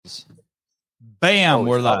Bam,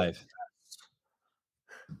 we're live.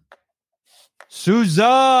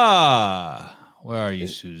 Souza. Where are you,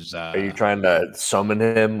 Souza? Are you trying to summon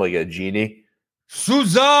him like a genie?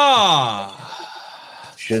 Souza.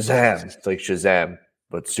 Shazam. It's like Shazam,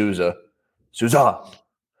 but Souza. Souza.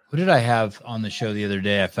 Who did I have on the show the other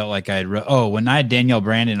day? I felt like when I had Danielle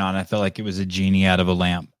Brandon on, I felt like it was a genie out of a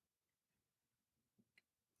lamp.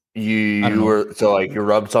 You were so like you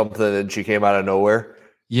rubbed something and she came out of nowhere.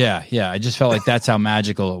 Yeah. I just felt like that's how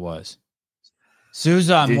magical it was.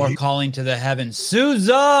 Souza, I'm calling to the heavens.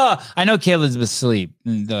 Souza! I know Caleb's asleep.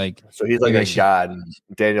 Like, so he's like a god.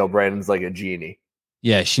 Danielle Brandon's like a genie.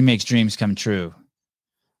 Yeah, she makes dreams come true.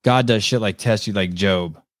 God does shit like test you like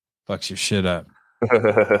Job. Fucks your shit up.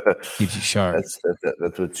 Keeps you sharp.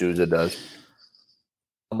 That's what Souza does.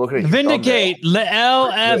 I'm looking at Vindicate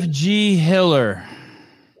LFG Hiller.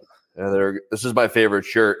 This is my favorite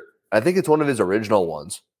shirt. I think it's one of his original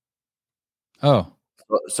ones. Oh.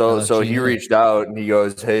 So he reached out and he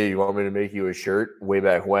goes, "Hey, you want me to make you a shirt?" Way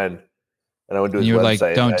back when. And I went to his website. You were like,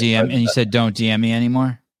 "Don't DM," and you said, "Don't DM me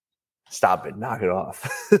anymore." Stop it! Knock it off!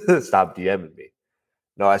 Stop DMing me.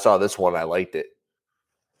 No, I saw this one. I liked it.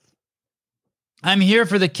 I'm here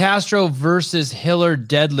for the Castro versus Hiller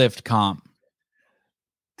deadlift comp.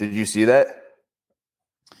 Did you see that?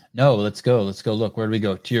 No, let's go. Look, where do we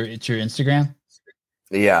go? To your Instagram?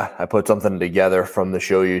 Yeah, I put something together from the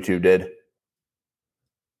show you two did.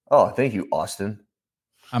 Oh, thank you, Austin.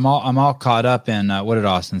 I'm all caught up in what did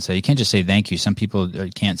Austin say? You can't just say thank you. Some people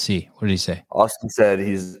can't see. What did he say? Austin said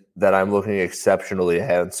that I'm looking exceptionally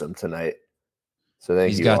handsome tonight. So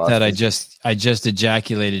thank you. He's got Austin. That I just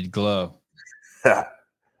ejaculated glow.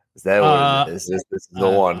 Is that what it is? This is the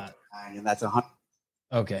one. And that's 100.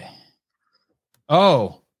 Okay.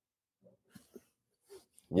 Oh.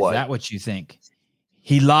 What? Is that what you think?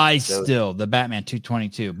 He lies still, the Batman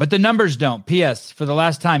 222. But the numbers don't. P.S. For the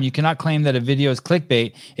last time, you cannot claim that a video is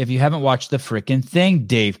clickbait if you haven't watched the frickin' thing,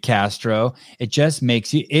 Dave Castro. It just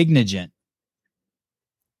makes you ignorant.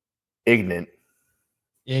 Ignorant.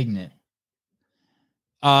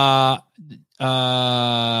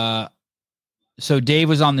 So Dave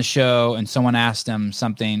was on the show and someone asked him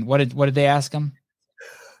something. What did they ask him?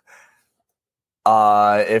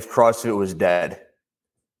 If CrossFit was dead.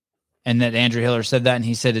 And that Andrew Hiller said that, and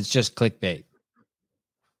he said it's just clickbait.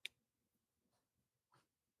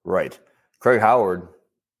 Right. Craig Howard.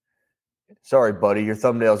 Sorry, buddy, your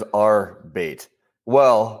thumbnails are bait.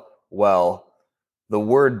 Well, the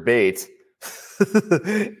word bait,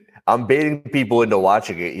 I'm baiting people into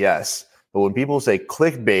watching it, yes. But when people say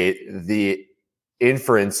clickbait, the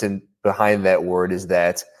inference behind that word is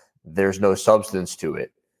that there's no substance to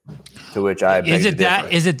it. To which I beg to differ.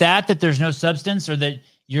 Is it that there's no substance, or that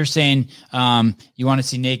you're saying you want to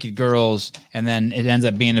see naked girls, and then it ends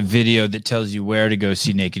up being a video that tells you where to go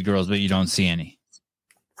see naked girls, but you don't see any?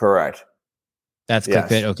 Correct. That's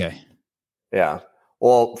clickbait? Okay. Yeah.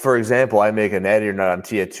 Well, for example, I make a natty or not on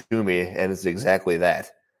Tia Toomey, and it's exactly that.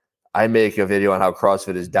 I make a video on how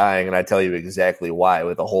CrossFit is dying, and I tell you exactly why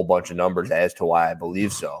with a whole bunch of numbers as to why I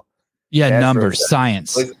believe so. Yeah, Castro numbers,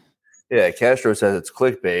 science. Castro says it's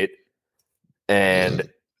clickbait, and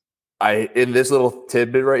in this little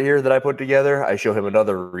tidbit right here that I put together, I show him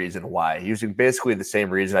another reason why, using basically the same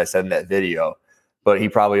reason I said in that video, but he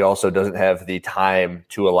probably also doesn't have the time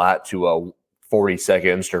to allot to a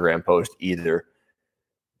 40-second Instagram post either.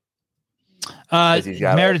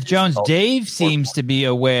 Meredith Jones, Dave seems to be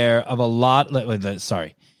aware of a lot.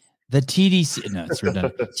 The TDC, no, it's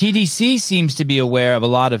redundant. TDC seems to be aware of a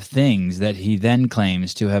lot of things that he then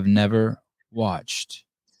claims to have never watched.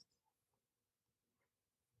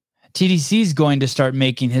 TDC's going to start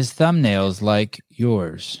making his thumbnails like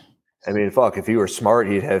yours. I mean, fuck, if he were smart,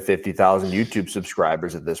 he'd have 50,000 YouTube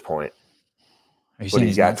subscribers at this point. But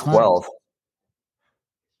he's got 12.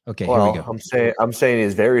 Okay, well, here we go. I'm saying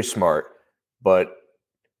he's very smart, but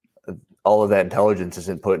all of that intelligence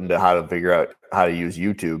isn't put into how to figure out how to use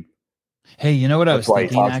YouTube. Hey, you know what I was thinking?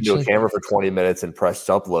 That's why he talks into a camera for 20 minutes and press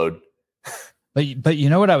upload. But you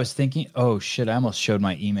know what I was thinking? Oh shit! I almost showed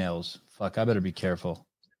my emails. Fuck! I better be careful.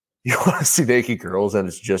 You want to see naked girls, and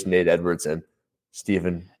it's just Nate Edwards and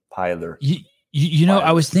Stephen Pyler. You know,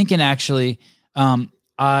 I was thinking actually.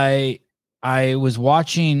 I was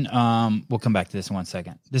watching. We'll come back to this in 1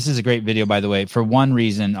 second. This is a great video, by the way. For one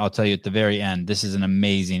reason, I'll tell you at the very end. This is an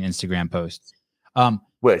amazing Instagram post.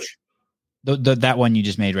 Which? That one you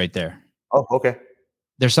just made right there. Oh, okay.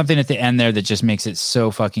 There's something at the end there that just makes it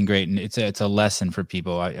so fucking great, and it's a lesson for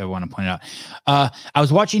people. I want to point it out. I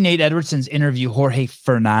was watching Nate Edwardson's interview Jorge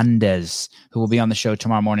Fernandez, who will be on the show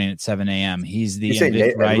tomorrow morning at 7 a.m. He's the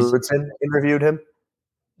Nate Edwardson interviewed him.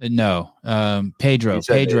 No, Pedro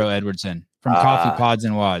Edwardson from Coffee Pods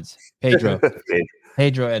and Wads. Pedro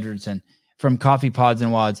Edwardson from Coffee Pods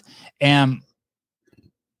and Wads. And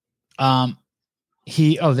there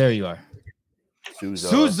you are.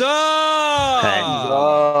 Souza!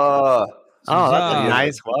 Oh, that's a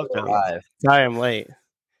nice welcome. Sorry, I'm late.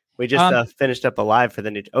 We just finished up a live for the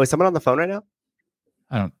new. Oh, is someone on the phone right now?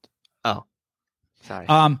 I don't. Oh, sorry.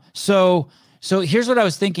 So here's what I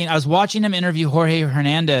was thinking. I was watching him interview Jorge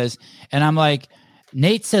Hernandez, and I'm like,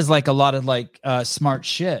 Nate says like a lot of like smart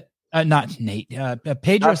shit. Not Nate.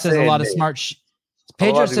 Pedro says a lot of smart shit.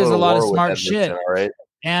 Pedro says a lot of smart shit. Right?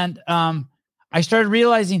 And I started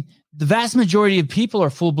realizing the vast majority of people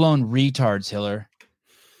are full blown retards, Hiller.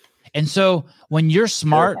 And so when you're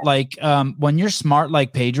smart, like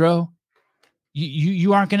Pedro,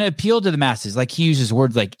 you aren't going to appeal to the masses. Like he uses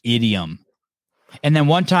words like idiom. And then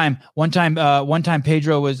one time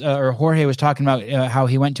Pedro was, or Jorge was talking about how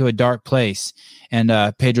he went to a dark place, and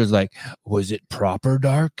Pedro's like, "Was it proper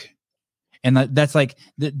dark?" And that's like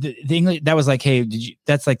the English. That was like, "Hey,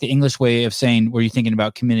 that's like the English way of saying, were you thinking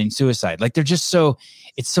about committing suicide?" Like they're just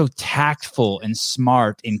it's so tactful and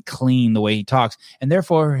smart and clean the way he talks, and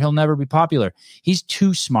therefore he'll never be popular. He's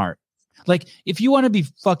too smart. Like if you want to be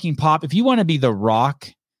fucking if you want to be The Rock.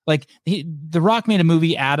 Like The Rock made a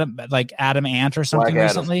movie, Adam Ant or something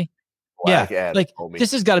recently. Adam, like homie.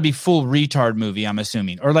 This has got to be full retard movie, I'm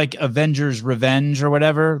assuming, or like Avengers Revenge or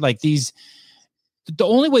whatever. Like these, the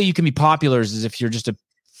only way you can be popular is if you're just a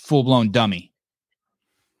full blown dummy.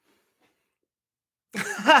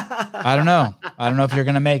 I don't know if you're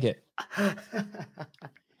gonna make it.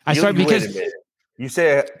 Are you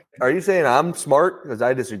saying I'm smart? Because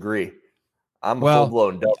I disagree. I'm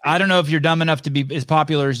full-blown dumb. I don't know if you're dumb enough to be as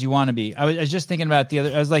popular as you want to be. I was just thinking about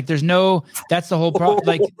I was like, that's the whole problem.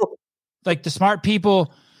 like the smart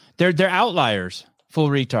people, they're outliers. Full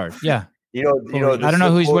retard. Yeah. You know. I don't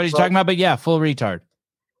know what he's talking about, but yeah, full retard.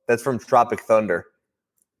 That's from Tropic Thunder.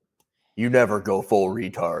 You never go full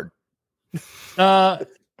retard.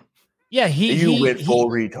 Yeah, he went full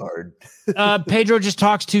retard. Pedro just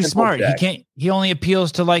talks too smart. He only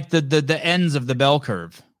appeals to like the ends of the bell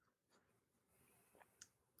curve.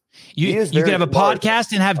 You could have a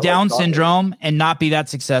podcast and have Down syndrome and not be that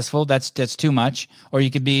successful. That's too much. Or you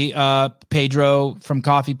could be Pedro from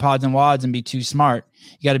Coffee Pods and Wads and be too smart.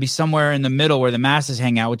 You got to be somewhere in the middle where the masses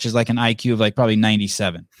hang out, which is like an IQ of like probably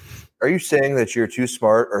 97. Are you saying that you're too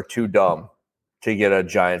smart or too dumb to get a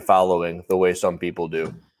giant following the way some people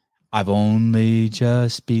do? I've only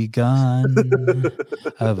just begun.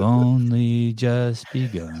 I've only just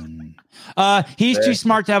begun. He's too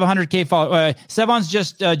smart to have 100K followers. Sevon's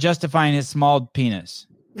just justifying his small penis.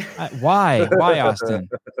 Why? Why, Austin?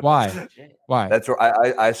 Why? That's where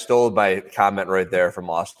I stole my comment right there from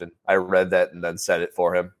Austin. I read that and then said it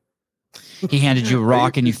for him. He handed you a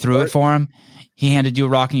rock and you threw it for him? He handed you a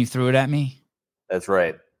rock and you threw it at me? That's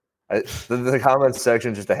right. The comments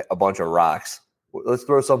section is just a bunch of rocks. Let's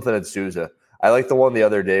throw something at Souza. I like the one the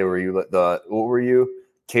other day where what were you?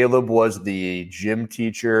 Caleb was the gym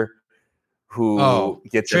teacher who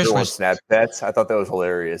gets everyone Snapchats. I thought that was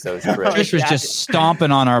hilarious. That was great. Trish was just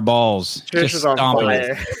stomping on our balls. Trish was on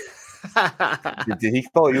fire. Did he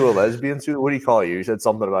call you a lesbian, Souza? What did he call you? He said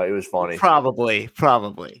something about it was funny. Probably. It was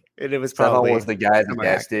probably. Someone was the guy at the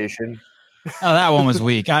gas station. Oh, that one was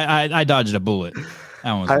weak. I dodged a bullet.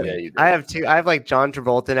 That one was weak. I have two. I have like John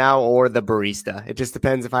Travolta now or the barista. It just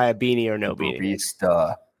depends if I have beanie or no beanie.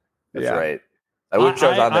 Barista. That's right. I wish I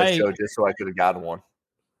was on that show just so I could have gotten one.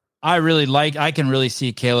 I can really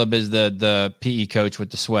see Caleb as the PE coach with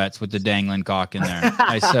the sweats with the dangling cock in there.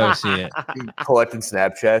 I so see it. Collecting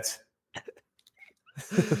Snapchats.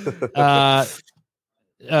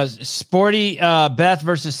 Sporty Beth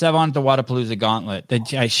versus Sevon at the Wadapalooza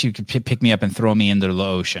Gauntlet. She could pick me up and throw me into the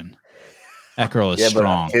ocean. That girl is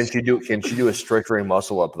strong. Can she do a strict ring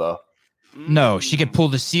muscle up though? No, she could pull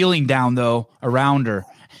the ceiling down though around her.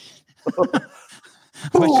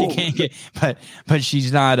 But she can't get. But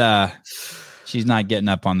she's not getting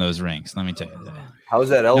up on those rings. Let me tell you that. How's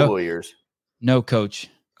that elbow of yours? No, coach.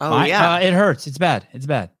 Oh yeah, it hurts. It's bad.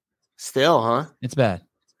 Still, huh? It's bad.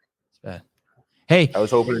 Hey, I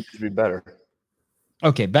was hoping it would be better.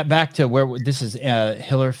 Okay, back to where this is.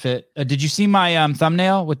 HillerFit. Did you see my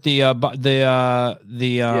thumbnail with the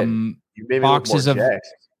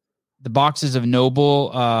boxes of Noble?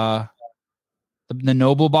 The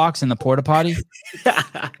Noble box and the porta potty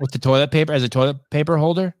with the toilet paper as a toilet paper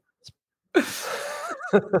holder.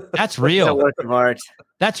 That's real. It's a work of art.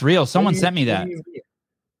 That's real. Someone sent me that.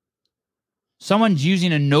 Someone's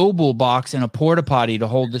using a Noble box and a porta potty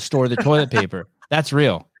to store the toilet paper. That's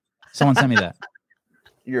real. Someone sent me that.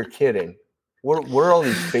 You're kidding. What are all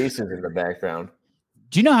these faces in the background?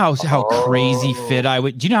 Do you know how crazy fit I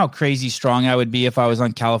would? Do you know how crazy strong I would be if I was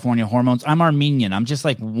on California hormones? I'm Armenian. I'm just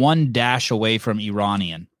like one dash away from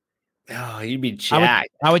Iranian. Oh, you'd be jacked.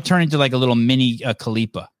 I would turn into like a little mini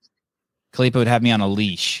Khalifa. Khalifa would have me on a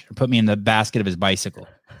leash or put me in the basket of his bicycle.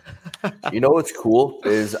 You know what's cool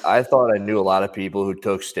is I thought I knew a lot of people who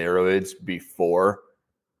took steroids before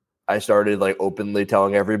I started like openly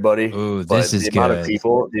telling everybody. Ooh, this is good.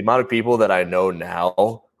 The amount of people that I know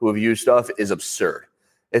now who have used stuff is absurd.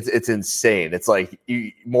 It's insane. It's like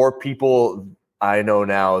more people I know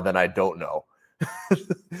now than I don't know.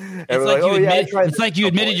 It's like you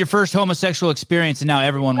admitted your first homosexual experience, and now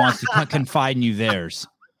everyone wants to confide in you theirs.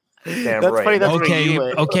 Damn right. Funny, that's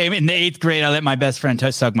okay. In the 8th grade, I let my best friend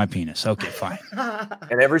suck my penis. Okay, fine.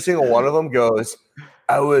 And every single one of them goes,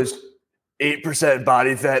 I was 8%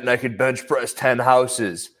 body fat, and I could bench press 10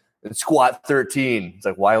 houses and squat 13. It's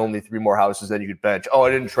like, why only 3 more houses than you could bench? Oh,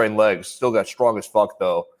 I didn't train legs. Still got strong as fuck,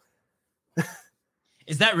 though.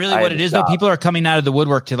 Is that really what it is, though? People are coming out of the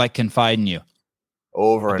woodwork to like confide in you.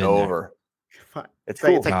 Over and over. It's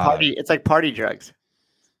cool. It's like party drugs.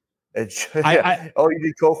 You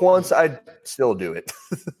did coke once? I'd still do it.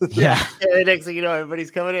 Yeah. And next thing you know,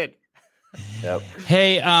 everybody's coming in. Yep.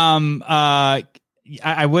 Hey, I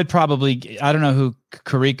would probably, I don't know who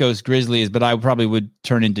Carico's Grizzly is, but I probably would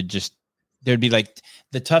turn into there'd be like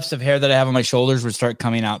the tufts of hair that I have on my shoulders would start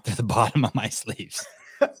coming out through the bottom of my sleeves.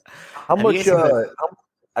 How much?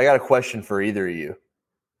 I got a question for either of you.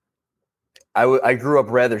 I grew up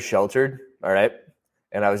rather sheltered, all right?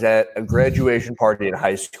 And I was at a graduation party in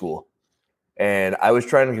high school. And I was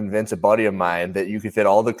trying to convince a buddy of mine that you could fit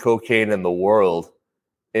all the cocaine in the world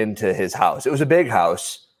into his house. It was a big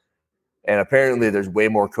house. And apparently there's way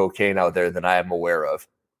more cocaine out there than I am aware of.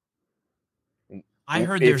 I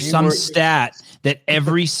heard there's some stat that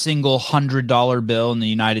every single $100 bill in the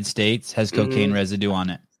United States has cocaine residue on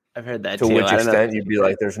it. I've heard that too. To which extent you'd be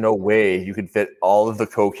like, there's no way you could fit all of the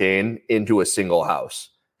cocaine into a single house.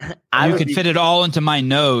 You could fit it all into my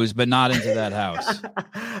nose, but not into that house.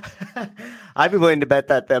 I'd be willing to bet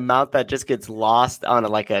that the amount that just gets lost on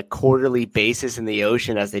a quarterly basis in the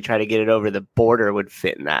ocean as they try to get it over the border would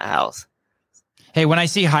fit in that house. Hey, when I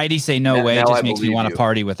see Heidi say no way, it just makes me want to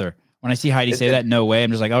party with her. When I see Heidi say that no way, I'm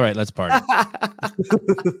just like, all right, let's party.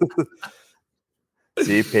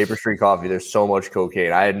 See, Paper Street Coffee, there's so much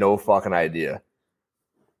cocaine. I had no fucking idea.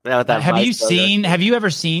 Have you ever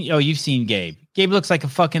seen, you've seen Gabe. Gabe looks like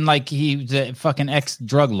he's a fucking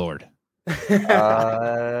ex-drug lord.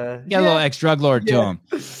 A little ex-drug lord to him.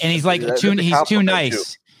 And he's like, he's too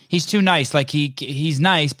nice. He's too nice. Like he's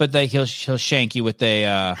nice, but he'll shank you with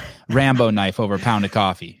a Rambo knife over a pound of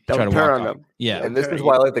coffee. Don't try to turn walk on them. Yeah. And this is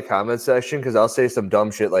why I like the comment section, because I'll say some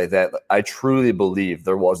dumb shit like that. I truly believe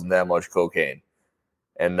there wasn't that much cocaine.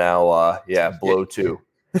 And now, blow 2.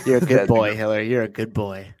 You're a good boy, Hiller. You're a good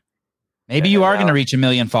boy. Maybe you are going to reach 1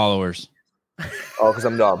 million followers. Oh, because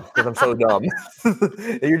I'm dumb. Because I'm so dumb.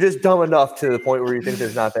 You're just dumb enough to the point where you think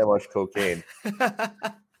there's not that much cocaine.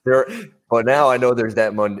 But now I know there's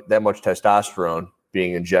that much testosterone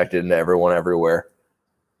being injected into everyone everywhere.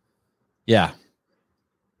 Yeah.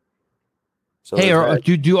 So hey,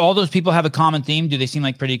 do all those people have a common theme? Do they seem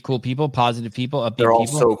like pretty cool people, positive people, upbeat people? They're all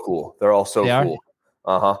so cool. They're all so cool.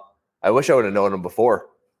 Uh-huh. I wish I would have known them before.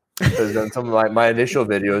 Because then some of my initial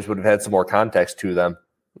videos would have had some more context to them.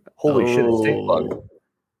 Holy shit, it's Stink Bug.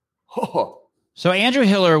 Oh. So Andrew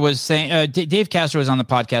Hiller was saying, Dave Castro was on the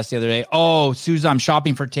podcast the other day. Oh, Susan, I'm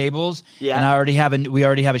shopping for tables. Yeah. And we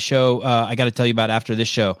already have a show I got to tell you about after this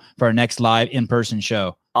show for our next live in-person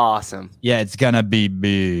show. Awesome. Yeah, it's going to be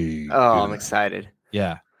big. Oh, I'm excited.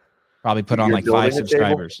 Yeah. Probably put on like 5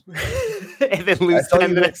 subscribers. And then lose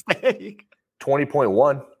 10 the next day.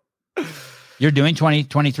 20.1. You're doing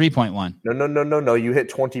 23.1. No. You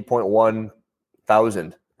hit 20.1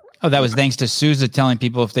 thousand. Oh, that was thanks to Sousa telling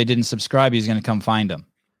people if they didn't subscribe, he's going to come find them.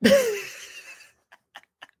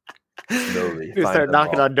 Start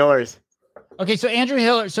knocking on doors. Okay, so Andrew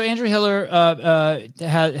Hiller has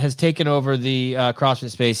taken over the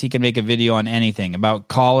CrossFit space. He can make a video on anything about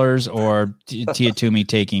collars or Tia Toomey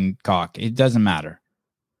taking cock. It doesn't matter.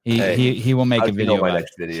 He will make a video. My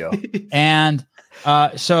next video. And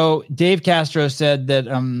so Dave Castro said that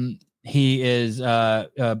he is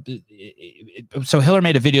so Hiller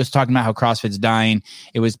made a video talking about how CrossFit's dying.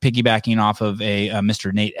 It was piggybacking off of a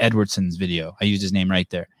Mr. Nate Edwardson's video. I used his name right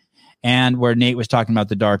there. And where Nate was talking about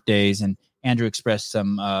the dark days and Andrew expressed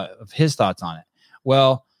some of his thoughts on it.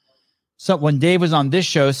 Well, so when Dave was on this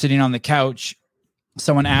show sitting on the couch,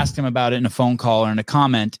 someone asked him about it in a phone call or in a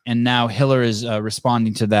comment, and now Hiller is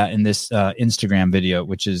responding to that in this Instagram video,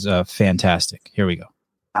 which is fantastic. Here we go.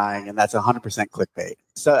 And that's 100% clickbait.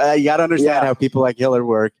 So you got to understand how people like Hiller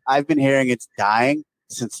work. I've been hearing it's dying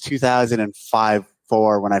since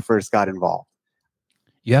 2005-4 when I first got involved.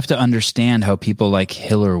 You have to understand how people like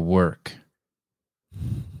Hiller work.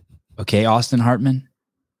 Okay, Austin Hartman?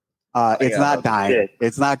 It's not dying.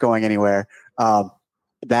 It's not going anywhere.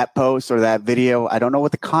 That post or that video, I don't know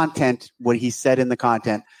what he said in the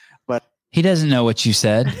content, but he doesn't know what you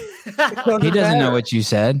said. He doesn't know what you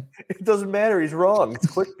said. It doesn't matter. He's wrong. It's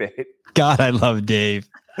clickbait. God, I love Dave.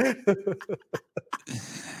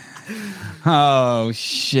 Oh,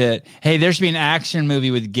 shit. Hey, there should be an action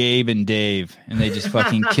movie with Gabe and Dave, and they just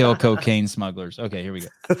fucking kill cocaine smugglers. Okay, here we go.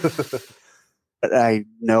 I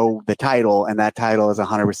know the title, and that title is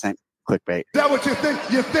 100% clickbait. Is that what you think?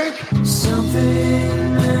 You think? Something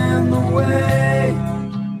in the way.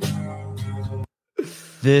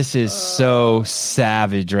 This is so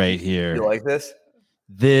savage right here. You like this?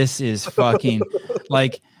 This is fucking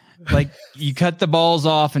like you cut the balls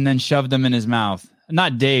off and then shoved them in his mouth.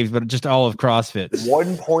 Not Dave's, but just all of CrossFit.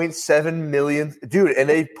 1.7 million. Dude, and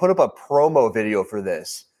they put up a promo video for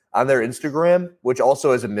this on their Instagram, which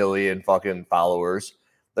also has 1 million fucking followers.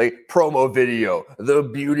 Like, promo video, the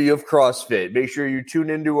beauty of CrossFit. Make sure you tune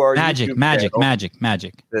into our magic. YouTube channel. Magic.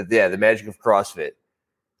 The magic of CrossFit.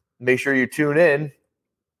 Make sure you tune in.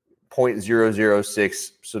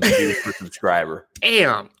 0.006 views per subscriber.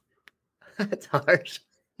 Damn. That's harsh.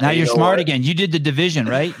 Now you're smart what? again. You did the division,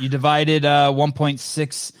 right? You divided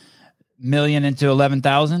 1.6 million into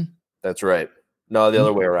 11,000. That's right. No, the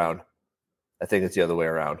other way around. I think it's the other way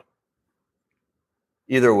around.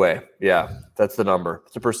 Either way, yeah, that's the number.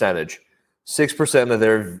 It's a percentage. 6% of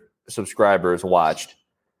their subscribers watched,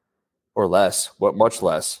 or less. What? Much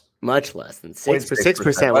less. Much less than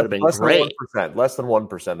 6%. Would have been great. Less than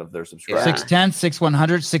 1% of their subscribers. 6/10,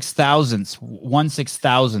 6/100, 6,000ths,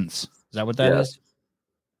 1/6,000th. Is that what that is?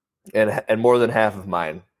 And more than half of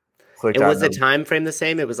mine. And was the time frame the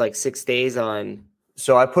same? It was like 6 days on.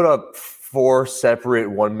 So I put up 4 separate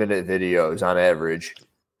 1-minute videos on average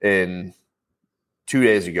in 2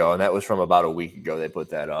 days ago, and that was from about a week ago. They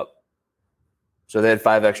put that up. So they had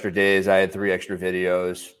 5 extra days. I had 3 extra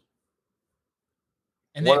videos.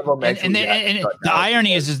 And the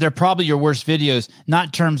irony is they're probably your worst videos, not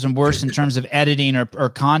in terms of editing or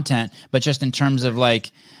content, but just in terms of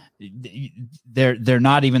like they're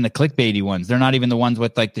not even the clickbaity ones. They're not even the ones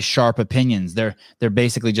with like the sharp opinions. They're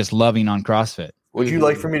basically just loving on CrossFit. Would you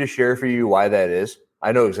like for me to share for you why that is?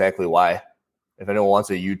 I know exactly why. If anyone wants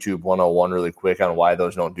a YouTube 101 really quick on why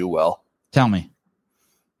those don't do well. Tell me.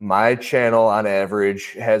 My channel on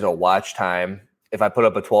average has a watch time. If I put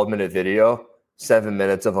up a 12-minute video, 7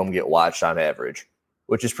 minutes of them get watched on average,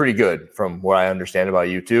 which is pretty good from what I understand about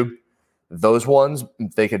YouTube. Those ones,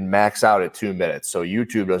 they can max out at 2 minutes. So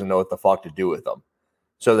YouTube doesn't know what the fuck to do with them.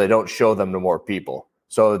 So they don't show them to more people.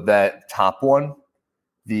 So that top one,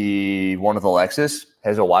 the one with Alexis,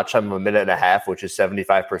 has a watch time of 1.5 minutes, which is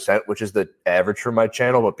 75%, which is the average for my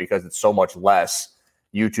channel. But because it's so much less,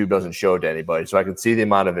 YouTube doesn't show it to anybody. So I can see the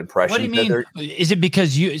amount of impressions. What do you mean? Is it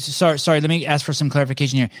because you sorry, let me ask for some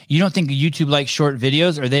clarification here. You don't think YouTube likes short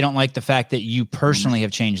videos, or they don't like the fact that you personally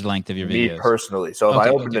have changed the length of your videos? Me personally. So if I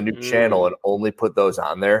opened a new channel and only put those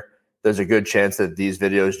on there, there's a good chance that these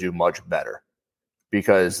videos do much better.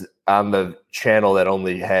 Because on the channel that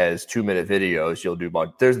only has 2-minute videos, you'll do much.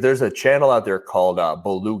 There's a channel out there called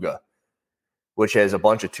Beluga, which has a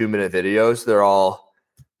bunch of 2-minute videos. They're all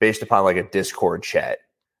based upon like a Discord chat,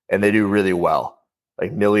 and they do really well,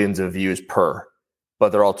 like millions of views per,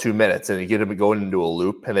 but they're all 2 minutes, and you get them going into a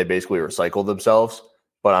loop, and they basically recycle themselves.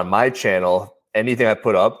 But on my channel, anything I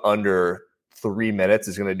put up under 3 minutes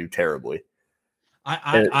is going to do terribly.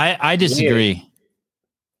 I disagree.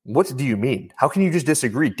 What do you mean? How can you just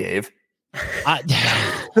disagree, Dave?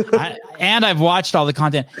 And I've watched all the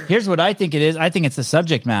content. Here's what I think it is. I think it's the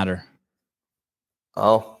subject matter.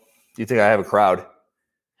 Oh, you think I have a crowd?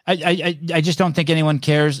 I just don't think anyone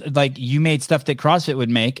cares. Like, you made stuff that CrossFit would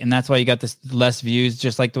make, and that's why you got this less views,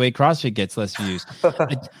 just like the way CrossFit gets less views.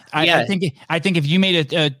 I think if you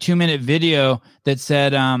made a 2-minute video that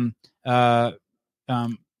said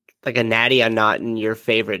like a natty I'm not in your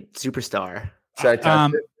favorite superstar.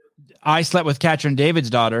 I slept with Katrin David's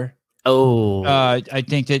daughter. Oh, I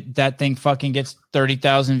think that thing fucking gets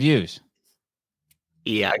 30,000 views.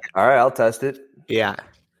 Yeah. All right, I'll test it. Yeah.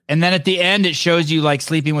 And then at the end, it shows you like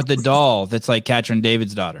sleeping with the doll that's like Katrin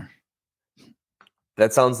David's daughter.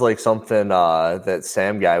 That sounds like something that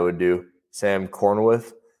Sam guy would do. Sam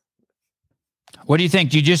Cornwith. What do you think?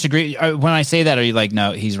 Do you disagree? When I say that, are you like,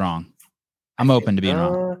 no, he's wrong? I'm open to being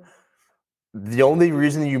wrong. The only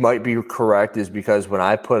reason you might be correct is because when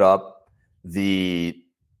I put up the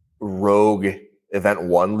Rogue Event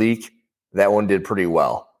 1 leak, that one did pretty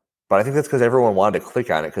well. But I think that's because everyone wanted to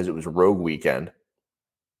click on it because it was Rogue weekend.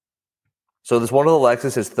 So this one of the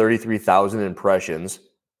Lexus has 33,000 impressions,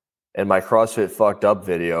 and my CrossFit Fucked Up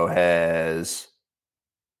video has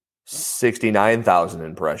 69,000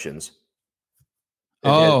 impressions.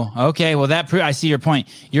 Okay. Well, I see your point.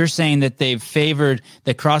 You're saying that they've favored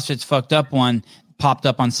the CrossFit's Fucked Up one popped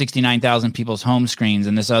up on 69,000 people's home screens,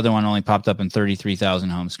 and this other one only popped up in 33,000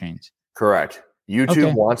 home screens. Correct.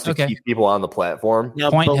 YouTube wants to keep people on the platform. Yeah,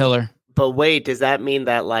 point, Hiller. But wait, does that mean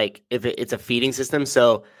that like if it's a feeding system?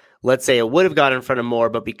 So let's say it would have gone in front of more,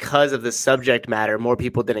 but because of the subject matter, more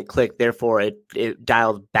people didn't click. Therefore, it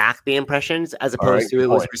dialed back the impressions as opposed to it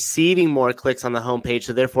was receiving more clicks on the homepage.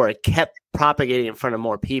 So therefore, it kept propagating in front of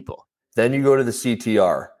more people. Then you go to the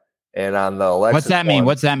CTR, and on the Lexus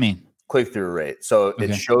What's that mean? Click-through rate. So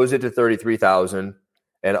it shows it to 33,000,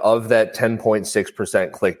 and of that,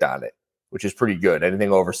 10.6% clicked on it, which is pretty good.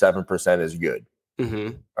 Anything over 7% is good.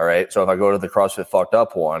 Mm-hmm. All right. So if I go to the CrossFit Fucked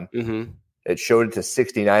Up one, it showed it to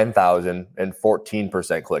 69,000 and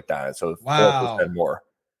 14% clicked on it. So 4% more.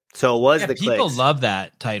 So it was the people clicks. love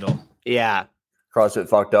that title. Yeah. CrossFit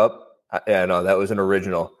Fucked Up. Yeah, no, that was an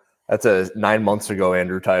original. That's a 9 months ago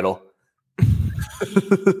Andrew title.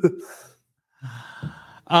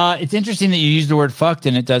 It's interesting that you use the word fucked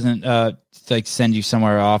and it doesn't like send you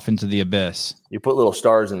somewhere off into the abyss. You put little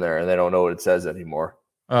stars in there and they don't know what it says anymore.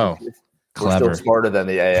 Oh, clever. We're still smarter than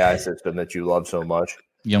the AI system that you love so much.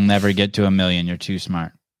 You'll never get to 1 million. You're too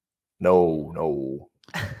smart. No.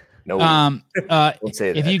 Don't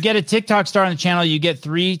say that. If you get a TikTok star on the channel, you get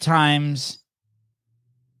 3 times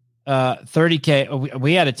 30K.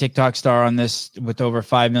 We had a TikTok star on this with over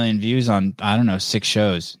 5 million views on, I don't know, 6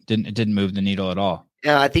 shows. It didn't move the needle at all.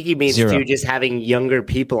 I think he means 0. too just having younger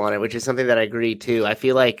people on it, which is something that I agree too. I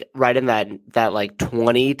feel like right in that like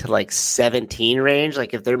 20 to like 17 range,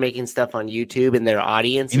 like if they're making stuff on YouTube and their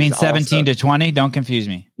audience. You mean 17 to 20? Don't confuse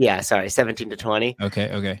me. Yeah, sorry, 17 to 20.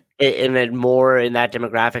 Okay. And then more in that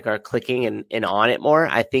demographic are clicking and on it more.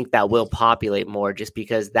 I think that will populate more just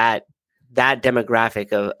because that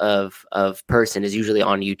demographic of person is usually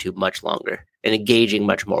on YouTube much longer and engaging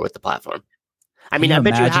much more with the platform. I mean, I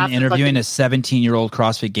bet you have interviewing a 17-year-old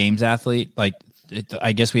CrossFit Games athlete. Like,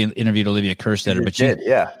 I guess we interviewed Olivia Kerstetter, but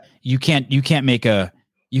you can't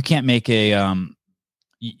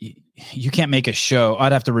make a show.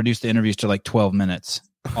 I'd have to reduce the interviews to like 12 minutes,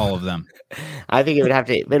 all of them. I think it would have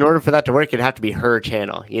to, in order for that to work, it'd have to be her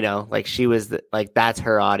channel. You know, like she was that's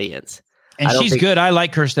her audience, and she's good. I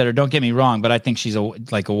like Kerstetter. Don't get me wrong, but I think she's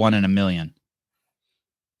like a 1 in a million.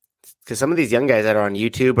 Because some of these young guys that are on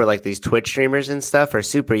YouTube or like these Twitch streamers and stuff are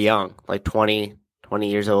super young, like 20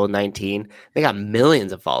 years old, 19. They got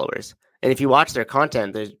millions of followers. And if you watch their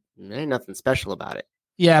content, there ain't nothing special about it.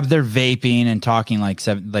 Yeah, but they're vaping and talking I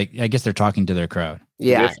guess they're talking to their crowd.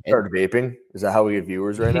 Yeah. You started vaping? Is that how we get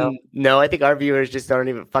viewers right now? No, I think our viewers just aren't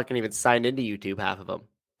even signed into YouTube, half of them.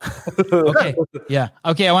 Okay. Yeah.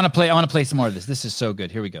 Okay, I want to play some more of this. This is so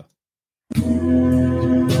good. Here we go.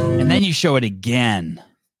 And then you show it again.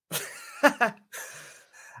 I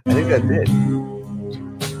think that's it.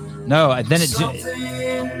 No, and then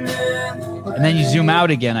and then you zoom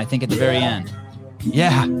out again. I think at the very end.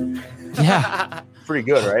 Yeah. Pretty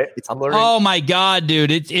good, right? I'm learning. Oh my God,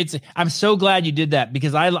 dude! It's. I'm so glad you did that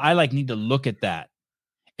because I like need to look at that,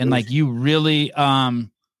 and like you really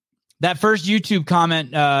that first YouTube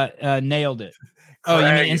comment nailed it. Oh,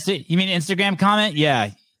 you mean Instagram comment?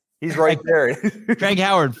 Yeah, he's right there. Craig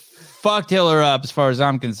Howard fucked Hiller up as far as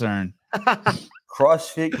I'm concerned.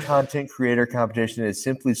 CrossFit content creator competition is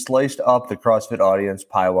simply sliced up the CrossFit audience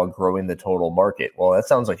pie while growing the total market. Well, that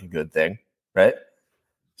sounds like a good thing, right?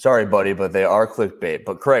 Sorry, buddy, but they are clickbait.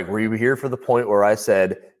 But Craig, were you here for the point where I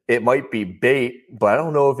said it might be bait, but I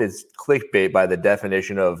don't know if it's clickbait by the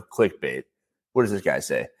definition of clickbait? What does this guy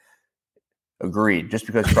say? Agreed. Just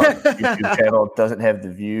because CrossFit YouTube channel doesn't have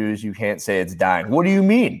the views, you can't say it's dying. What do you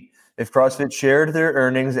mean? If CrossFit shared their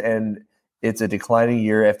earnings and it's a declining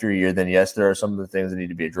year after year, then yes, there are some of the things that need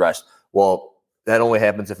to be addressed. Well, that only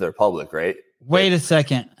happens if they're public, right? Wait a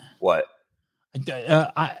second. What?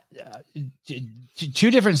 Two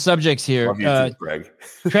different subjects here. Love you too,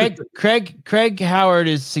 Craig. Craig Howard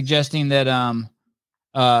is suggesting that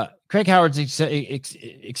Craig Howard's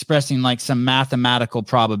expressing like some mathematical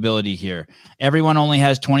probability here. Everyone only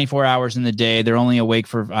has 24 hours in the day. They're only awake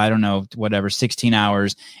for, I don't know, whatever, 16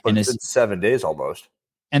 hours. But and it's 7 days almost.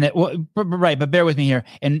 And right, but bear with me here.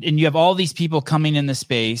 And you have all these people coming in the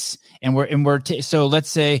space, so let's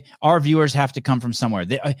say our viewers have to come from somewhere.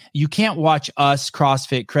 You can't watch us,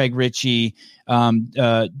 CrossFit, Craig Ritchie,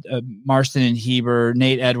 Marston and Heber,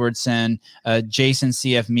 Nate Edwardson, Jason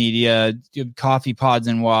CF Media, Coffee Pods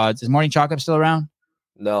and Wads. Is Morning Chalk Up still around?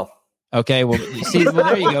 No. Okay, well, see,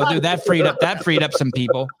 there you go, dude. That freed up some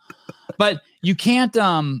people. But you can't.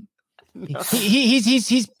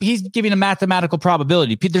 He's giving a mathematical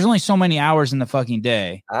probability. There's only so many hours in the fucking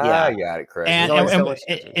day. I got it, Craig.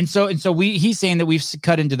 And so he's saying that we've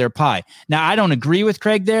cut into their pie. Now, I don't agree with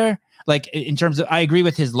Craig there. Like in terms of, I agree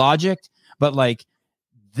with his logic, but like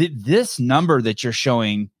this number that you're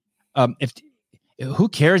showing, who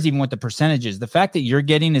cares even what the percentage is? The fact that you're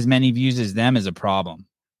getting as many views as them is a problem.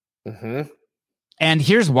 Mm-hmm. And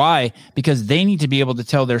here's why, because they need to be able to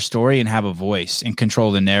tell their story and have a voice and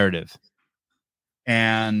control the narrative.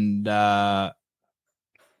 And, well,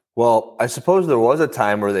 I suppose there was a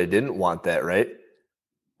time where they didn't want that, right?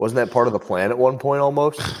 Wasn't that part of the plan at one point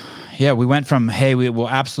almost? Yeah, we went from, hey, we will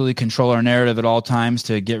absolutely control our narrative at all times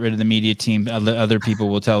to get rid of the media team. Other people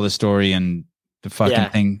will tell the story, and the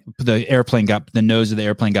fucking thing, the nose of the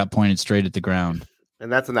airplane got pointed straight at the ground.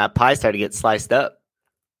 And that's when that pie started to get sliced up.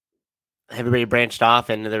 Everybody branched off,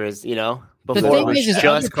 and there was, before it was just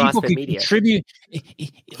CrossFit Media. Contribute.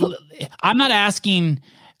 I'm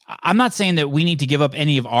not saying that we need to give up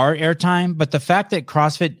any of our airtime, but the fact that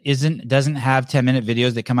CrossFit doesn't have 10-minute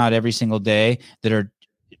videos that come out every single day that are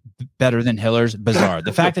better than Hiller's, bizarre.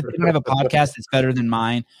 The fact that they don't have a podcast that's better than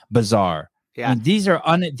mine, bizarre. Yeah. I mean,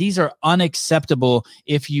 these are unacceptable.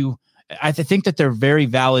 I think that they're very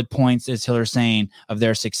valid points, as Hiller's saying, of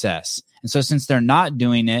their success. And so since they're not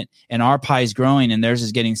doing it and our pie is growing and theirs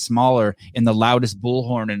is getting smaller in the loudest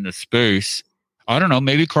bullhorn in the space, I don't know.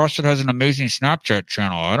 Maybe CrossFit has an amazing Snapchat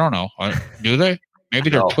channel. I don't know. Do they?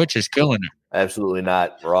 Maybe their Twitch is killing it. Absolutely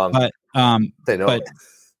not. Wrong. But they know.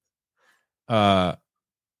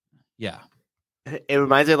 Yeah. It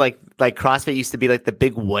reminds me of like CrossFit used to be like the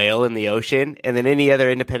big whale in the ocean, and then any other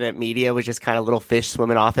independent media was just kind of little fish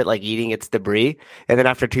swimming off it, like eating its debris. And then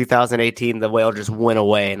after 2018, the whale just went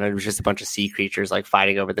away, and it was just a bunch of sea creatures like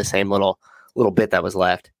fighting over the same little bit that was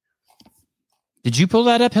left. Did you pull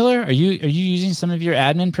that up, Hiller? Are you using some of your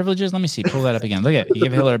admin privileges? Let me see. Pull that up again. Look at you.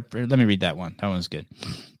 Give Hiller. Let me read that one. That one's good.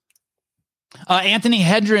 Anthony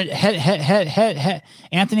Hendricks.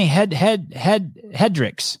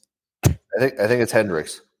 I think it's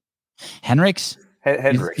Hendricks. Hendricks?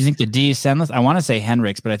 Hendricks. You think the D is soundless? I want to say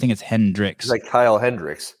Hendricks, but I think it's Hendricks. It's like Kyle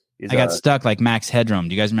Hendricks. I got stuck like Max Headroom.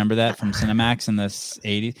 Do you guys remember that from Cinemax in the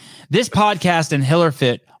 80s? This podcast and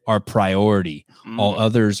HillerFit are priority. All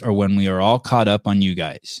others are when we are all caught up on you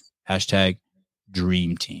guys.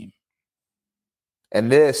 #Dream Team.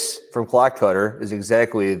 And this from Clock Cutter is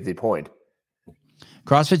exactly the point.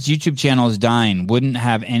 CrossFit's YouTube channel is dying. Wouldn't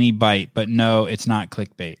have any bite, but no, it's not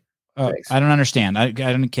clickbait. Oh, I don't understand. I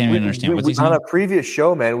can't even understand. What's he saying? On a previous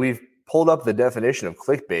show, man, we've pulled up the definition of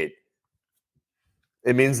clickbait.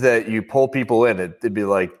 It means that you pull people in. It'd be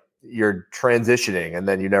like you're transitioning, and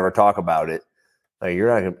then you never talk about it. Like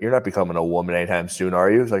you're not becoming a woman anytime soon, are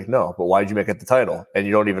you? It's like, no, but why'd you make it the title? And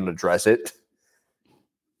you don't even address it.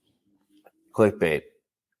 Clickbait.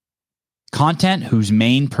 Content whose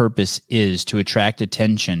main purpose is to attract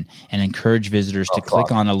attention and encourage visitors to click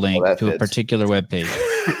on a link to a particular webpage.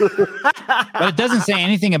 But it doesn't say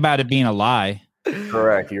anything about it being a lie.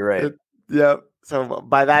 Correct. You're right. Yep. So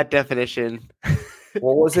by that definition.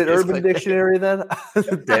 What was it? Urban Dictionary then?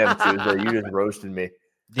 Damn, Tuesday. You just roasted me.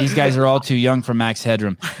 These guys are all too young for Max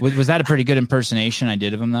Headroom. Was that a pretty good impersonation I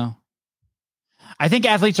did of him, though? I think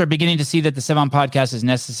athletes are beginning to see that the Sevon podcast is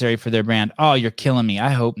necessary for their brand. Oh, you're killing me.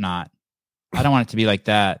 I hope not. I don't want it to be like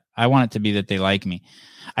that. I want it to be that they like me.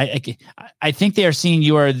 I think they are seeing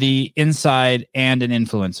you are the inside and an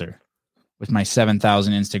influencer with my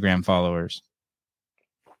 7,000 Instagram followers.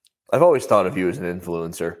 I've always thought of you as an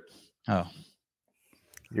influencer. Oh.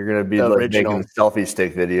 You're going to be like making selfie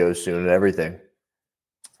stick videos soon and everything.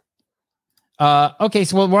 Okay,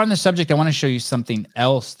 so we're on the subject. I want to show you something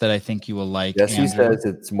else that I think you will like. Yes, Andrew. He says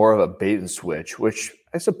it's more of a bait and switch, which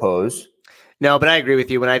I suppose. No, but I agree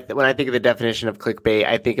with you. When I think of the definition of clickbait,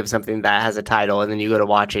 I think of something that has a title, and then you go to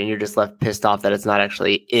watch it, and you're just left pissed off that it's not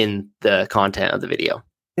actually in the content of the video.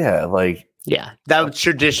 Yeah, that was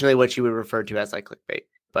traditionally what you would refer to as like clickbait.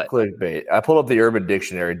 But clickbait. I pulled up the Urban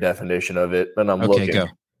Dictionary definition of it, and I'm looking. Go.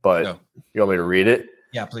 But you want me to read it?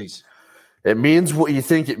 Yeah, please. It means what you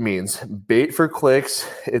think it means. Bait for clicks.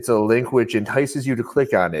 It's a link which entices you to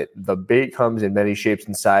click on it. The bait comes in many shapes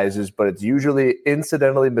and sizes, but it's usually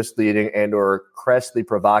incidentally misleading and or crassly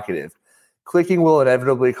provocative. Clicking will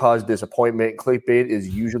inevitably cause disappointment. Clickbait is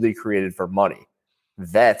usually created for money.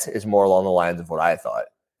 That is more along the lines of what I thought.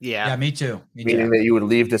 Yeah, me too. Meaning that you would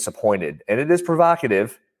leave disappointed. And it is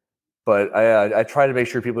provocative, but I try to make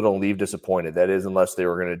sure people don't leave disappointed. That is, unless they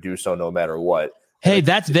were going to do so no matter what. Hey,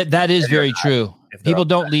 that is very true. People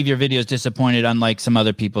don't leave your videos disappointed, unlike some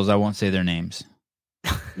other people's. I won't say their names.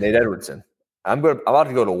 Nate Edwardson. I'm about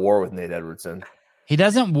to go to war with Nate Edwardson. He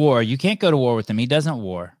doesn't war. You can't go to war with him. He doesn't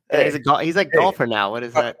war. Hey, he's like golfer now. What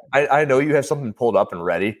is that? I know you have something pulled up and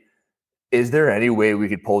ready. Is there any way we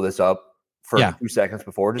could pull this up for 2 seconds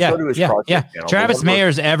before? Just go to his CrossFit channel. Travis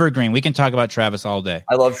Mayer's evergreen. We can talk about Travis all day.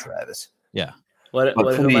 I love Travis. Yeah. Who am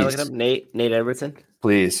I looking up? Nate Edwardson?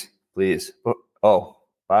 Please. Oh,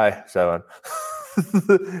 bye, 7.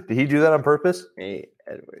 Did he do that on purpose? Nate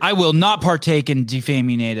Edwardson. I will not partake in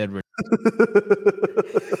defaming Nate Edwards.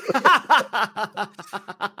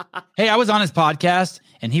 Hey, I was on his podcast,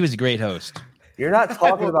 and he was a great host. You're not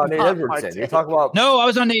talking about Nate Edwardson. You're talking about... No, I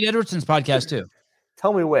was on Nate Edwardson's podcast, too.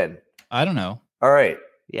 Tell me when. I don't know. All right.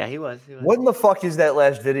 Yeah, he was. What in the fuck is that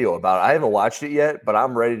last video about? I haven't watched it yet, but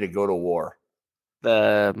I'm ready to go to war.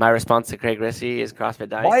 My response to Craig Ritchie is CrossFit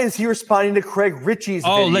Diet. Why is he responding to Craig Ritchie's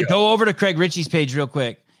video? Go over to Craig Ritchie's page real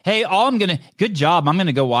quick. Hey, good job. I'm going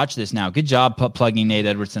to go watch this now. Good job plugging Nate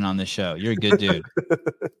Edwardson on this show. You're a good dude.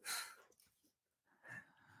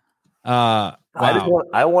 Wow.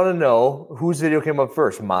 I want to know whose video came up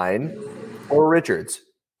first, mine or Richard's.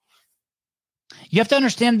 You have to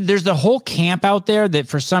understand there's the whole camp out there that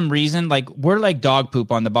for some reason, like we're like dog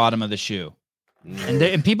poop on the bottom of the shoe.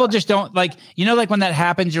 And people just don't like when that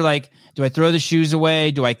happens, you're like, do I throw the shoes away?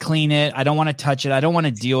 Do I clean it? I don't want to touch it. I don't want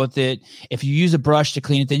to deal with it. If you use a brush to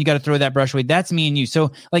clean it, then you got to throw that brush away. That's me and you.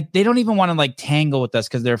 So like, they don't even want to like tangle with us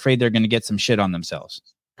because they're afraid they're going to get some shit on themselves.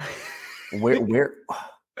 Where?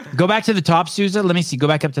 Go back to the top, Sousa. Let me see. Go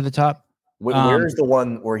back up to the top. Where's the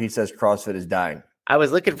one where he says CrossFit is dying? I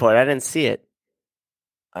was looking for it. I didn't see it.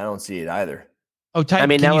 I don't see it either. Oh, type.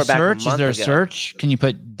 Can you search? Is there a search? Can you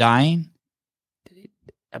put dying?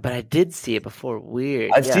 But I did see it before.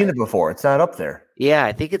 Weird. I've seen it before. It's not up there. Yeah,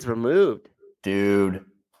 I think it's removed. Dude,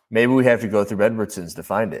 maybe we have to go through Edwardson's to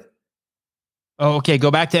find it. Oh, okay. Go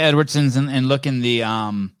back to Edwardson's and look in the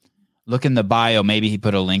bio. Maybe he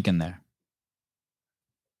put a link in there.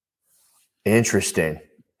 Interesting.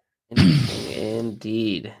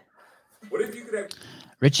 Indeed. What if you could have...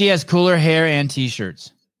 Richie has cooler hair and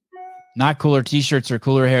t-shirts. Not cooler t-shirts or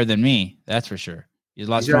cooler hair than me. That's for sure. He's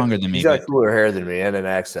a lot stronger than me. He's got cooler hair than me and an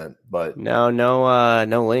accent, but no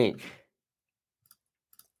link.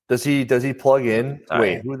 Does he plug in?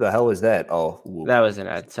 Sorry. Wait, who the hell is that? Oh, that was an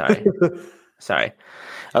ad. Sorry. Sorry.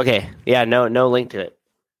 Okay. Yeah. No link to it.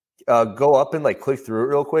 Go up and like click through it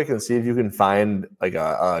real quick and see if you can find like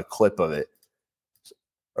a clip of it,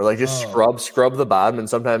 or like just scrub the bottom. And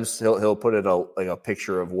sometimes he'll put it a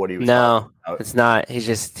picture of what he was. No, it's not. He's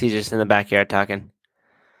just in the backyard talking.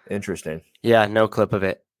 Interesting. Yeah, no clip of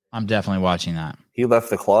it. I'm definitely watching that. He left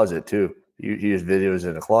the closet too. He has videos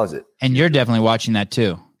in the closet, and you're definitely watching that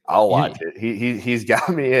too. I'll watch it. He's got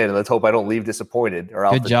me in. Let's hope I don't leave disappointed, or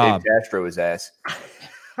I'll Good job. Castro his ass.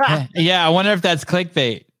 Yeah, I wonder if that's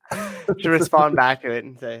clickbait. To respond back to it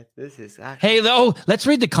and say, "This is actually." Hey, let's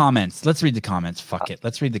read the comments. Fuck it.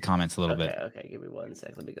 Let's read the comments a little bit. Okay, give me 1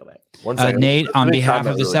 second. Let me go back. 1 second. Nate, on behalf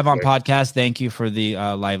of the Sevon podcast, thank you for the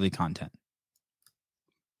lively content.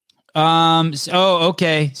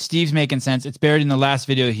 Okay. Steve's making sense. It's buried in the last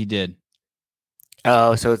video he did.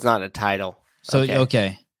 Oh, so it's not a title. So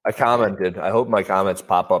okay. I commented. I hope my comments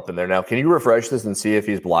pop up in there now. Can you refresh this and see if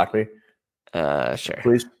he's blocked me? Sure.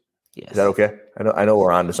 Please. Yes. Is that okay? I know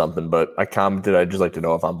we're on to something, but I commented. I'd just like to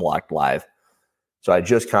know if I'm blocked live. So I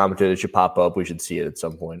just commented. It should pop up. We should see it at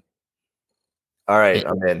some point. All right,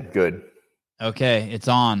 I'm in. Good. Okay, it's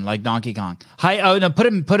on like Donkey Kong. Hi. Oh no, put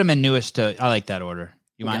him in newest. I like that order.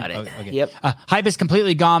 You mind? Got it. Okay. Yep. Hype is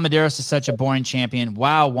completely gone. Medeiros is such a boring champion.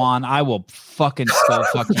 Wow, Juan, I will fucking skull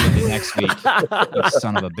fuck you next week. You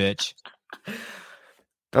son of a bitch.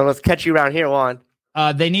 Well, let's catch you around here, Juan.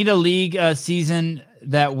 They need a league season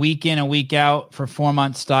that week in and week out for 4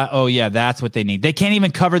 months style. Oh yeah, that's what they need. They can't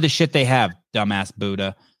even cover the shit they have. Dumbass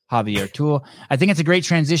Buddha. Javier Tool. I think it's a great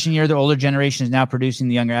transition year. The older generation is now producing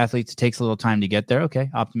the younger athletes. It takes a little time to get there. Okay,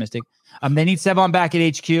 optimistic. They need Sevon back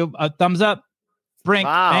at HQ. Thumbs up. Brink.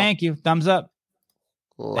 Wow. Thank you. Thumbs up.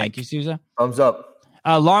 Thank you, Sousa. Thumbs up.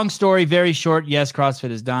 Long story, very short. Yes, CrossFit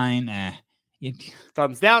is dying.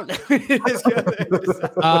 Thumbs down.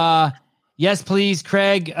 Yes, please,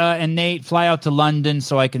 Craig and Nate, fly out to London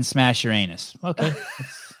so I can smash your anus. Okay.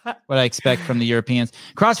 what I expect from the Europeans.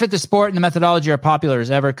 CrossFit, the sport, and the methodology are popular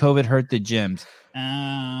as ever. COVID hurt the gyms.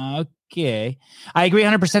 Okay. I agree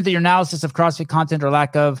 100% that your analysis of CrossFit content or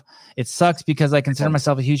lack of it sucks because I consider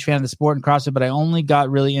myself a huge fan of the sport and CrossFit, but I only got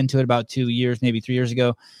really into it about 2 years, maybe 3 years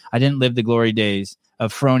ago. I didn't live the glory days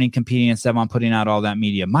of Frony competing and Sevon putting out all that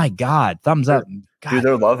media. My God, thumbs up. God. Dude,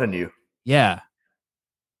 they're loving you. Yeah.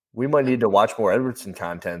 We might need to watch more Edwardson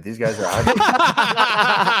content. These guys are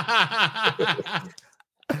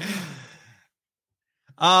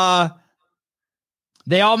on.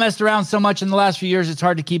 They all messed around so much in the last few years. It's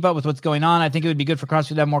hard to keep up with what's going on. I think it would be good for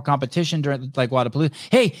CrossFit to have more competition during like Wadapalooza.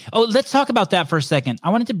 Hey, let's talk about that for a second. I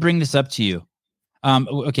wanted to bring this up to you.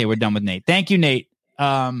 Okay, we're done with Nate. Thank you, Nate.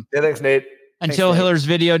 Yeah, thanks, Nate. Until Hiller's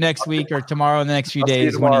video next week or tomorrow in the next few days. See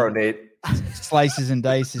you tomorrow, Nate. Slices and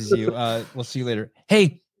dices you. We'll see you later.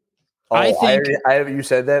 Hey, I think you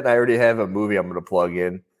said that. And I already have a movie I'm going to plug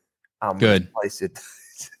in. Good. Slice it.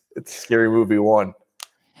 It's Scary Movie 1.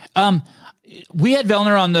 We had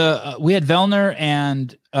Vellner on the. We had Vellner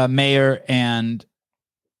and Mayer and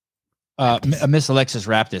Miss Alexis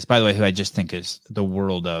Raptis, by the way, who I just think is the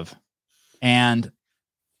world of, and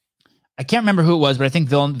I can't remember who it was, but I think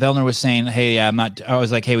Vellner was saying, "Hey, I'm not." I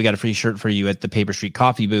was like, "Hey, we got a free shirt for you at the Paper Street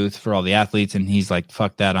Coffee booth for all the athletes," and he's like,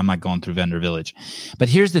 "Fuck that! I'm not going through Vendor Village." But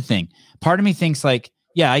here's the thing: part of me thinks like,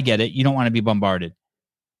 "Yeah, I get it. You don't want to be bombarded."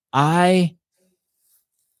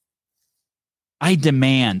 I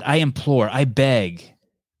demand, I implore, I beg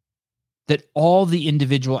that all the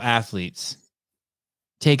individual athletes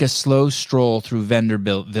take a slow stroll through Vendor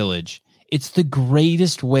Village. It's the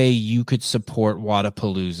greatest way you could support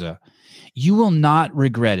Wadapalooza. You will not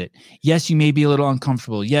regret it. Yes, you may be a little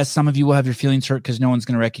uncomfortable. Yes, some of you will have your feelings hurt because no one's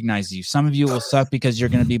going to recognize you. Some of you will suck because you're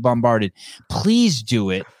going to be bombarded. Please do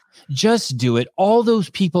it. Just do it. All those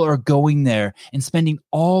people are going there and spending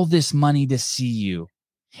all this money to see you.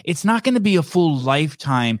 It's not going to be a full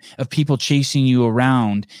lifetime of people chasing you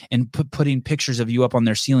around and putting pictures of you up on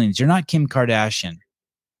their ceilings. You're not Kim Kardashian.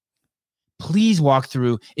 Please walk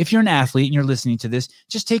through. If you're an athlete and you're listening to this,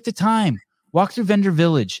 just take the time. Walk through Vendor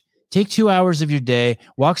Village. Take 2 hours of your day.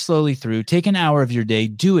 Walk slowly through. Take an hour of your day.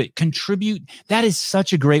 Do it. Contribute. That is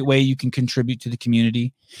such a great way you can contribute to the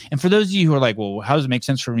community. And for those of you who are like, well, how does it make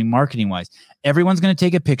sense for me marketing-wise? Everyone's going to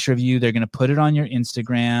take a picture of you. They're going to put it on your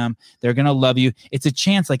Instagram. They're going to love you. It's a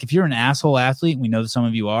chance. Like if you're an asshole athlete, we know that some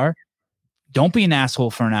of you are, don't be an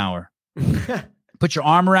asshole for an hour. Put your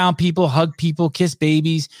arm around people, hug people, kiss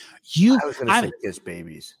babies. I was going to say kiss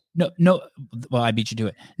babies. No. Well, I beat you to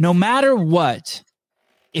it. No matter what,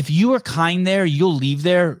 if you are kind there, you'll leave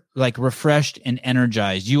there like refreshed and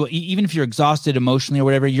energized. You, even if you're exhausted emotionally or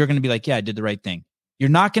whatever, you're going to be like, yeah, I did the right thing. You're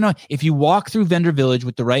not going to, if you walk through Vendor Village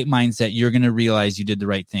with the right mindset, you're going to realize you did the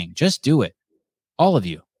right thing. Just do it. All of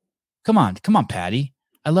you. Come on, Patty.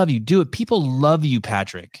 I love you. Do it. People love you,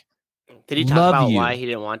 Patrick. Did he talk about why he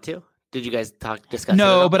didn't want to? Did you guys discuss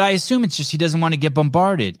No, but I assume it's just he doesn't want to get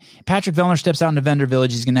bombarded. Patrick Vellner steps out into Vendor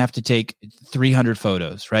Village. He's going to have to take 300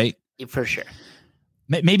 photos, right? For sure.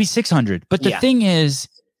 Maybe 600. But the thing is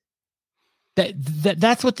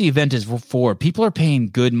that's what the event is for. People are paying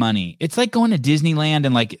good money. It's like going to Disneyland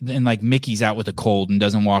and like Mickey's out with a cold and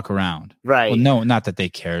doesn't walk around. Right. Well, no, not that they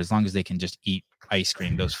care. As long as they can just eat ice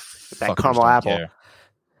cream. Those that caramel apple. Care.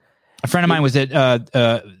 A friend of mine was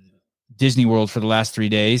at Disney World for the last 3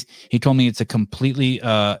 days. He told me it's a completely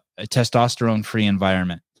testosterone-free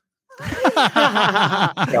environment.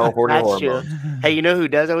 California That's hormone. true. Hey, you know who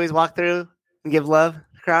does always walk through and give love to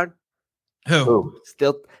the crowd? Who?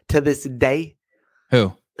 Still to this day?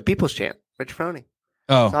 Who? The People's Champ, Rich Froning.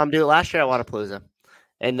 Oh. Saw him do it last year at Wadapalooza.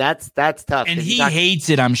 And that's tough. And he hates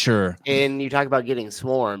it, I'm sure. And you talk about getting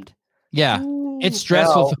swarmed. Yeah. It's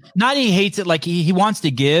stressful. Not he hates it like he wants to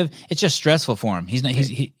give. It's just stressful for him.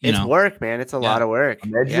 It's work, man. It's a lot of work.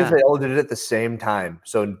 Imagine if they all did it at the same time.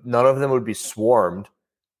 So none of them would be swarmed.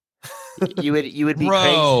 You would be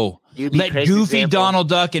Bro, you'd be let Craig's Goofy, example. Donald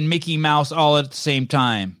Duck, and Mickey Mouse all at the same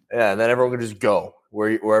time. Yeah, and then everyone could just go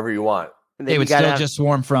wherever you want. They would still just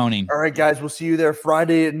swarm Froning. All right, guys, we'll see you there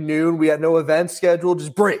Friday at noon. We got no events scheduled.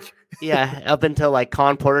 Just break. Yeah, up until like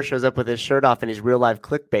Con Porter shows up with his shirt off and his real life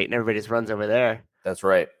clickbait, and everybody just runs over there. That's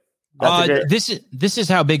right. This is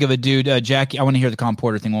how big of a dude, Jackie. I want to hear the Com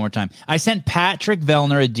Porter thing one more time. I sent Patrick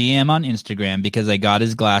Vellner a DM on Instagram because I got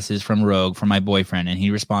his glasses from Rogue for my boyfriend, and he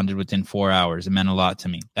responded within 4 hours. It meant a lot to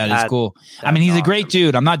me. That is cool. I mean, he's a great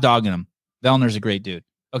dude. I'm not dogging him. Vellner's a great dude.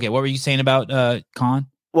 Okay, what were you saying about Con?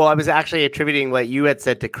 Well, I was actually attributing what you had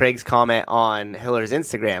said to Craig's comment on Hiller's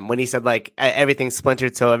Instagram when he said like everything's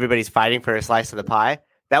splintered, so everybody's fighting for a slice of the pie.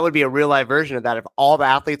 that would be a real life version of that. If all the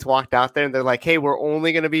athletes walked out there and they're like, hey, we're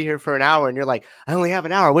only going to be here for an hour. And you're like, I only have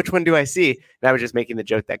an hour. Which one do I see? And I was just making the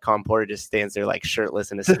joke that Colin Porter just stands there like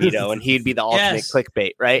shirtless in a Speedo and he'd be the ultimate Yes.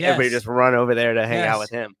 clickbait, right? Yes. Everybody just run over there to hang Yes. out with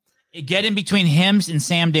him. Get in between him and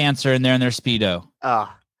Sam Dancer and they're in their Speedo.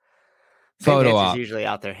 Photo op. usually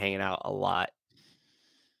out there hanging out a lot.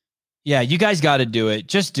 Yeah, you guys got to do it.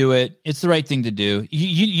 Just do it. It's the right thing to do.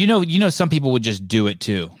 You know, some people would just do it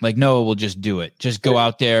too. Like Noah will just do it. Just go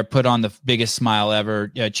out there, put on the biggest smile ever.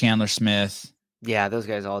 Chandler Smith. Yeah, those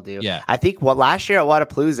guys all do. Yeah. I think last year at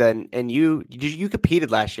Wadapalooza, and you competed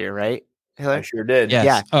last year, right? Hiller? I sure did. Yes.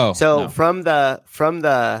 Yeah. Oh, So no. from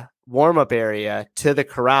the warm up area to the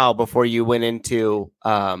corral before you went into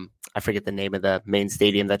I forget the name of the main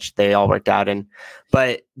stadium that they all worked out in,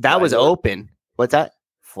 but that was Flagler? open. What's that?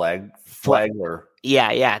 Flagler.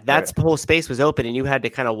 Yeah. That's the whole space was open, and you had to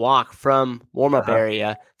kind of walk from warm up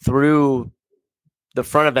area through the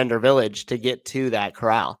front of Vendor Village to get to that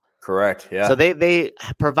corral. Correct. Yeah. So they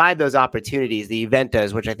provide those opportunities. The event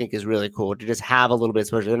does, which I think is really cool, to just have a little bit of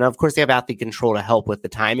exposure. And of course, they have athlete control to help with the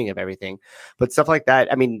timing of everything. But stuff like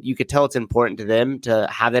that, I mean, you could tell it's important to them to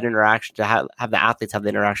have that interaction, to have the athletes have the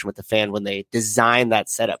interaction with the fan when they design that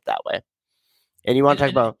setup that way. And you want to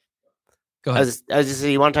talk about, Go I ahead. was just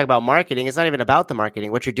saying, you want to talk about marketing. It's not even about the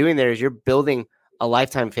marketing. What you're doing there is you're building a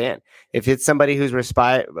lifetime fan. If it's somebody who's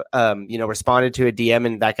responded to a DM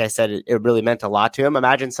and like I said, it really meant a lot to him.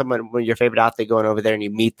 Imagine someone, when your favorite athlete, going over there and you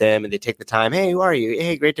meet them and they take the time. Hey, who are you?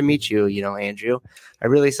 Hey, great to meet you. You know, Andrew, I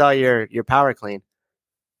really saw your power clean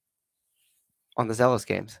on the Zealous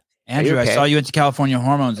games. Andrew, okay? I saw you into California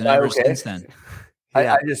Hormones, and Are you ever okay? since then.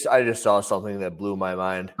 Yeah. I just saw something that blew my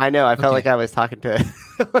mind. I know. I felt Okay. like I was talking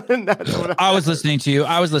to. I was listening to you.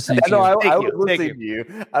 I was listening I to know. you. I Thank was you, thank listening to you.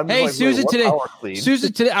 I'm Hey, like, Susan, what today- power clean?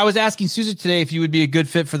 Susan today, I was asking Susan today if you would be a good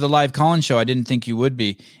fit for the live Colin show. I didn't think you would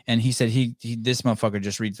be, and he said he this motherfucker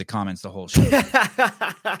just reads the comments the whole show.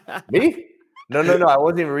 Me? No. I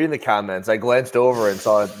wasn't even reading the comments. I glanced over and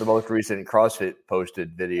saw the most recent CrossFit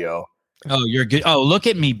posted video. Oh, you're good. Oh, look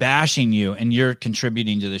at me bashing you, and you're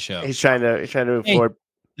contributing to the show. He's trying to move Hey. forward.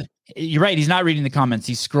 You're right. He's not reading the comments.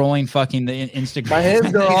 He's scrolling fucking the Instagram. My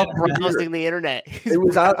hands are off. Browsing the internet. It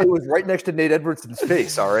was right next to Nate Edwardson's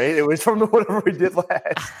face. All right, it was from whatever we did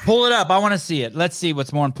last. Pull it up. I want to see it. Let's see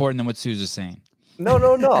what's more important than what Susan's saying. No.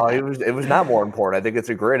 It was not more important. I think it's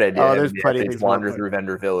a great idea. Oh, there's having the plenty of athletes things more wander important. through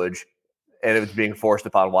Vendor Village, and it was being forced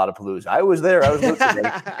upon Wadapalooza. I was there. I was listening,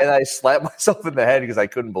 and I slapped myself in the head because I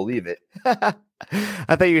couldn't believe it.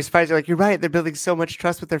 I thought you were surprised. You're like, you're right. They're building so much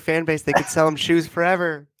trust with their fan base. They could sell them shoes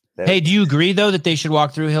forever. Hey, do you agree though that they should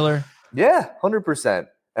walk through Hiller? Yeah, 100%.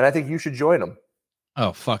 And I think you should join them.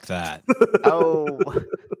 Oh, fuck that. Oh,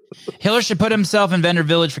 Hiller should put himself in Vendor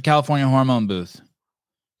Village for California Hormone booth.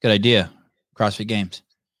 Good idea. CrossFit Games.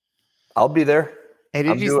 I'll be there. hey,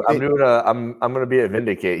 I'm going to be at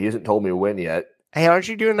Vindicate. He hasn't told me when yet. Hey, aren't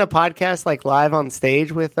you doing a podcast like live on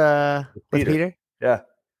stage with Peter? Yeah.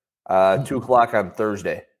 2:00 on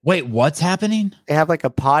Thursday. Wait, what's happening? They have like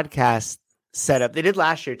a podcast set up. They did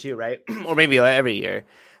last year too, right? Or maybe every year.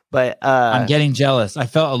 But I'm getting jealous. I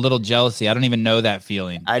felt a little jealousy. I don't even know that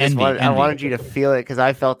feeling. I just Envy. I wanted you to feel it because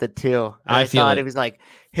I felt it too. And I feel thought it. it was like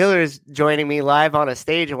Hiller's joining me live on a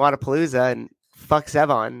stage at Wadapalooza and fuck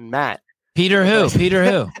Sevon and Matt. Peter who? Peter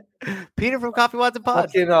who? Peter from Coffee Watson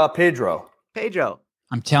Pod. Fucking Pedro. Pedro.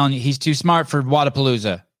 I'm telling you, he's too smart for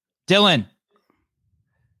Wadapalooza. Dylan.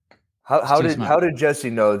 How It's too did smart. Jesse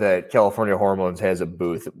know that California Hormones has a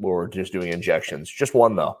booth where we're just doing injections? Just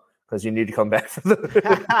one though, because you need to come back for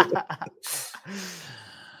the.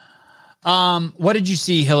 What did you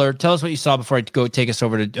see, Hiller? Tell us what you saw before I go take us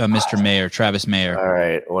over to Mr. Mayor, Travis Mayer. All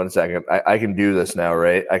right, 1 second. I can do this now,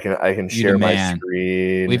 right? I can share my man.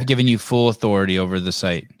 screen. We've given you full authority over the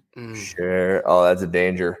site. Mm. Share. Oh, that's a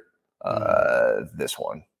danger. This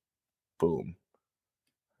one. Boom.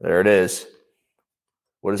 There it is.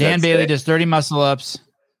 What does Dan that Bailey say? does 30 muscle ups.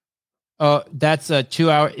 Oh, that's a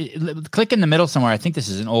 2 hour. Click in the middle somewhere. I think this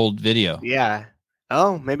is an old video. Yeah.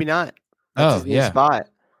 Oh, maybe not. That's Oh, his new yeah. spot.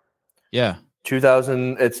 Yeah.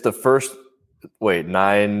 2000. It's the first. Wait,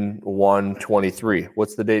 9/1/23.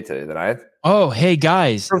 What's the date today? The 9th? Oh, hey,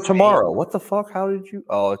 guys. For tomorrow. What the fuck? How did you?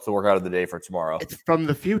 Oh, it's the workout of the day for tomorrow. It's from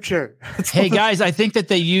the future. Hey, guys, I think that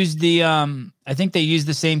they used the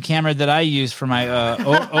same camera that I use for my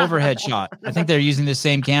overhead shot. I think they're using the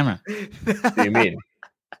same camera. What do you mean?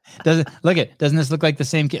 Doesn't this look like the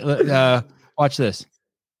same? Watch this.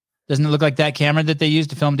 Doesn't it look like that camera that they used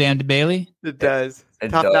to film Dan Bailey? It does. It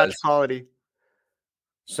Top notch does. quality.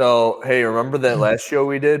 So, hey, remember that last show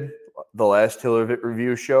we did? The last HillerFit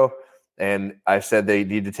review show? And I said they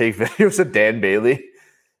need to take videos of Dan Bailey.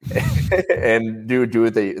 and do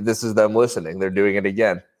what this is them listening. They're doing it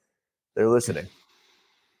again. They're listening.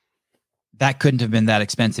 That couldn't have been that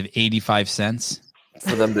expensive. 85 cents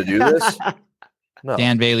For them to do this? No.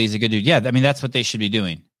 Dan Bailey's a good dude. Yeah, I mean, that's what they should be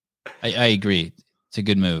doing. I agree. It's a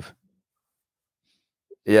good move.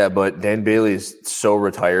 Yeah, but Dan Bailey's so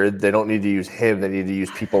retired. They don't need to use him. They need to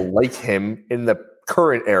use people like him in the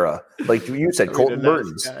current era. Like you said, Colton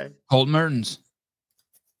Mertens. Colton Mertens.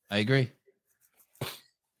 I agree.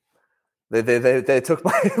 They took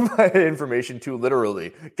my information too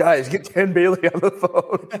literally. Guys, get Dan Bailey on the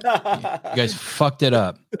phone. You guys fucked it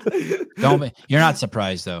up. You're not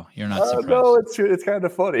surprised though. You're not surprised. No, it's kind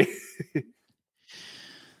of funny.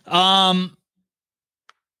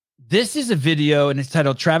 This is a video and it's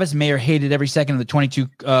titled Travis Mayer hated every second of the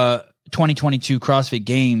 2022 CrossFit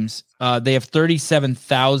Games. They have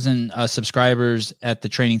 37,000 subscribers at the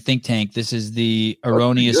Training Think Tank. This is the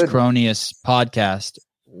Erroneous Cronius podcast.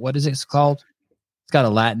 What is it called? It's got a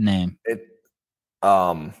Latin name.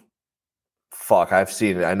 Fuck, I've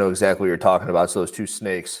seen it. I know exactly what you're talking about. It's those two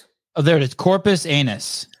snakes. Oh, there it is. Corpus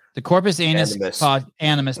Anus. The Corpus Anus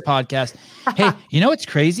Animus podcast. Hey, you know what's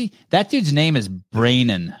crazy? That dude's name is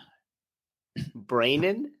Brainan.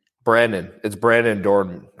 Brandon? Brandon. It's Brandon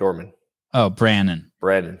Dorman. Oh, Brandon.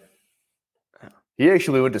 He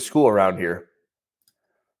actually went to school around here.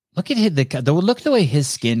 Look at look at the way his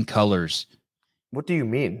skin colors. What do you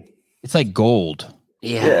mean? It's like gold.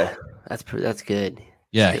 Yeah. That's good.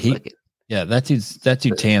 Yeah, that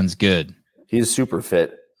dude tans good. He's super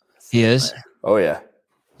fit. He is? Oh yeah.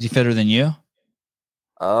 Is he fitter than you?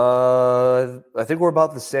 I think we're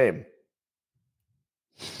about the same.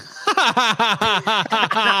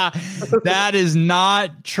 That is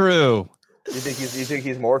not true. You think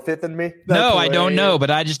he's more fit than me? No, I don't know,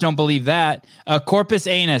 but I just don't believe that. Corpus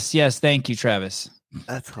Anus. Yes, thank you, Travis.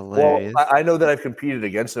 That's hilarious. Well, I know that I've competed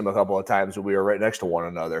against him a couple of times when we were right next to one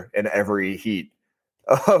another in every heat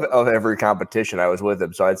of every competition I was with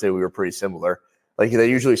him. So I'd say we were pretty similar. Like they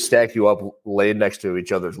usually stack you up lane next to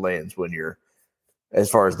each other's lanes when you're, as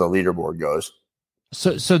far as the leaderboard goes.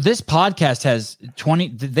 So this podcast has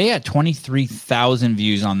 23,000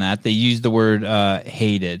 views on that. They use the word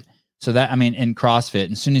hated. So that, I mean, in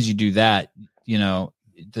CrossFit, as soon as you do that, you know,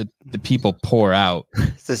 the people pour out.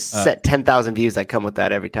 It's a set 10,000 views that come with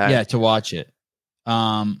that every time. Yeah, to watch it.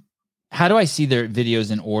 How do I see their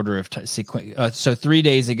videos in order of sequence? So 3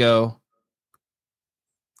 days ago.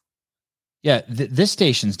 Yeah, this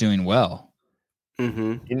station's doing well.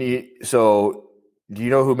 Mm-hmm. So do you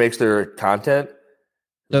know who makes their content?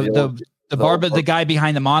 The guy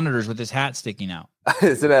behind the monitors with his hat sticking out.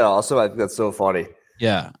 Isn't that awesome? I think that's so funny.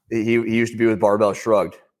 Yeah. He used to be with Barbell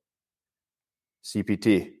Shrugged.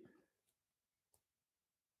 CPT.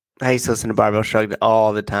 I used to listen to Barbell Shrugged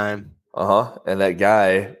all the time. And that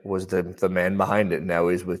guy was the man behind it. And now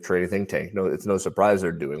he's with Training Think Tank. No, it's no surprise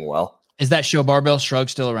they're doing well. Is that show Barbell Shrugged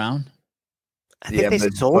still around? I think they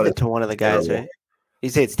sold it to one of the guys, right? You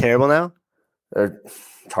say it's terrible now?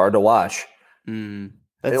 It's hard to watch. You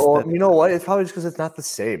know what? It's probably just because it's not the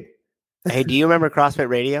same. Hey, do you remember CrossFit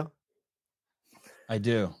Radio? I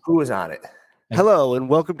do. Who was on it? Hello and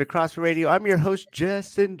welcome to CrossFit Radio. I'm your host,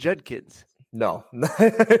 Justin Judkins. No,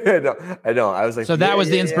 I don't. I was like, so that was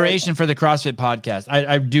the inspiration for the CrossFit podcast.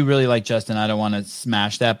 I do really like Justin. I don't want to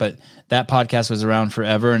smash that, but that podcast was around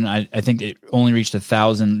forever, and I think it only reached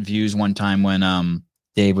 1,000 views one time when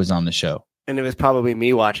Dave was on the show. And it was probably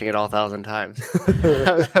me watching it all 1,000 times.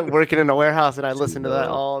 I was working in a warehouse, and I listened to that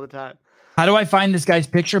all the time. How do I find this guy's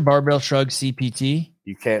picture? Barbell Shrug CPT.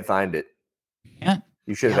 You can't find it. Yeah,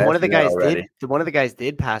 you should. One of the guys did. One of the guys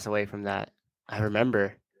did pass away from that. I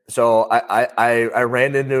remember. So I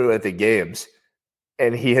ran into it at the games,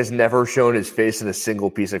 and he has never shown his face in a single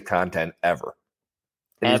piece of content ever.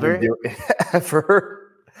 Ever.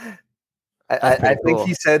 I think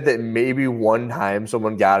he said that maybe one time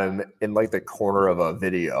someone got him in like the corner of a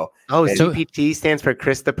video. Oh, so CPT stands for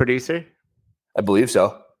Chris the producer? I believe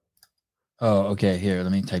so. Oh, okay. Here,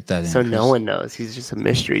 let me type that in. So no one knows. He's just a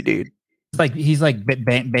mystery dude. He's like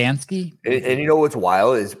Bansky. And you know what's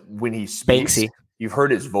wild is when he speaks, Banksy. You've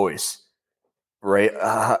heard his voice, right?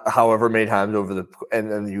 However many times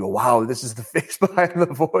and then you go, wow, this is the face behind the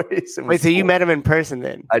voice. Wait, so you met him in person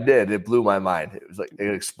then? I did. It blew my mind. It was like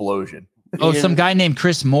an explosion. Oh, some guy named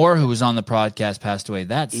Chris Moore who was on the podcast passed away.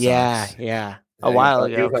 That sucks. Yeah. A while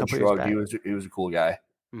ago. He was a cool guy.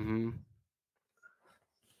 Mm-hmm.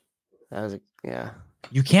 That was yeah.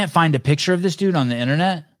 You can't find a picture of this dude on the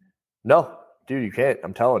internet? No, dude, you can't.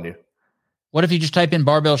 I'm telling you. What if you just type in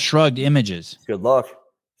Barbell Shrugged images? Good luck.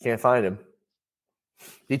 Can't find him.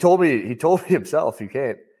 He told me himself you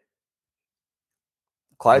can't.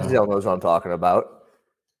 Clydesdale knows what I'm talking about.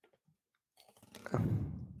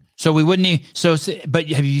 So we wouldn't need, but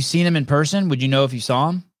have you seen him in person? Would you know if you saw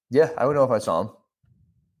him? Yeah, I would know if I saw him.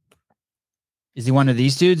 Is he one of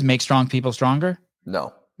these dudes? Make strong people stronger?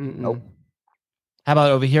 No. Nope. How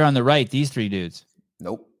about over here on the right, these three dudes?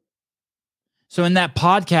 Nope. So in that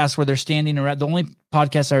podcast where they're standing around, the only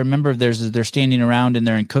podcast I remember of theirs is they're standing around and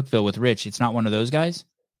they're in Cookville with Rich. It's not one of those guys?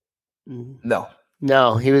 No.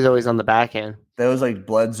 No, he was always on the back end. That was like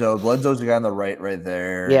Bledsoe. Bledsoe's the guy on the right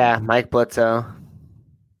there. Yeah, Mike Bledsoe.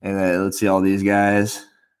 And then let's see all these guys.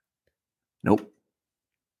 Nope.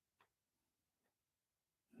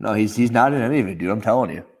 No, he's not in any of it, dude. I'm telling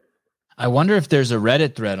you. I wonder if there's a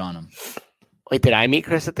Reddit thread on him. Wait, did I meet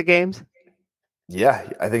Chris at the games? Yeah,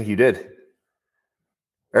 I think you did.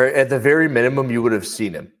 Or at the very minimum, you would have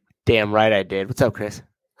seen him. Damn right I did. What's up, Chris?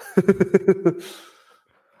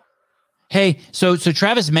 Hey, so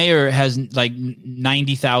Travis Mayer has like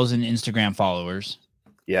 90,000 Instagram followers.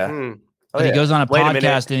 Yeah. But he goes on a Wait a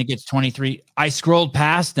podcast and it gets 23. I scrolled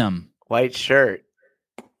past him. White shirt.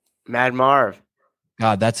 Mad Marv.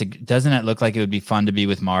 God, doesn't it look like it would be fun to be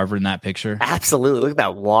with Marv in that picture? Absolutely. Look at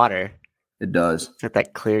that water. It does. Got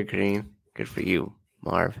that clear green. Good for you,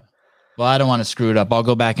 Marv. Well, I don't want to screw it up. I'll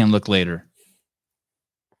go back and look later.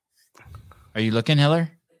 Are you looking, Hiller?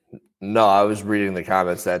 No, I was reading the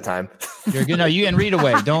comments that time. You're good. No, you can read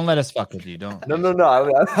away. Don't let us fuck with you. Don't. No.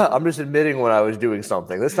 I'm just admitting when I was doing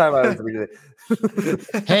something. This time I was reading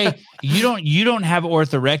it. Hey, you don't have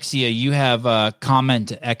orthorexia. You have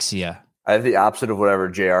commentexia. I have the opposite of whatever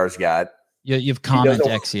JR's got. You've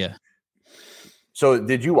commentexia. So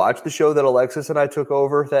did you watch the show that Alexis and I took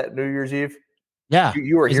over that New Year's Eve? Yeah.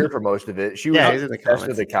 You were here for most of it. She was in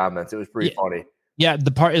the comments. It was pretty funny. Yeah,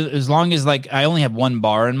 the part, as long as like I only have one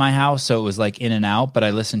bar in my house, so it was like in and out, but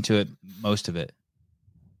I listened to it most of it.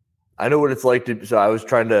 I know what it's like so I was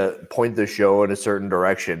trying to point the show in a certain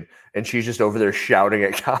direction, and she's just over there shouting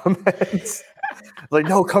at comments. Like,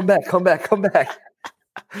 no, come back.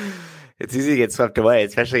 It's easy to get swept away,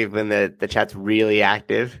 especially when the chat's really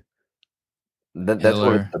active. That's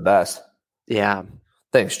what it's the best. Yeah.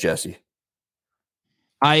 Thanks, Jesse.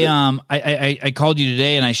 I called you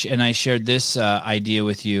today and I shared this idea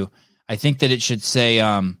with you. I think that it should say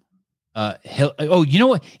you know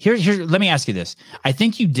what? Here let me ask you this. I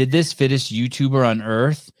think you did this fittest YouTuber on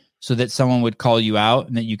earth so that someone would call you out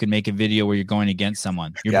and that you can make a video where you're going against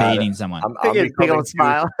someone. You're baiting someone. I'm big old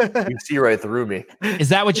smile. You see right through me. Is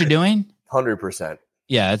that what you're doing? 100%.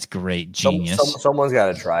 Yeah, that's great. Genius. Someone's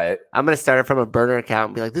got to try it. I'm going to start it from a burner account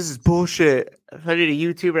and be like, this is bullshit. I need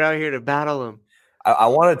a YouTuber out here to battle him. I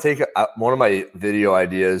want to take one of my video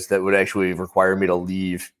ideas that would actually require me to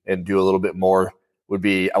leave and do a little bit more would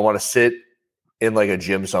be I want to sit in like a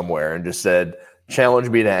gym somewhere and just said, challenge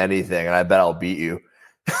me to anything. And I bet I'll beat you.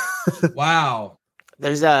 Wow.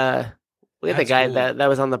 There's we had the guy cool. that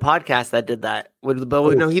was on the podcast that did that. But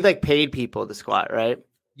no, he like paid people to squat, right?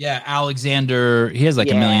 Yeah, Alexander. He has like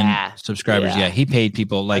 1 million subscribers. Yeah, he paid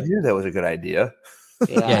people. Like, I knew that was a good idea.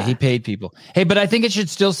 Yeah, he paid people. Hey, but I think it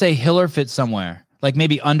should still say HillerFit somewhere. Like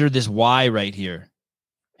maybe under this Y right here.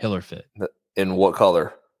 HillerFit. In what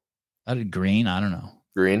color? Green? I don't know.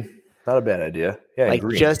 Green? Not a bad idea. Yeah, like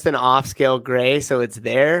green. Just an off-scale gray, so it's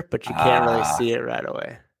there, but you can't really see it right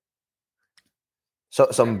away. So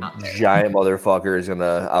some giant motherfucker is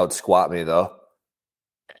gonna out squat me though.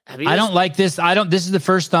 I don't like this. This is the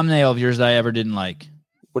first thumbnail of yours that I ever didn't like.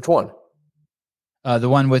 Which one? The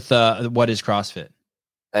one with what is CrossFit?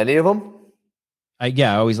 Any of them? I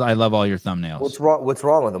love all your thumbnails. What's wrong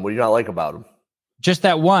with them? What do you not like about them? Just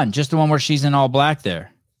that one. Just the one where she's in all black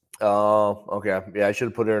there. Oh, okay. Yeah, I should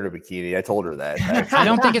have put her in a bikini. I told her that. I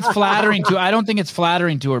don't think it's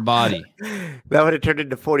flattering to her body. That would have turned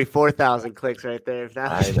into 44,000 clicks right there. If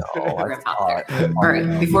that I know. All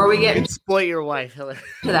right. Before we get exploit your wife, Hiller.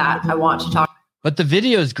 to that, I want to talk. But the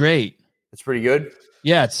video is great. It's pretty good.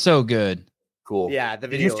 Yeah, it's so good. Cool. Yeah, the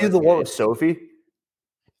video. Did you see the one with Sophie?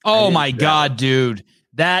 Oh my God, dude.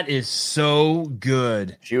 That is so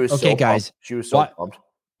good. She was okay, so guys. Pumped. She was so pumped.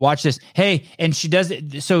 Watch this. Hey, and she does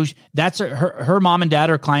it. So that's her mom and dad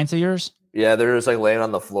are clients of yours? Yeah, they're just like laying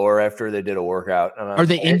on the floor after they did a workout. Are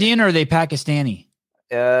they Indian or are they Pakistani?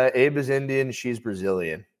 Abe is Indian. She's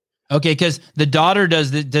Brazilian. Okay, because the daughter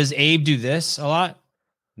does Abe do this a lot?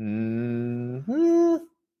 Mm-hmm.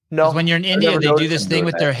 No. When you're in India, they do this thing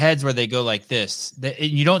with their heads where they go like this.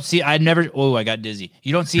 You don't see. I got dizzy.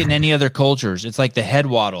 You don't see it in any other cultures. It's like the head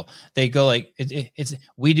waddle. They go like it's.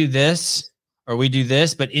 We do this or we do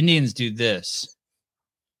this, but Indians do this.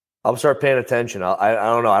 I'll start paying attention. I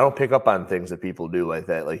don't know. I don't pick up on things that people do like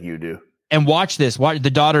that, like you do. And watch this. Watch the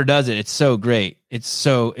daughter does it. It's so great.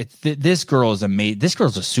 This girl is amazing. This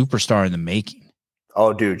girl's a superstar in the making.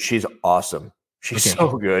 Oh, dude, she's awesome. She's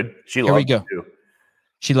so good. Here we go. You.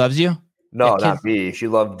 She loves you? No, not me. She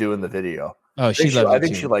loved doing the video. Oh, I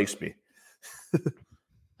think she likes me.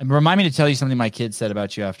 Remind me to tell you something my kid said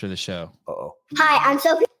about you after the show. Uh-oh. Hi, I'm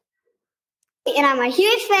Sophie, and I'm a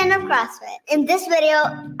huge fan of CrossFit. In this video,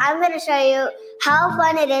 I'm going to show you how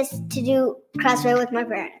fun it is to do CrossFit with my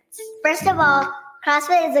parents. First of all,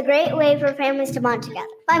 CrossFit is a great way for families to bond together.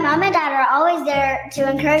 My mom and dad are always there to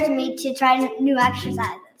encourage me to try new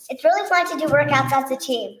exercises. It's really fun to do workouts as a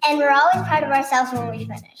team, and we're always proud of ourselves when we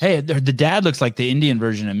finish. Hey, the dad looks like the Indian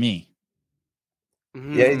version of me.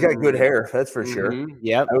 Yeah, he's got good hair. That's for sure.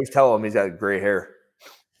 Yep. I always tell him he's got gray hair.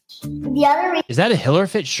 The other reason Is that a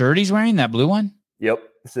HillerFit shirt he's wearing? That blue one? Yep,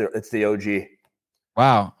 it's the OG.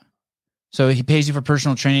 Wow. So he pays you for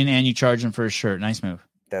personal training and you charge him for his shirt. Nice move.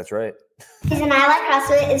 That's right. The reason I like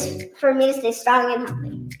CrossFit is for me to stay strong and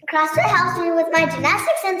healthy. CrossFit helps me with my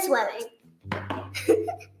gymnastics and swimming.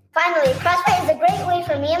 Finally, CrossFit is a great way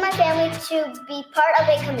for me and my family to be part of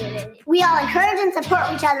a community. We all encourage and support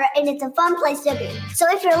each other, and it's a fun place to be. So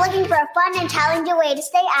if you're looking for a fun and challenging way to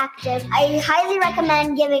stay active, I highly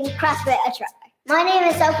recommend giving CrossFit a try. My name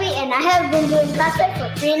is Sophie, and I have been doing CrossFit for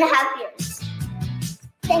 3.5 years.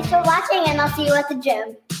 Thanks for watching, and I'll see you at the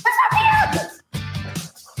gym.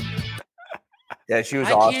 Yeah, she was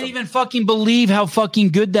I awesome. can't even fucking believe how fucking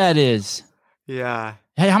good that is. Yeah.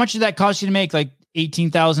 Hey, how much did that cost you to make? Like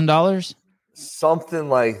 $18,000? Something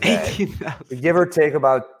like that. Give or take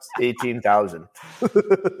about 18,000.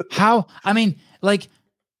 How? I mean, like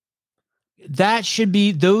that should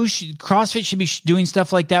be CrossFit should be doing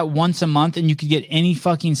stuff like that once a month, and you could get any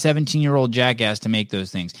fucking 17-year-old jackass to make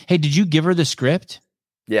those things. Hey, did you give her the script?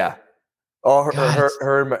 Yeah. Oh, her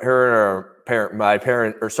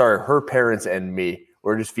parents and me.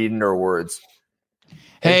 We're just feeding her words.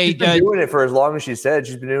 Hey, she's been doing it for as long as she said.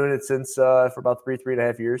 She's been doing it since for about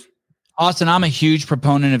 3.5 years. Austin, I'm a huge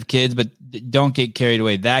proponent of kids, but don't get carried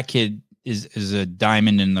away. That kid is a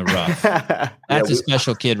diamond in the rough. That's a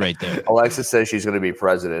special kid right there. Alexis says she's going to be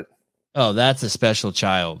president. Oh, that's a special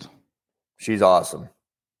child. She's awesome.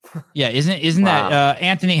 Yeah, isn't that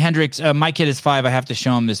Anthony Hendricks? My kid is 5. I have to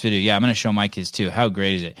show him this video. Yeah, I'm going to show my kids too. How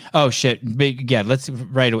great is it? Oh shit! Yeah, let's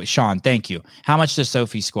right away. Sean, thank you. How much does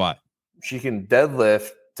Sophie squat? She can deadlift.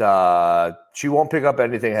 She won't pick up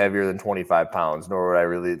anything heavier than 25 pounds, nor would I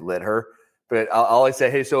really let her. But I'll always say,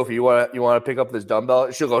 "Hey, Sophie, you want to pick up this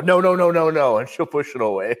dumbbell?" She'll go, "No," and she'll push it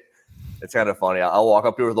away. It's kind of funny. I'll walk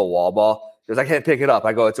up to her with a wall ball. She goes, "I can't pick it up."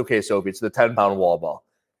 I go, "It's okay, Sophie. It's the 10-pound wall ball."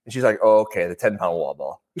 And she's like, "Oh, okay, the 10-pound wall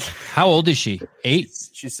ball." How old is she? 8?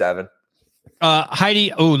 She's 7.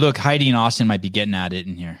 Heidi. Oh, look, Heidi and Austin might be getting at it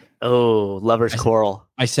in here. Oh, lovers quarrel.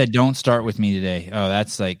 I said, "Don't start with me today." Oh,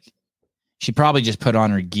 that's like she probably just put on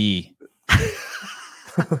her gi.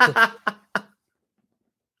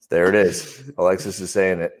 There it is. Alexis is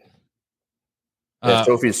saying it. Yeah,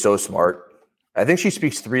 Sophie's so smart. I think she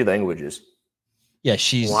speaks 3 languages. Yeah,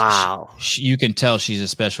 she's wow. You can tell she's a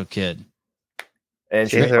special kid. And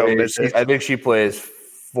I think she plays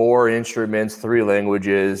 4 instruments, 3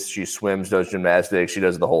 languages. She swims, does gymnastics. She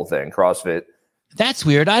does the whole thing. CrossFit. That's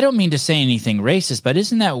weird. I don't mean to say anything racist, but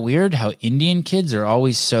isn't that weird how Indian kids are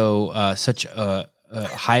always so such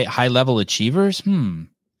high level achievers?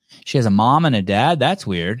 She has a mom and a dad. That's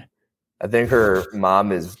weird. I think her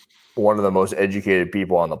mom is one of the most educated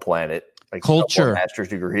people on the planet. Like culture, master's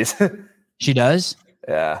degrees. She does.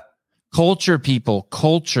 Yeah. Culture, people.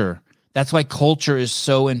 Culture. That's why culture is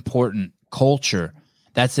so important. Culture.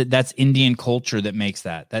 That's it. That's Indian culture that makes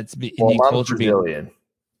that. That's Indian culture. Brazilian.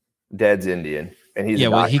 Dad's Indian, and he's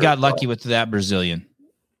well, he got lucky with that Brazilian.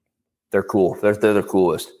 They're cool. They're the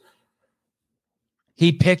coolest.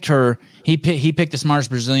 He picked her. He picked the smartest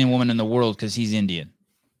Brazilian woman in the world because he's Indian.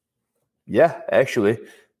 Yeah, actually.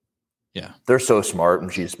 Yeah. They're so smart,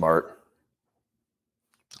 and she's smart.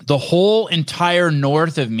 The whole entire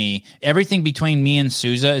north of me, everything between me and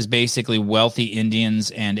Sousa is basically wealthy Indians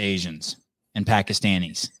and Asians and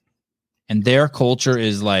Pakistanis. And their culture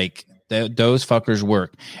is like those fuckers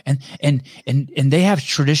work. And they have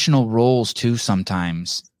traditional roles too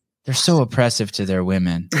sometimes. They're so oppressive to their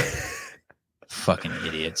women. Fucking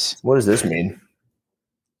idiots. What does this mean?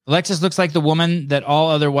 Alexis looks like the woman that all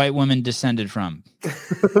other white women descended from.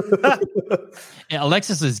 Yeah,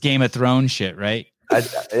 Alexis is Game of Thrones shit, right?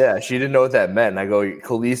 Yeah, she didn't know what that meant. And I go,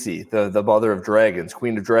 Khaleesi, the mother of dragons,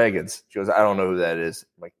 queen of dragons. She goes, I don't know who that is.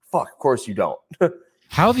 I'm like, fuck, of course you don't.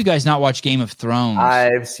 How have you guys not watched Game of Thrones?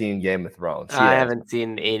 I've seen Game of Thrones. I haven't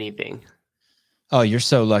seen anything. Oh, you're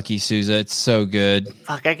so lucky, Souza. It's so good.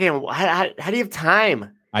 Fuck, I can't. How do you have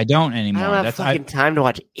time? I don't anymore. I don't have fucking time to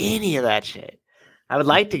watch any of that shit. I would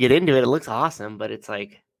like to get into it. It looks awesome, but it's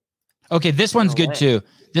like. Okay, this one's good way. too.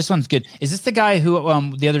 This one's good. Is this the guy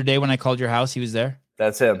who the other day when I called your house, he was there?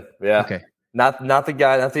 That's him. Yeah. Okay. Not the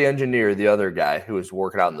guy, not the engineer, the other guy who was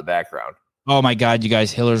working out in the background. Oh my God, you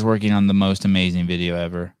guys, Hiller's working on the most amazing video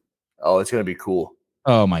ever. Oh, it's gonna be cool.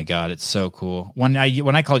 Oh my God, it's so cool. When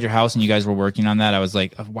I called your house and you guys were working on that, I was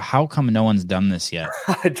like, how come no one's done this yet?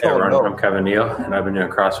 I don't Ron, know. I'm Kevin Neal, and I've been doing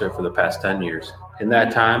CrossFit for the past 10 years. In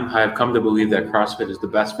that time, I have come to believe that CrossFit is the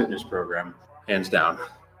best fitness program, hands down.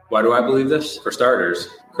 Why do I believe this? For starters,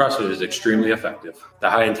 CrossFit is extremely effective. The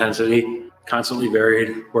high intensity, constantly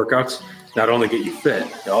varied workouts not only get you fit,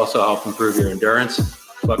 they also help improve your endurance,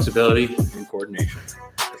 flexibility, and coordination.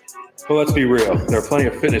 But let's be real, there are plenty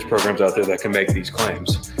of fitness programs out there that can make these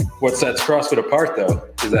claims. What sets CrossFit apart, though,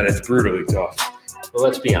 is that it's brutally tough. But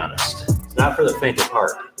let's be honest, it's not for the faint of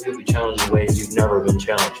heart. You'll be challenged in ways you've never been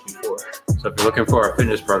challenged before. So if you're looking for a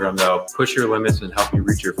fitness program that'll push your limits and help you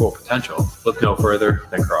reach your full potential, look no further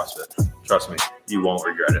than CrossFit. Trust me, you won't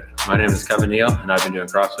regret it. My name is Kevin Neal, and I've been doing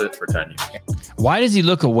CrossFit for 10 years. Why does he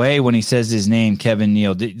look away when he says his name, Kevin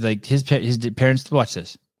Neal? Like his parents watch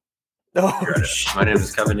this. Oh, My name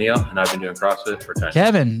is Kevin Neal, and I've been doing CrossFit for 10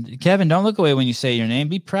 years. Kevin, don't look away when you say your name.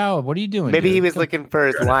 Be proud. What are you doing? Maybe dude? he was looking for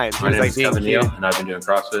his lines. He My was name like is being Kevin Neal, cute. and I've been doing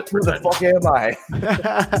CrossFit for who the 10 fuck years. am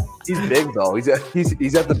I? He's big though. He's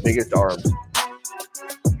got the biggest arms.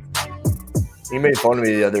 He made fun of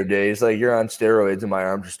me the other day. He's like, "You're on steroids, and my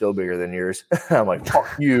arms are still bigger than yours." I'm like,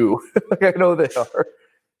 "Fuck you!" Like I know they are.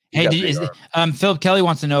 Hey, Philip Kelly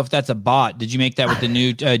wants to know if that's a bot. Did you make that with the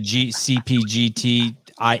new CPGT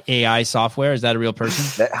AI software? Is that a real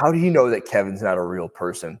person? How do you know that Kevin's not a real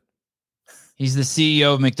person? He's the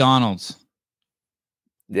CEO of McDonald's.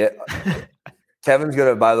 Yeah. Kevin's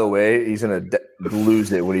gonna. By the way, he's gonna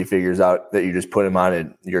lose it when he figures out that you just put him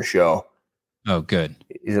on your show. Oh, good.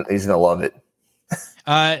 He's gonna love it.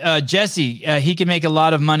 Jesse, he can make a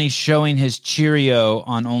lot of money showing his Cheerio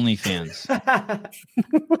on OnlyFans.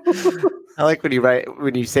 I like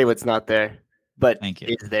when you say what's not there, but Thank you.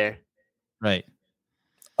 it's there. Right.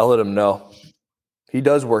 I'll let him know. He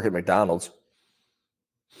does work at McDonald's.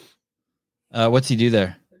 What's he do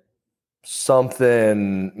there?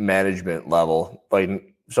 Something management level,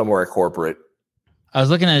 like somewhere at corporate. I was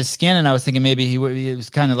looking at his skin and I was thinking maybe he was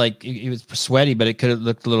kind of like he was sweaty, but it could have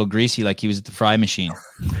looked a little greasy, like he was at the fry machine.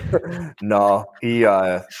 No, he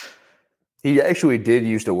actually did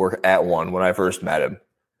used to work at one when I first met him.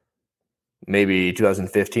 Maybe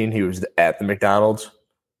 2015, he was at the McDonald's.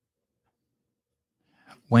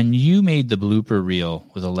 When you made the blooper reel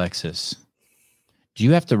with Alexis, do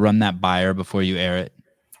you have to run that by her before you air it?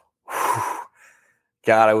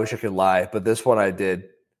 God, I wish I could lie, but this one I did.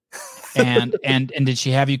 And did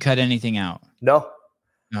she have you cut anything out? No.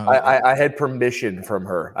 No. I had permission from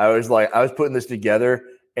her. I was putting this together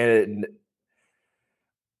and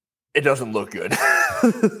it doesn't look good.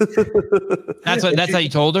 That's how you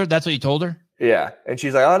told her? That's what you told her? Yeah. And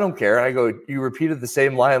she's like, I don't care. And I go, you repeated the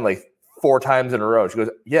same line like 4 times in a row. She goes,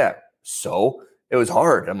 yeah. So it was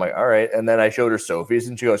hard. I'm like, all right. And then I showed her Sophie's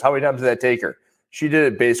and she goes, how many times did that take her? She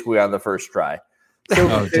did it basically on the first try.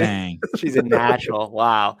 Oh, dang. She's a natural.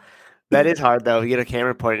 Wow. That is hard, though. You get a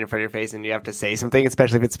camera pointed in front of your face and you have to say something,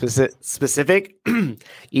 especially if it's specific.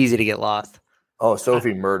 Easy to get lost. Oh,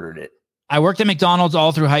 Sophie murdered it. I worked at McDonald's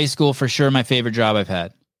all through high school. For sure, my favorite job I've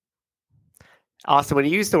had. Austin, when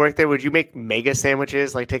you used to work there, would you make mega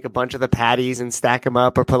sandwiches? Like take a bunch of the patties and stack them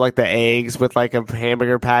up, or put like the eggs with like a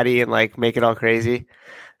hamburger patty and like make it all crazy? I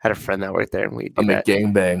had a friend that worked there, and we did that.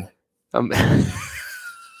 Gangbang.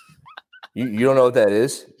 You don't know what that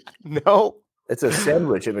is? No. It's a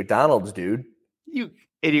sandwich at McDonald's, dude. You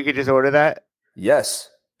could just order that, Yes.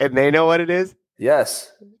 and they know what it is. Yes.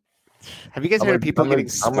 Have you guys heard of people getting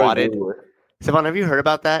swatted? Savon, have you heard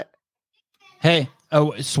about that? Hey,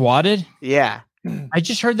 swatted? Yeah. I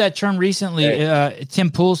just heard that term recently.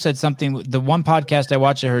 Tim Pool said something. The one podcast I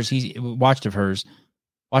watched of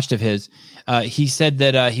his. He said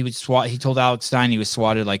that he would swat. He told Alex Stein he was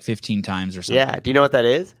swatted like 15 times or something. Yeah. Do you know what that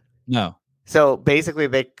is? No. So basically,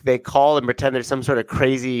 they call and pretend there's some sort of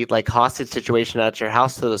crazy like hostage situation at your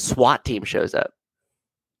house, so the SWAT team shows up.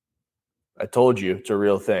 I told you it's a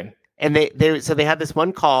real thing. And they had this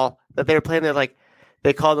one call that they were playing.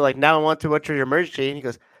 They called. They're like, now I want to what's your emergency? And he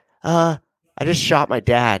goes, I just shot my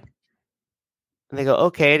dad. And they go,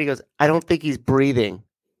 okay. And he goes, I don't think he's breathing.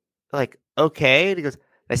 They're like, okay. And he goes,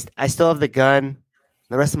 I still have the gun.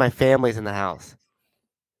 The rest of my family's in the house.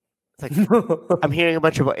 It's like I'm hearing a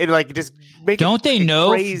bunch of it, like just make. Don't they know?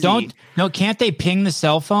 Crazy. Can't they ping the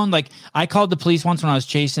cell phone? Like I called the police once when I was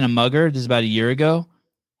chasing a mugger. This is about a year ago,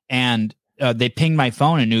 and they pinged my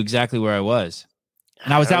phone and knew exactly where I was.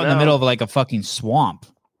 And I was out in the middle of like a fucking swamp.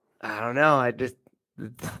 I don't know. I just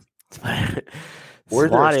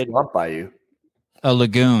Where's there a swamp by you? A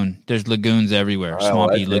lagoon. There's lagoons everywhere.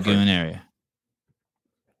 Swampy lagoon area.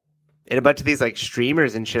 And a bunch of these like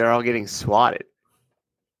streamers and shit are all getting swatted.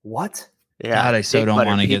 What? Yeah, God, I so don't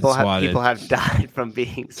want to get swatted. People have died from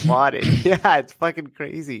being swatted. Yeah, it's fucking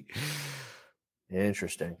crazy.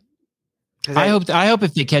 Interesting. I hope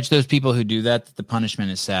if they catch those people who do that the punishment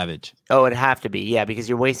is savage. Oh, it'd have to be, yeah, because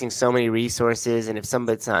you're wasting so many resources, and if an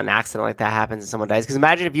accident like that happens and someone dies, because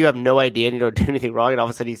imagine if you have no idea and you don't do anything wrong, and all of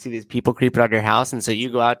a sudden you see these people creeping on your house, and so you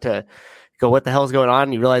go out to go, what the hell's going on?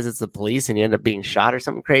 And you realize it's the police, and you end up being shot or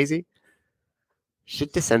something crazy.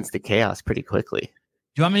 Shit descends to chaos pretty quickly.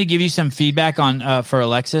 Do you want me to give you some feedback on for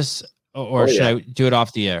Alexis, or should I do it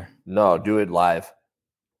off the air? No, do it live.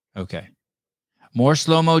 Okay. More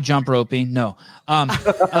slow-mo jump roping. No.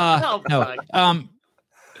 No.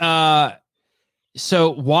 So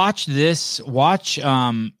watch this. Watch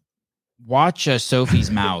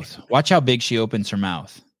Sophie's mouth. Watch how big she opens her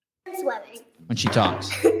mouth when she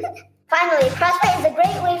talks. Finally, CrossFit is a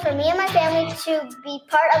great way for me and my family to be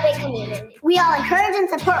part of a community. We all encourage and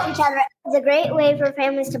support each other. It's a great way for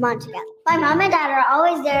families to bond together. My mom and dad are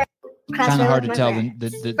always there. Kind of hard to tell.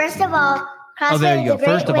 First of all, CrossFit there you go. is a great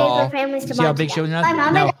First of way all, for families to see how bond big together. she My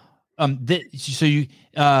mom and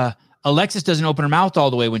dad. Alexis doesn't open her mouth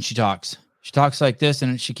all the way when she talks. She talks like this,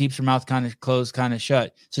 and she keeps her mouth kind of closed, kind of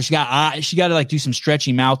shut. So she got to like do some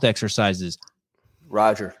stretchy mouth exercises.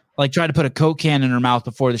 Roger. Like try to put a Coke can in her mouth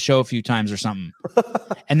before the show a few times or something,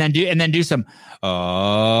 and then do some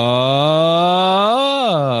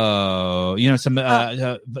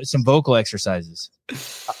some vocal exercises.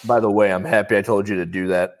 By the way, I'm happy I told you to do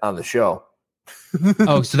that on the show.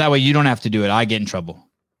 Oh, so that way you don't have to do it. I get in trouble.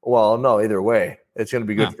 Well, no, either way, it's going to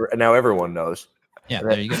be good for now. Everyone knows. Yeah,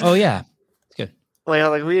 there you go. Oh yeah, it's good. Wait,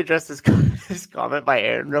 like we address this comment by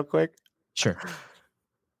Aaron real quick. Sure.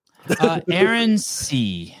 Aaron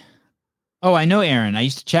C. Oh, I know Aaron. I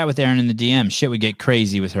used to chat with Aaron in the DM. Shit would get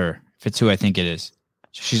crazy with her, if it's who I think it is.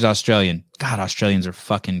 She's Australian. God, Australians are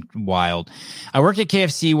fucking wild. I worked at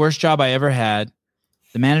KFC, worst job I ever had.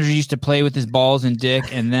 The manager used to play with his balls and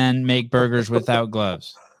dick and then make burgers without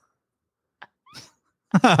gloves.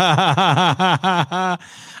 I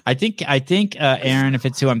think Aaron, if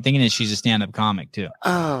it's who I'm thinking is, she's a stand-up comic too.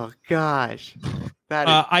 Oh gosh.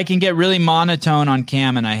 I can get really monotone on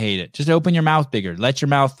cam and I hate it. Just open your mouth bigger. Let your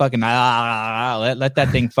mouth fucking let that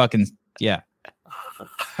thing fucking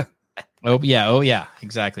Oh yeah,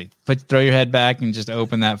 exactly. Throw your head back and just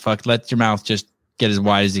open that fuck. Let your mouth just get as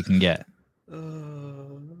wide as you can get.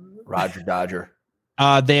 Roger Dodger.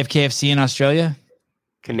 They have KFC in Australia.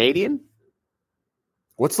 Canadian?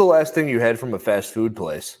 What's the last thing you had from a fast food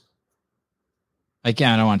place? I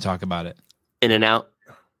don't want to talk about it. In-N-Out.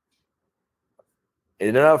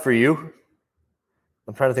 In-N-Out for you?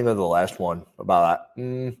 I'm trying to think of the last one about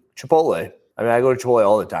Chipotle. I mean, I go to Chipotle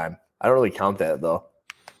all the time. I don't really count that, though.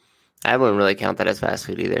 I wouldn't really count that as fast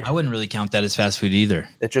food either. I wouldn't really count that as fast food either.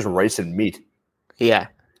 It's just rice and meat. Yeah.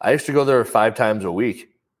 I used to go there 5 times a week.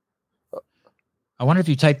 I wonder if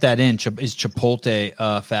you type that in, is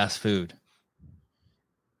Chipotle fast food?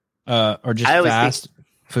 Or just fast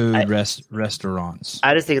food restaurants?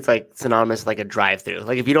 I just think it's like synonymous, like a drive-through.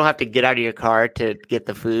 Like if you don't have to get out of your car to get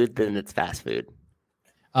the food, then it's fast food.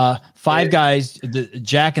 Five Guys, the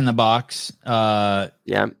Jack in the Box,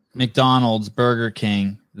 McDonald's, Burger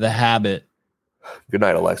King, The Habit. Good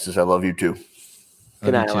night, Alexis. I love you too.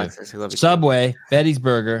 Good night, Alexis. I love you Subway, Betty's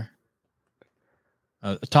Burger,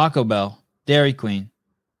 Taco Bell, Dairy Queen.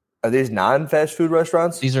 Are these non-fast food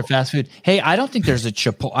restaurants? These are fast food. Hey, I don't think there's a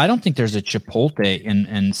Chipotle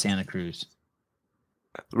in Santa Cruz.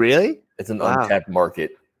 Really? It's an untapped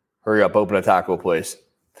market. Hurry up, open a taco place.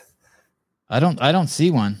 I don't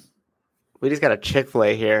see one. We just got a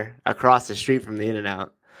Chick-fil-A here across the street from the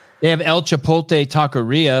In-N-Out. They have El Chipotle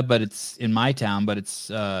Taqueria, but it's in my town, but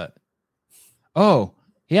it's Chipotle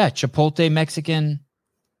Mexican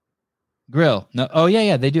Grill. No,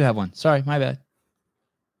 they do have one. Sorry, my bad.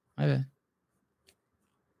 And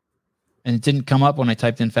it didn't come up when I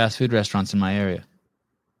typed in fast food restaurants in my area.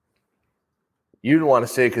 You didn't want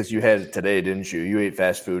to say because you had it today, didn't you? You ate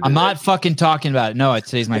fast food. I'm not fucking talking about it. No,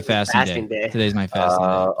 today's my fasting day. Today's my fasting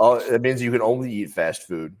day. Oh, that means you can only eat fast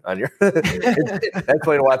food on your. That's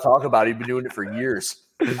why you don't want to talk about it. You've been doing it for years.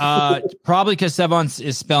 Probably because Sevon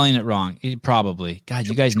is spelling it wrong. Probably. God,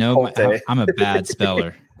 you guys know I'm a bad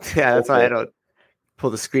speller. Yeah, that's why I don't pull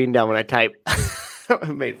the screen down when I type. I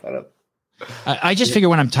made fun of. I just figure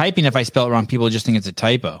when I'm typing, if I spell it wrong, people just think it's a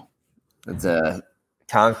typo. It's a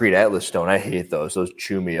concrete Atlas stone. I hate those. Those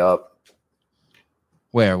chew me up.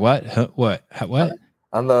 Where? What? What? What?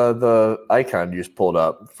 On the icon you just pulled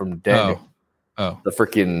up from Daniel. Oh. The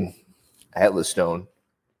freaking Atlas stone.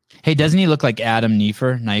 Hey, doesn't he look like Adam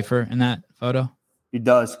Knifer in that photo? He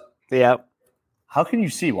does. Yeah. How can you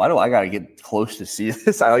see? Why do I gotta get close to see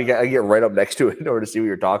this? I get right up next to it in order to see what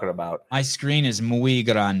you're talking about. My screen is muy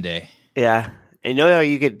grande. Yeah. And you know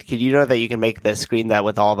you could you know that you can make the screen that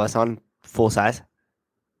with all of us on full size?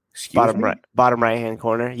 Bottom right hand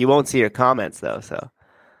corner. You won't see your comments though, so.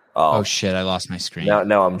 Oh shit, I lost my screen.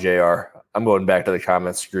 Now I'm JR. I'm going back to the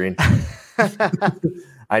comments screen.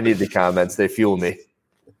 I need the comments. They fuel me.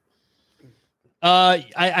 I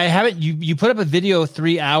haven't. You put up a video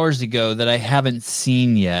 3 hours ago that I haven't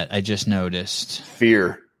seen yet. I just noticed.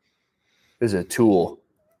 Fear is a tool.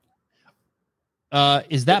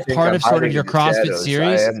 Is that part of sort of your CrossFit shadows.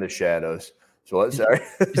 series? I am the shadows. So what? Sorry.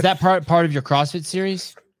 Is that part of your CrossFit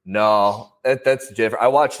series? No, that's different. I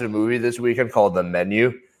watched a movie this weekend called The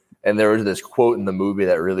Menu, and there was this quote in the movie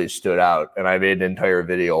that really stood out, and I made an entire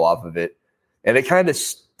video off of it. And it kind of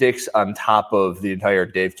sticks on top of the entire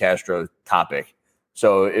Dave Castro topic.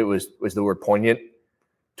 So it was the word poignant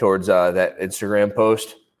towards that Instagram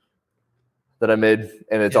post that I made.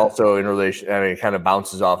 And it's also in relation, I mean, it kind of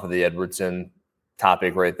bounces off of the Edwardson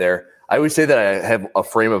topic right there. I always say that I have a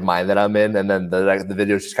frame of mind that I'm in, and then the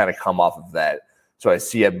videos just kind of come off of that. So I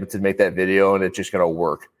see Edwardson make that video, and it's just going to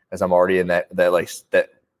work as I'm already in that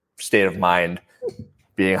state of mind,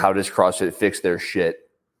 being how does CrossFit fix their shit,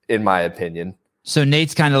 in my opinion. So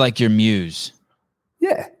Nate's kind of like your muse.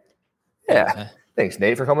 Yeah. Thanks,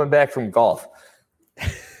 Nate, for coming back from golf.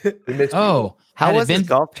 How was his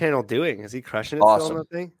golf channel doing? Is he crushing it awesome. still on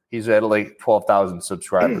that thing? He's at like 12,000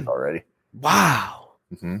 subscribers already. Wow.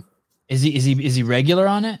 Mm-hmm. Is he regular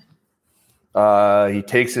on it? He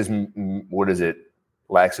takes his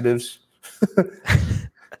laxatives.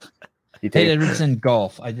 Hey, Edwardson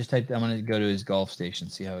golf. I just typed. I'm gonna go to his golf station,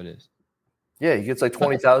 see how it is. Yeah, he gets like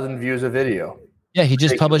 20,000 views a video. Yeah, he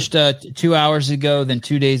just published 2 hours ago, then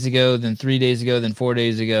 2 days ago, then 3 days ago, then 4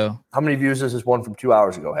 days ago. How many views does this one from 2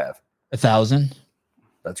 hours ago have? 1,000.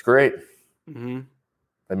 That's great. Mm-hmm.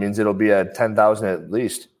 That means it'll be at 10,000 at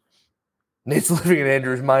least. Nate's living in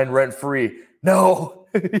Andrew's mind rent free. No.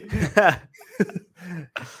 He's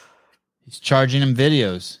charging him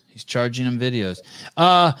videos.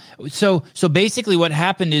 So basically what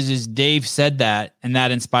happened is Dave said that, and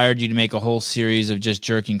that inspired you to make a whole series of just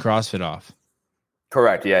jerking CrossFit off.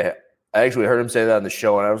 Correct. Yeah. I actually heard him say that on the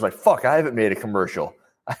show, and I was like, fuck, I haven't made a commercial.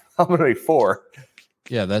 I'm going to make 4.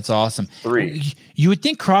 Yeah, that's awesome. 3. You would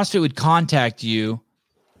think CrossFit would contact you.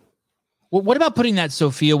 Well, what about putting that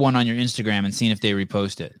Sophia one on your Instagram and seeing if they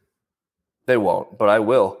repost it? They won't, but I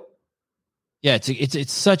will. Yeah,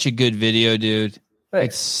 it's such a good video, dude.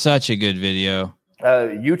 Thanks. It's such a good video.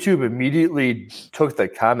 YouTube immediately took the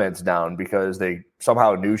comments down because they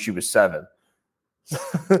somehow knew she was 7.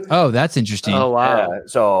 Oh, that's interesting. Oh, wow. Yeah,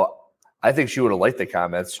 so I think she would have liked the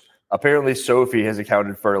comments. Apparently, Sophie has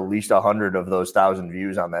accounted for at least 100 of those 1,000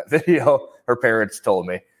 views on that video. Her parents told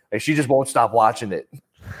me. Like, she just won't stop watching it.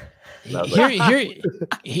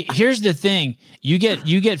 Here's the thing. You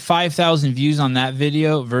get 5,000 views on that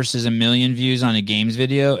video versus 1 million views on a games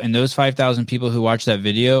video. And those 5,000 people who watch that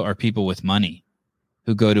video are people with money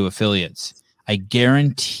who go to affiliates. I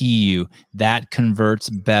guarantee you that converts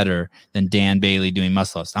better than Dan Bailey doing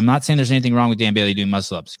muscle ups. I'm not saying there's anything wrong with Dan Bailey doing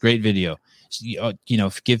muscle ups. Great video.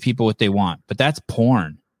 Give people what they want, but that's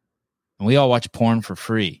porn. And we all watch porn for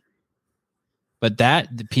free. But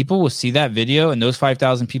the people will see that video, and those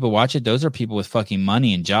 5,000 people watch it. Those are people with fucking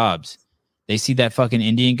money and jobs. They see that fucking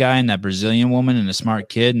Indian guy and that Brazilian woman and a smart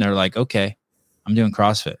kid, and they're like, okay, I'm doing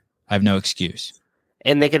CrossFit. I have no excuse.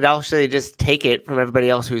 And they could actually just take it from everybody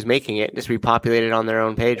else who's making it, just repopulate it on their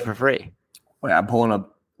own page for free. Wait, I'm pulling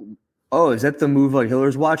up. Oh, is that the Move Like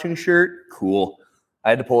Hiller's Watching shirt? Cool. I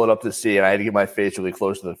had to pull it up to see, and I had to get my face really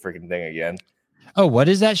close to the freaking thing again. Oh, what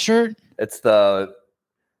is that shirt? It's the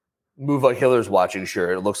Move Like Hiller's Watching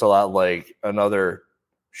shirt. It looks a lot like another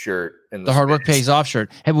shirt in the Hard Work Pays Off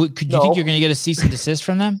shirt. Hey, do you think you're going to get a cease and desist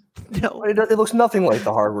from them? No, it looks nothing like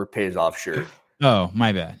the Hard Work Pays Off shirt. Oh,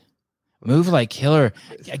 my bad. Move Like Hiller.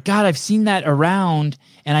 God, I've seen that around,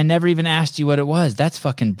 and I never even asked you what it was. That's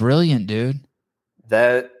fucking brilliant, dude.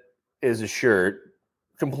 That is a shirt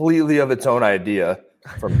completely of its own idea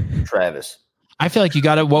from Travis. I feel like you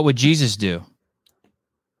got it. What would Jesus do?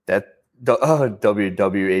 That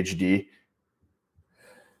WWHD.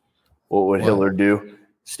 What would Hiller do?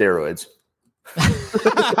 Steroids.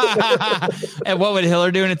 And what would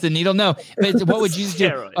Hiller do? And it's a needle? No. But what would you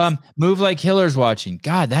do? Move like Hiller's watching.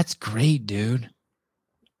 God, that's great, dude.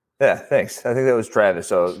 Yeah, thanks. I think that was Travis.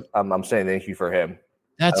 So I'm saying thank you for him.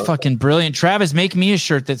 That's fucking brilliant. Travis, make me a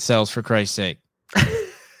shirt that sells, for Christ's sake.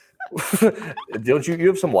 Don't you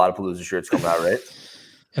have some Wadapalooza shirts coming out, right?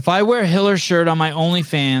 If I wear Hiller's shirt on my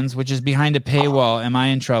OnlyFans, which is behind a paywall, am I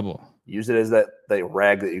in trouble? Use it as that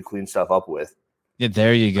rag that you clean stuff up with. Yeah,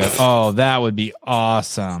 there you go. Oh, that would be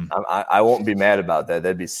awesome. I won't be mad about that.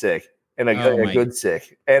 That'd be sick. And a good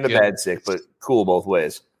sick and a bad sick, but cool both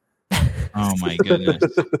ways. Oh, my goodness.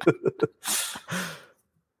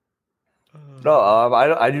 No,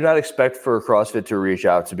 I do not expect for CrossFit to reach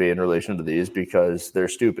out to me in relation to these because they're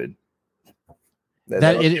stupid. They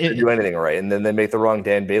don't do anything right, and then they make the wrong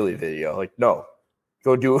Dan Bailey video. Like, no,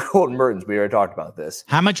 go do Colton Mertens. We already talked about this.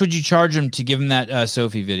 How much would you charge them to give them that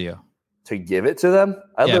Sophie video? To give it to them?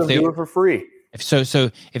 I'd let them do it for free.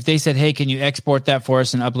 So if they said, hey, can you export that for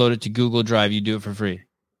us and upload it to Google Drive, you do it for free?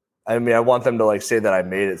 I mean, I want them to like say that I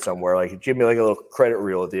made it somewhere. Like, give me like a little credit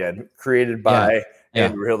reel at the end, created by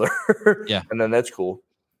Andrew Hiller. Yeah. And then that's cool.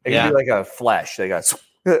 It can be like a flash. They got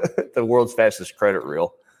the world's fastest credit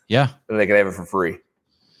reel. Yeah. And they can have it for free.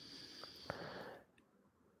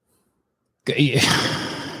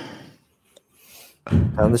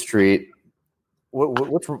 Down the street.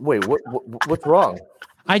 What's wrong?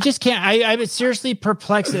 I just can't. I'm seriously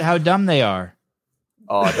perplexed at how dumb they are.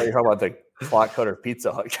 Oh, I thought you were talking about the clock cutter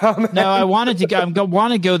Pizza Hut comment. No, I wanted to go. I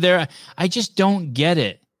want to go there. I just don't get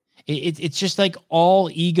it. It's just like all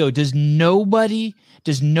ego. Does nobody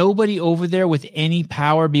over there with any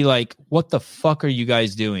power be like, what the fuck are you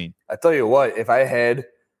guys doing? I tell you what, if I had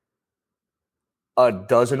a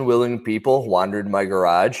dozen willing people wandered my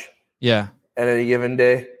garage, at any given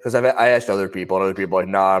day, because I asked other people, and other people are like,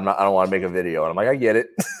 no, I don't want to make a video, and I'm like, I get it.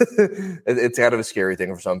 It's kind of a scary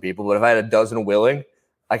thing for some people, but if I had a dozen willing,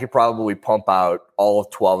 I could probably pump out all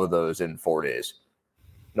 12 of those in 4 days,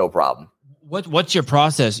 no problem. What's your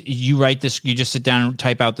process? You write this. You just sit down and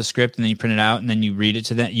type out the script, and then you print it out, and then you read it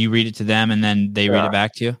to them. You read it to them, and then they read it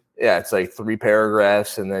back to you. Yeah, it's like 3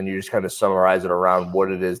 paragraphs, and then you just kind of summarize it around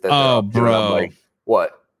what it is that. Oh, bro! I'm like,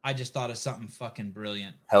 what? I just thought of something fucking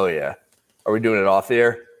brilliant. Hell yeah! Are we doing it off the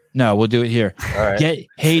air? No, we'll do it here. All right.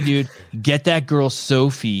 Hey, dude, get that girl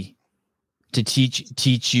Sophie to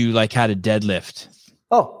teach you like how to deadlift.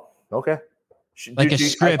 Oh, okay. A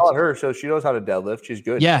script. I taught her, so she knows how to deadlift. She's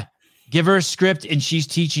good. Yeah. Give her a script and she's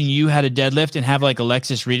teaching you how to deadlift, and have like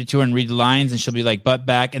Alexis read it to her and read the lines, and she'll be like butt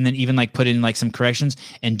back, and then even like put in like some corrections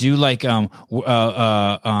and do like God,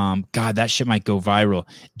 that shit might go viral.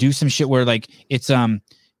 Do some shit where like it's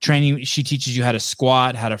training. She teaches you how to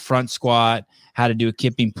squat, how to front squat, how to do a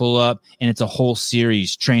kipping pull up, and it's a whole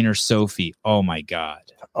series. Trainer Sophie. Oh my God.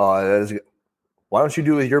 That is. Why don't you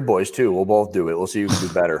do it with your boys too? We'll both do it. We'll see who can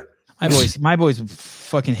do better. My boys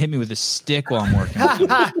fucking hit me with a stick while I'm working.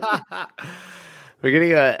 We're getting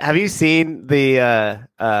have you seen the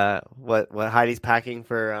what Heidi's packing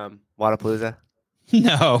for Wadapalooza?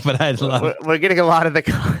 No, but I'd love it. We're getting a lot of the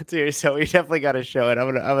comments here, so we definitely got to show it.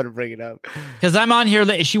 I'm gonna bring it up because I'm on here.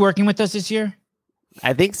 Is she working with us this year?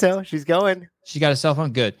 I think so. She's going. She got a cell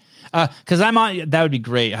phone. Good. Because I'm on. That would be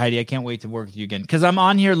great, Heidi. I can't wait to work with you again. Because I'm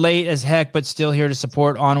on here late as heck, but still here to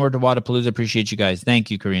support. Onward to Wadapalooza. Appreciate you guys. Thank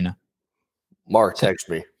you, Karina. Mark, text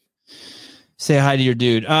me. Say hi to your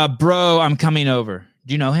dude. Bro, I'm coming over.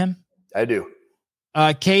 Do you know him? I do.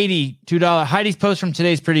 Katie, $2. Heidi's post from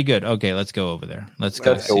today is pretty good. Okay, let's go over there. Let's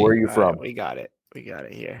go. Where are you from? Right, we got it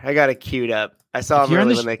here. I got it queued up. I saw them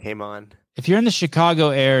early when they came on. If you're in the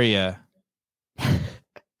Chicago area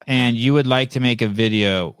and you would like to make a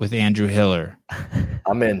video with Andrew Hiller,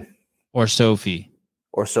 I'm in. Or Sophie.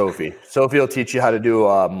 Sophie will teach you how to do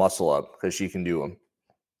a muscle up because she can do them.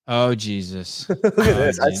 Oh, Jesus. Look at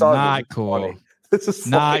this. I saw not this. Cool. This is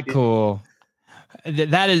not cool.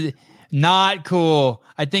 That is not cool.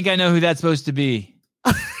 I think I know who that's supposed to be.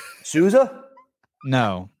 Souza?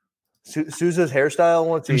 No. Souza's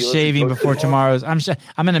hairstyle. I'm shaving before tomorrow's. I'm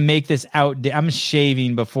going to make this out. I'm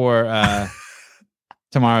shaving before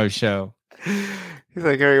tomorrow's show. He's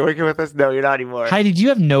like, are you working with us? No, you're not anymore. Heidi, do you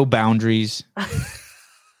have no boundaries?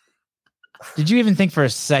 Did you even think for a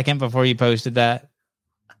second before you posted that?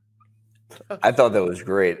 I thought that was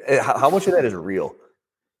great. How much of that is real?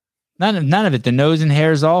 None of it. The nose and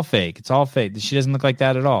hair is all fake. It's all fake. She doesn't look like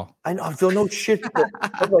that at all. I know. I feel no shit.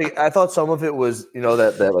 Like I thought some of it was,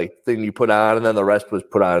 that like thing you put on, and then the rest was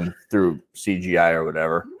put on through CGI or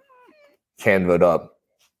whatever. Canva'd up.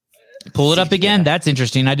 Pull it up again. That's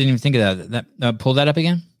interesting. I didn't even think of that. Pull that up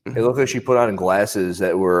again. It looked like she put on glasses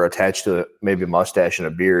that were attached to maybe a mustache and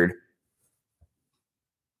a beard.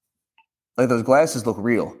 Like those glasses look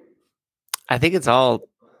real. I think it's all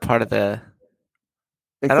part of the.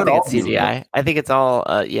 I don't think it's CGI. I think it's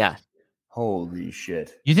all. Yeah. Holy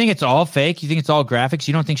shit! You think it's all fake? You think it's all graphics?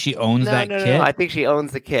 You don't think she owns that kit? No. I think she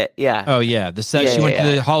owns the kit. Yeah. Oh yeah, she went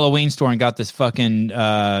to the Halloween store and got this fucking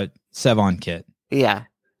Sevon kit. Yeah.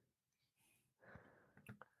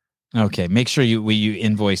 Okay, make sure you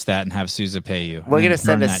invoice that and have Sousa pay you. We're gonna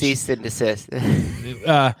send a cease and desist.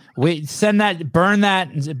 Burn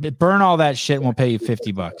all that shit, and we'll pay you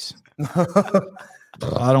 $50.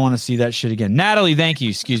 I don't want to see that shit again. Natalie, thank you.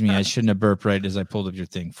 Excuse me, I shouldn't have burped right as I pulled up your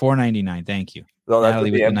thing. $4.99. Thank you. Well, that's Natalie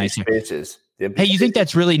what the with the nice spaces. Hey, you think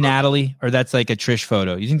that's really Natalie, or that's like a Trish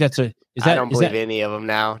photo? You think that's a? I don't believe any of them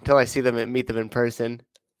now until I see them and meet them in person.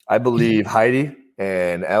 I believe Heidi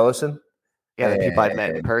and Allison. Yeah, the people I've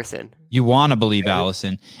met in person. You want to believe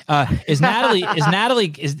Allison? Is Natalie?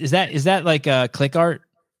 Is that like click art?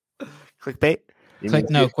 Clickbait?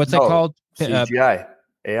 What's that called? CGI.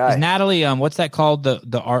 AI. Is Natalie? What's that called?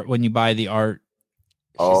 The art when you buy the art.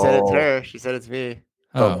 She said it's her. She said it's me.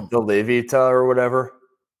 The Levita or whatever.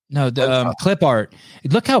 No, the clip art.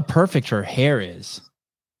 Look how perfect her hair is.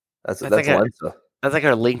 That's like her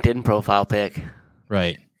LinkedIn profile pic.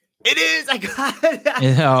 Right. It is. I got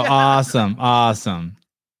it. Awesome.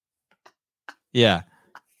 Yeah.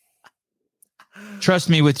 Trust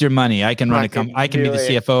me with your money. I can run I can be the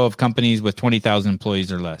CFO of companies with 20,000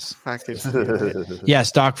 employees or less. Yeah,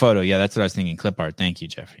 stock photo. Yeah, that's what I was thinking. Clip art. Thank you,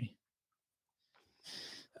 Jeffrey.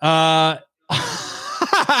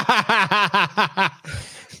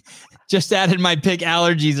 Just added my pick.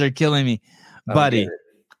 Allergies are killing me, buddy.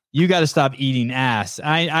 You got to stop eating ass.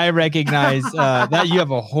 I recognize that you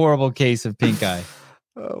have a horrible case of pink eye.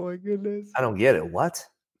 Oh my goodness! I don't get it. What?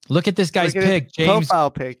 Look at this guy's pic, James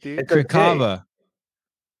profile pic, dude. Krikava.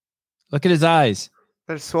 Look at his eyes.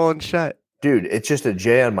 They're swollen shut, dude. It's just a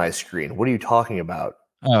J on my screen. What are you talking about?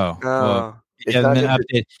 Well,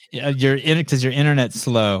 you're in it because your internet's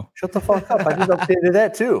slow. Shut the fuck up! I just updated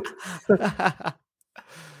that too.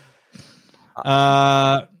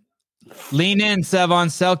 Lean in,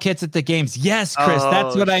 Sevon. Sell kits at the games. Yes, Chris.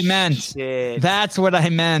 That's what I meant. Shit. That's what I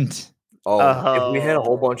meant. If we had a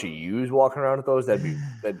whole bunch of yous walking around with those, that'd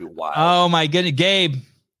be wild. Oh my goodness, Gabe.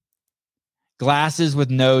 Glasses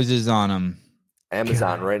with noses on them.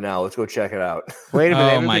 Amazon right now. Let's go check it out. Wait a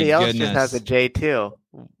minute. Everybody else just has a J too.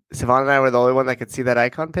 Savon and I were the only one that could see that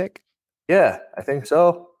icon pic. Yeah, I think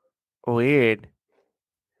so. Weird.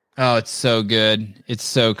 Oh, it's so good. It's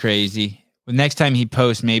so crazy. Next time he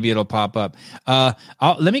posts, maybe it'll pop up.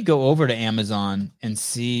 Let me go over to Amazon and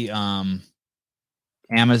see.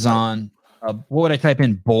 Amazon. What would I type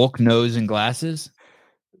in? Bulk nose and glasses.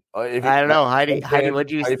 I don't know, Heidi. Heidi,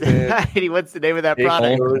 what's the name of that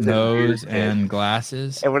product? Bulk nose and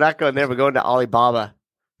glasses. And we're not going there. We're going to Alibaba,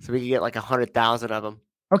 so we can get like 100,000 of them.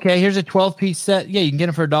 Okay, here's a 12-piece set. Yeah, you can get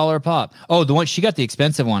them for $1 a pop. Oh, the one she got the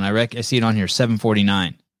expensive one. I see it on here,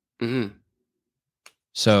 $7.49. Mm-hmm.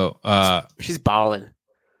 So she's balling.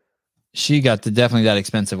 She got definitely that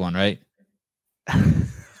expensive one, right?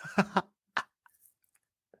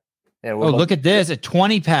 Yeah, look at this. A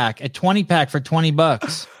 20-pack for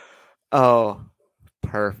 $20. Oh,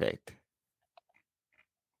 perfect.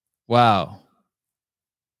 Wow.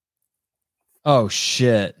 Oh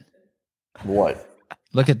shit. What?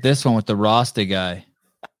 Look at this one with the Rasta guy.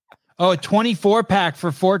 Oh, a 24-pack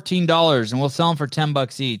for $14, and we'll sell them for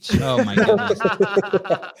 $10 each. Oh my goodness.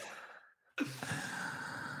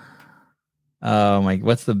 Oh my!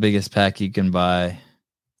 What's the biggest pack you can buy?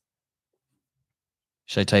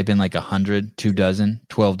 Should I type in like 100, 2 dozen,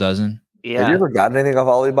 12 dozen? Yeah. Have you ever gotten anything off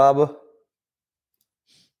Alibaba?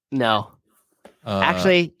 No.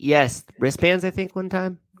 Actually, yes. Wristbands, I think, one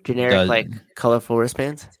time. Generic, like colorful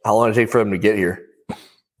wristbands. How long did it take for them to get here?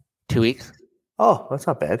 2 weeks. Oh, that's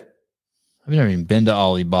not bad. I've never even been to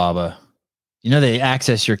Alibaba. You know they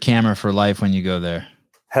access your camera for life when you go there.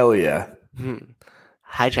 Hell yeah.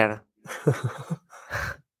 Hi, China.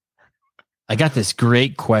 I got this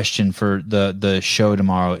great question for the show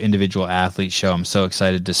tomorrow, individual athlete show. I'm so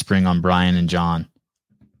excited to spring on Brian and John.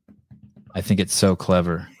 I think it's so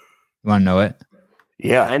clever. You want to know it?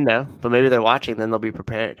 Yeah, I know, but maybe they're watching. Then they'll be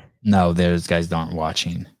prepared. No, those guys aren't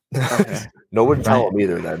watching. Okay. No one tell them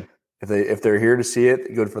either. Then if they're here to see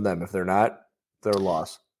it, good for them. If they're not, they're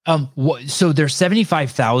lost. So there's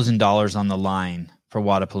 $75,000 on the line for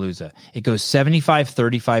Wadapalooza. It goes 75,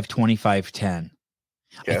 35, 25, 10.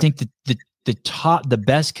 Okay. I think the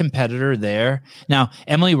best competitor there. Now,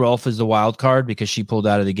 Emily Rolfe is the wild card because she pulled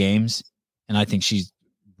out of the games, and I think she's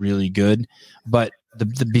really good. But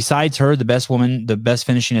The besides her, the best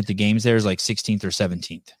finishing at the games there is like 16th or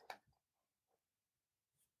 17th.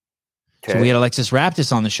 Okay. So we had Alexis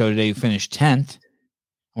Raptis on the show today who finished 10th.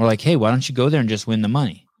 We're like, hey, why don't you go there and just win the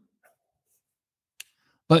money?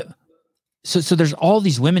 But so there's all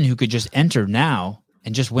these women who could just enter now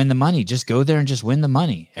and just win the money. Just go there and just win the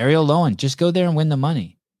money. Ariel Lowen, just go there and win the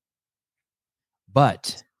money.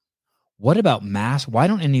 But what about why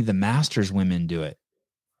don't any of the Masters women do it?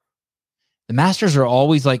 The Masters are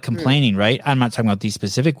always like complaining, right? I'm not talking about these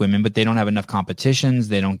specific women, but they don't have enough competitions.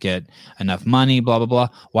 They don't get enough money, blah, blah, blah.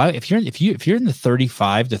 Why, if you're in the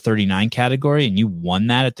 35 to 39 category and you won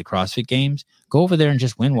that at the CrossFit Games, go over there and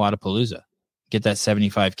just win Wadapalooza. Get that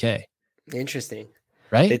 75K. Interesting.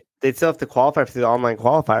 Right? They'd still have to qualify for the online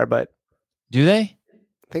qualifier, but do they? I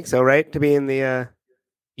think so, right? To be in the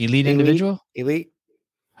elite individual? Elite.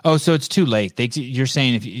 Oh, so it's too late. You're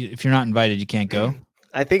saying if you're not invited, you can't go?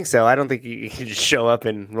 I think so. I don't think you can just show up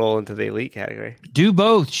and roll into the elite category. Do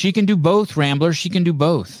both. She can do both, Rambler. She can do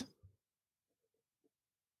both.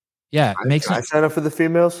 Yeah, it makes sense. I sign up for the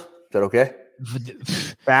females. Is that okay?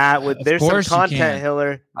 There's some content,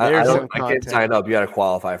 Hiller. I can't sign up. You got to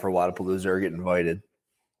qualify for Wadapalooza or get invited.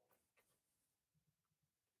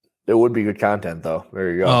 It would be good content, though.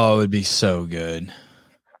 There you go. Oh, it would be so good.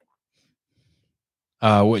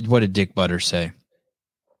 What did Dick Butter say?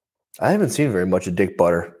 I haven't seen very much of Dick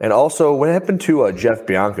Butter. And also, what happened to Jeff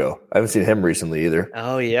Bianco? I haven't seen him recently either.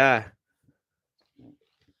 Oh, yeah.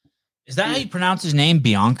 Is that how you pronounce his name,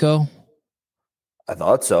 Bianco? I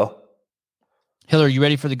thought so. Hiller, are you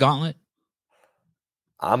ready for the gauntlet?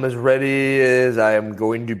 I'm as ready as I am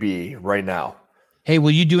going to be right now. Hey,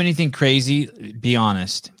 will you do anything crazy? Be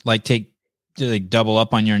honest. Like double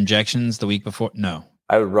up on your injections the week before? No.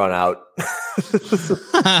 I would run out.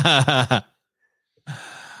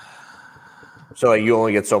 So like you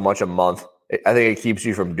only get so much a month. I think it keeps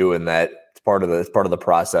you from doing that. It's part of the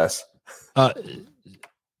process.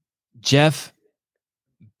 Jeff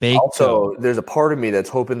Bacon. Also, there's a part of me that's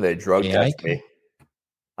hoping they drug test me.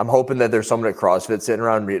 I'm hoping that there's someone at CrossFit sitting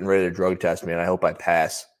around getting ready to drug test me, and I hope I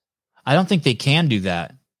pass. I don't think they can do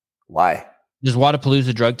that. Why? Does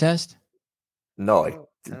Wadapalooza drug test? No,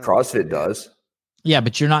 CrossFit does. Yeah,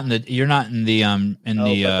 but you're not in the you're talking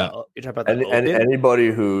about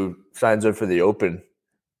anybody who signs up for the Open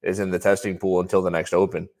is in the testing pool until the next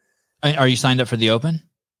Open. Are you signed up for the Open?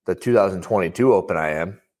 The 2022 Open I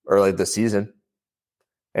am, or like the season.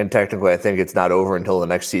 And technically I think it's not over until the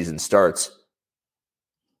next season starts.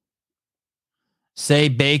 Say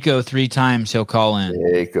Bako 3 times, he'll call in.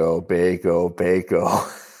 Bako.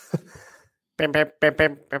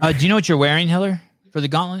 Do you know what you're wearing, Hiller, for the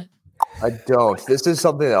gauntlet? I don't. This is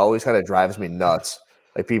something that always kind of drives me nuts.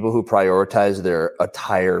 Like people who prioritize their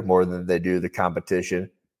attire more than they do the competition.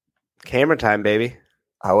 Camera time, baby.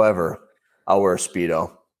 However, I'll wear a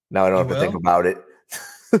Speedo. Now I don't have to think about it.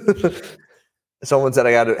 Someone said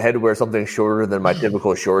I had to wear something shorter than my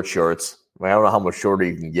typical shorts. I don't know how much shorter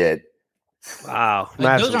you can get. Wow.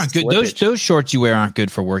 Those aren't good. Those shorts you wear aren't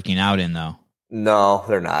good for working out in, though. No,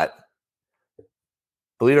 they're not.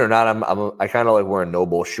 Believe it or not, I kind of like wearing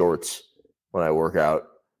Noble shorts when I work out.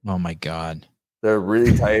 Oh my God. They're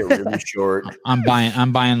really tight, really short. I'm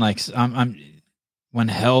buying like when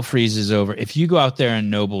hell freezes over. If you go out there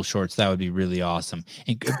in Noble shorts, that would be really awesome.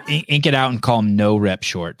 Ink it out and call them no rep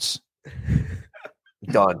shorts.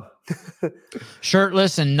 Done.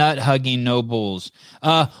 Shirtless and nut hugging Nobles.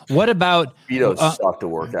 What about Speedos suck to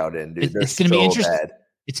work out in, dude? It's going to be interesting. Bad.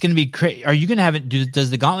 It's going to be crazy. Are you going to have it?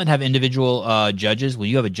 Does the gauntlet have individual judges? Will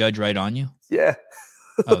you have a judge right on you? Yeah.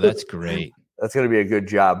 Oh, that's great. That's going to be a good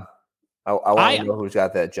job. I want to know who's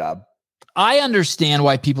got that job. I understand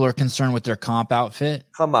why people are concerned with their comp outfit.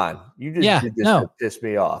 Come on. You just did this to piss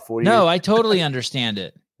me off. I totally understand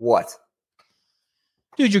it. What?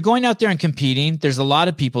 Dude, you're going out there and competing. There's a lot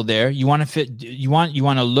of people there. You want to fit. You want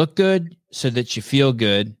to look good so that you feel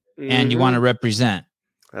good, and you want to represent.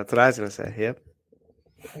 That's what I was going to say. Yep.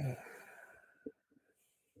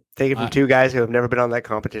 Take it from two guys who have never been on that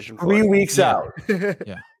competition before. 3 weeks out. Yeah.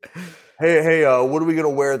 Hey, what are we going to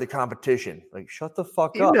wear at the competition? Like, shut the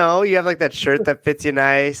fuck up. You have like that shirt that fits you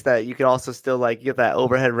nice, that you can also still like get that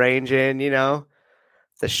overhead range in,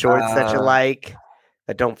 the shorts that you like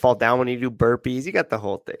that don't fall down when you do burpees. You got the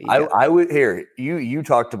whole thing. I would you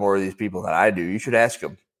talk to more of these people than I do. You should ask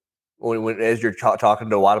them as you're talking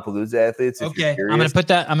to Wadapalooza athletes. Okay, I'm gonna put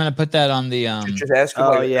that on the. Just ask them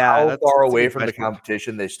how far away from the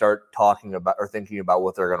competition they start talking about or thinking about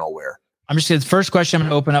what they're gonna wear. I'm just gonna. First question I'm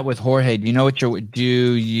gonna open up with Jorge. Do you know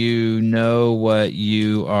what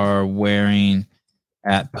you are wearing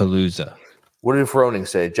at Palooza? What did Froning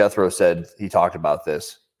say? Jethro said he talked about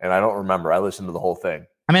this, and I don't remember. I listened to the whole thing.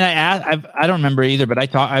 I mean, I don't remember either, but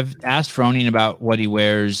I've asked Froning about what he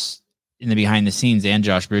wears in the behind the scenes, and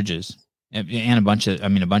Josh Bridges, and a bunch of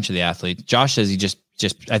the athletes. Josh says he just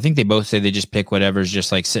I think they both say they just pick whatever's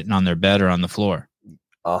just like sitting on their bed or on the floor.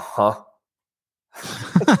 Uh-huh.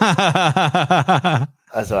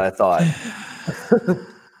 That's what I thought.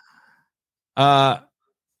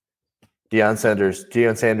 Deion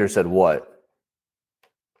Sanders said what?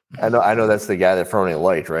 I know that's the guy that Froning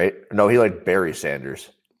liked, right? No, he liked Barry Sanders.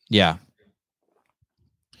 Yeah.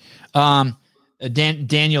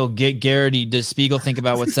 Daniel Garrity, does Spiegel think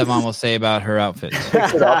about what Sevon will say about her outfits?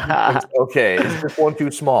 Okay, is this one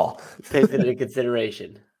too small? Take it into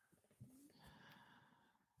consideration.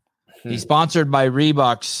 He's sponsored by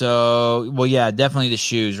Reebok, so well, yeah, definitely the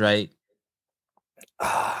shoes, right?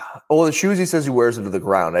 Well, the shoes, he says he wears them to the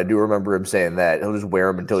ground. I do remember him saying that. He'll just wear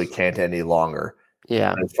them until he can't any longer.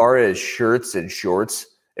 Yeah. And as far as shirts and shorts,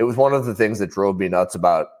 it was one of the things that drove me nuts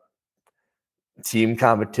about team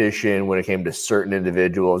competition when it came to certain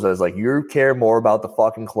individuals. I was like, you care more about the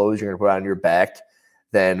fucking clothes you're going to put on your back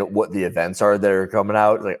than what the events are that are coming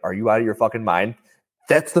out. Like, are you out of your fucking mind?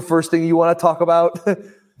 That's the first thing you want to talk about?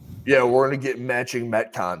 Yeah, we're going to get matching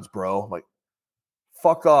Metcons, bro. I'm like,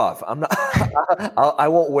 fuck off. I'm not. I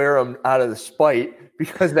won't wear them out of the spite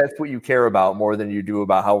because that's what you care about more than you do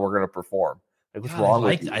about how we're going to perform. Like, what's wrong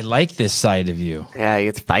with you? I like this side of you. Yeah,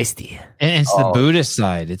 it's feisty. And it's the Buddhist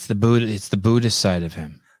side. It's the Buddhist side of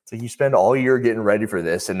him. So you spend all year getting ready for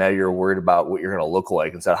this, and now you're worried about what you're going to look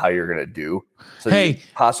like instead of how you're going to do. So you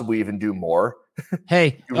possibly even do more.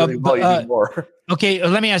 Hey, you really do more. Okay,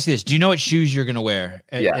 let me ask you this: do you know what shoes you're going to wear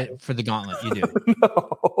for the gauntlet? You do.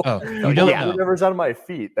 No. Oh, you don't know. Whatever's on my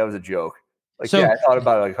feet. That was a joke. I thought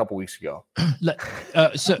about it like a couple weeks ago.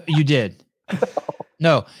 So you did.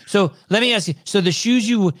 No. So let me ask you. So the shoes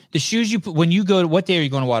you put when you go to, what day are you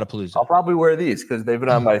going to Wadapalooza? I'll probably wear these because they've been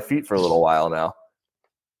on my feet for a little while now.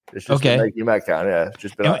 It's just okay. Nike Metcon, yeah. It's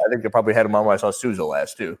just been. I think they probably had them on when I saw Souza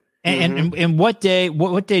last too. And what day?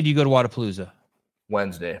 What day do you go to Wadapalooza?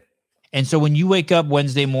 Wednesday. And so when you wake up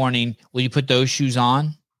Wednesday morning, will you put those shoes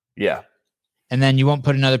on? Yeah. And then you won't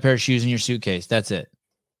put another pair of shoes in your suitcase. That's it.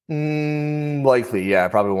 Likely, yeah. I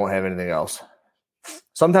probably won't have anything else.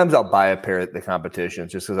 Sometimes I'll buy a pair at the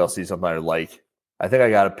competitions just because I'll see something I like. I think I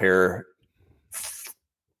got a pair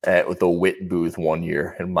with the Witt booth one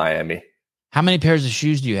year in Miami. How many pairs of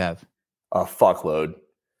shoes do you have? A fuckload.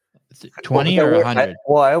 20 or 100?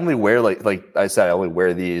 I only wear like I said, I only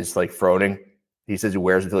wear these like Froning. He says he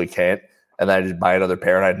wears until he can't, and then I just buy another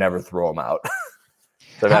pair and I'd never throw them out.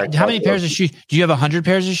 So how many pairs of shoes? Do you have 100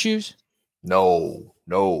 pairs of shoes? No.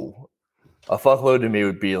 A fuckload to me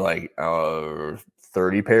would be like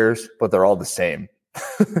 30 pairs, but they're all the same.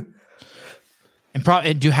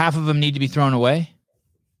 And do half of them need to be thrown away?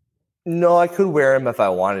 No, I could wear them if I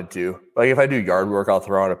wanted to. Like if I do yard work, I'll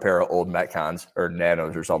throw on a pair of old Metcons or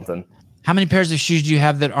Nanos or something. How many pairs of shoes do you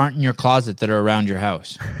have that aren't in your closet that are around your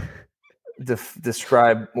house?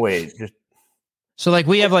 Describe. Wait. So like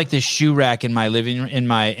we have like this shoe rack in my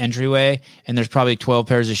entryway, and there's probably 12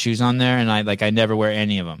 pairs of shoes on there, and I never wear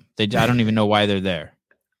any of them. I don't even know why they're there.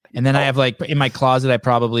 And then I have like in my closet, I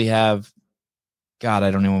probably have. God, I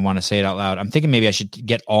don't even want to say it out loud. I'm thinking maybe I should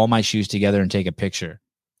get all my shoes together and take a picture.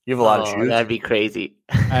 You have a lot of shoes. That'd be crazy.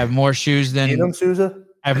 I have more shoes than them, Souza?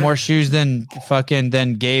 I have more shoes than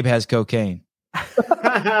Gabe has cocaine.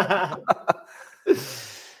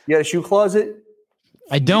 You got a shoe closet?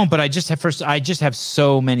 I don't, but I just have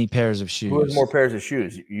so many pairs of shoes. Who has more pairs of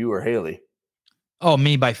shoes, you or Haley? Oh,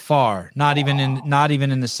 me by far. Not even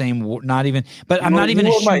in the same. Not even. But I'm not even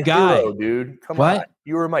a shoe guy, hero, dude. Come on,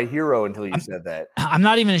 you were my hero until you said that. I'm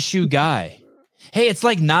not even a shoe guy. Hey, it's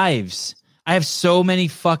like knives. I have so many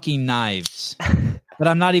fucking knives, but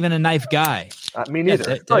I'm not even a knife guy. Me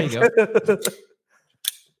neither. There you go.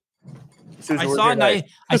 I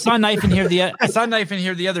saw a knife in here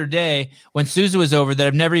the other day when Souza was over that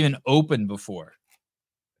I've never even opened before.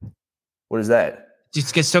 What is that?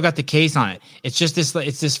 It's still got the case on it. It's just this.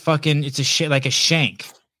 It's this fucking. It's like a shank.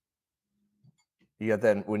 You got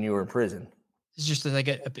that when you were in prison. It's just like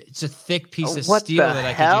it's a thick piece of steel that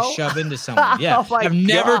I can just shove into someone. Yeah, I've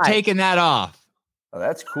never taken that off. Oh,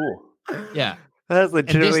 that's cool. Yeah, that's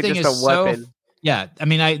legitimately just a weapon. Yeah, I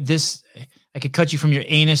mean, I could cut you from your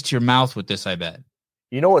anus to your mouth with this. I bet.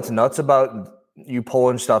 You know what's nuts about you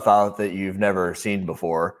pulling stuff out that you've never seen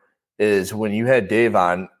before is when you had Dave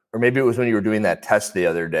on, or maybe it was when you were doing that test the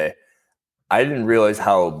other day. I didn't realize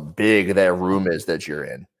how big that room is that you're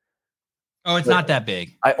in. Oh, it's not that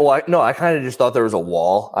big. I kind of just thought there was a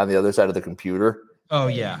wall on the other side of the computer. Oh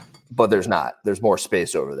yeah. but there's not. There's more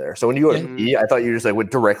space over there. So when you go to pee, I thought you just like went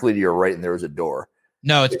directly to your right and there was a door.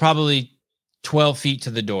 No, it's probably 12 feet to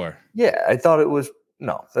the door. Yeah, I thought it was.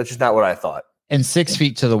 No, that's just not what I thought. And 6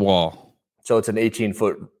 feet to the wall. So it's an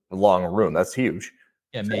 18-foot long room. That's huge.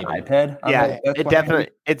 Yeah, maybe. An iPad? Yeah,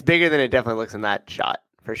 it's bigger than it definitely looks in that shot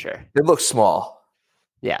for sure. It looks small.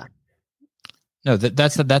 Yeah. No,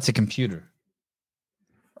 that's a computer.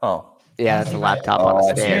 Oh. Yeah, that's a laptop on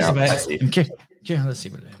a stand. Let's see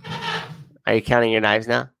what it is. Are you counting your knives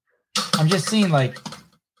now? I'm just seeing I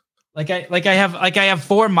have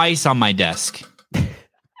 4 mice on my desk.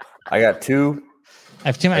 I got 2. I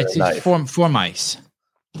have 2 mice. Four mice.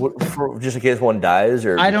 What, just in case one dies,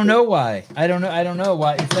 or I don't know why. I don't know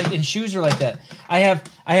why. It's like, and shoes are like that. I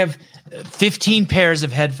have 15 pairs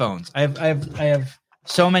of headphones. I have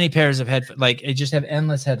so many pairs of headphones. Like, I just have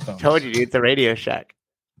endless headphones. Told you, dude, it's a Radio Shack.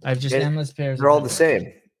 I have just endless pairs. They're all the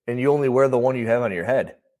same, and you only wear the one you have on your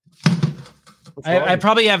head. I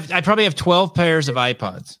probably have 12 pairs of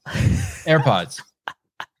AirPods.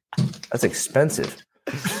 That's expensive.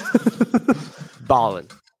 Ballin'.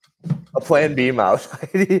 A Plan B mouse.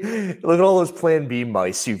 Look at all those Plan B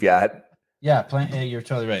mice you've got. Yeah, you're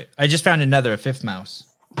totally right. I just found a 5th mouse.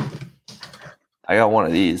 I got one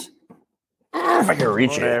of these. If I can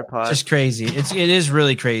reach it. It's just crazy. It is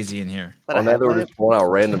really crazy in here. On that, we're just pulling out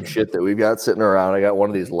random shit that we've got sitting around. I got one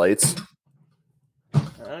of these lights.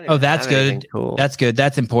 Oh, that's good. Cool. That's good.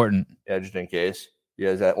 That's important. Yeah, just in case. You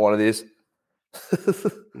guys got one of these? Nice.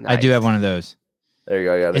 I do have one of those. There you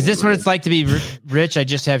go. I got Is this what it's like to be rich? I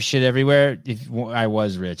just have shit everywhere. If I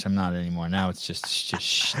was rich, I'm not anymore. Now it's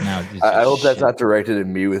just now. I hope that's not directed at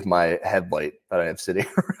me with my headlight that I have sitting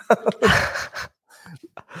around.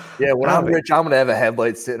 Yeah, when I'm rich, I'm gonna have a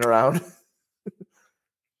headlight sitting around.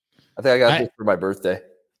 I think I got this for my birthday.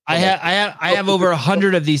 I have over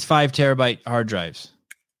 100 of these 5 terabyte hard drives.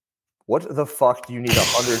 What the fuck do you need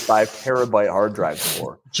 105 terabyte hard drives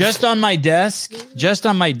for? Just on my desk.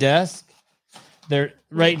 They're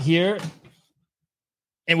right here.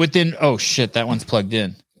 And within, oh shit, that one's plugged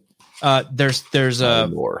in. There's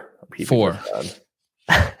 4.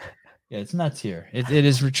 Yeah, it's nuts here. It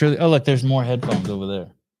is truly. Oh, look, there's more headphones over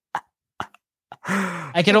there.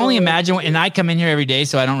 I can only imagine, and I come in here every day,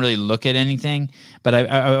 so I don't really look at anything. But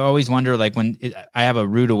I always wonder, like when I have a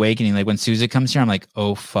rude awakening, like when Sousa comes here, I'm like,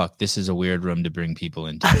 oh fuck, this is a weird room to bring people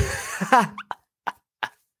into.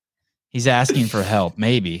 He's asking for help.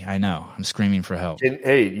 Maybe I know. I'm screaming for help. And,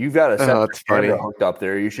 hey, you've got a separate camera hooked up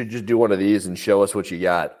there. You should just do one of these and show us what you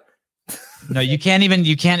got. No, you can't even.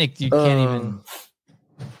 You can't even.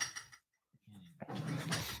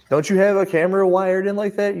 Don't you have a camera wired in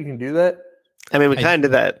like that? You can do that. I mean, we kind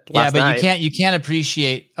of did that last night. You can't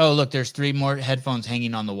appreciate. Oh, look, there's 3 more headphones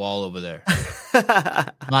hanging on the wall over there.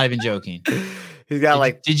 I'm not even joking. He's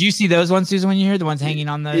got Did you see those ones, Susan? When you heard the ones hanging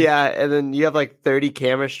on the? Yeah, and then you have like 30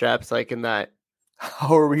 camera straps like in that.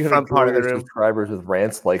 How are we going to part of the subscribers with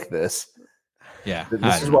rants like this? Yeah,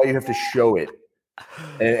 this is why you have to show it.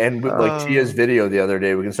 And with like Tia's video the other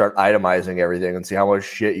day, we can start itemizing everything and see how much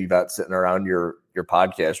shit you got sitting around your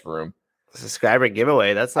podcast room. Subscriber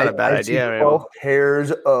giveaway. That's not a bad idea. 12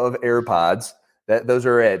 pairs of AirPods. Those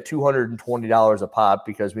are at $220 a pop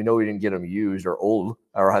because we know we didn't get them used or old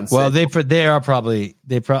or on. Well, they are probably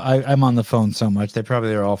I'm on the phone so much they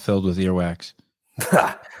probably are all filled with earwax.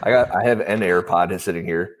 I have an AirPod sitting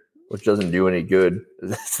here, which doesn't do any good.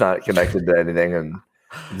 It's not connected to anything, and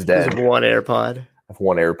it's dead. There's one AirPod. I have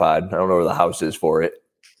one AirPod. I don't know where the house is for it.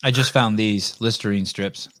 I just found these Listerine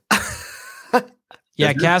strips.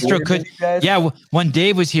 Yeah, Castro could. Yeah, when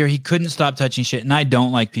Dave was here, he couldn't stop touching shit, and I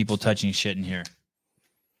don't like people touching shit in here.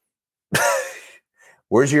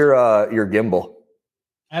 Where's your gimbal?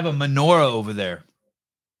 I have a menorah over there.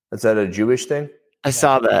 Is that a Jewish thing? I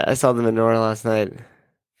saw that. I saw the menorah last night.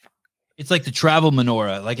 It's like the travel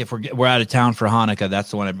menorah. Like if we're out of town for Hanukkah, that's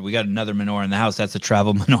the one. We got another menorah in the house. That's a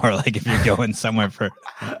travel menorah. Like if you're going somewhere for.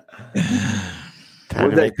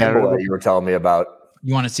 Where's that gimbal that you were telling me about?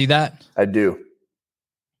 You want to see that? I do.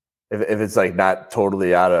 If it's like not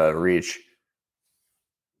totally out of reach.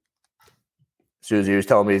 Susie was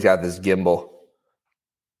telling me he's got this gimbal.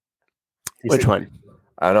 Which one?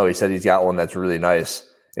 I don't know. He said he's got one that's really nice.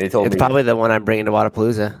 And he told me it's probably the one I'm bringing to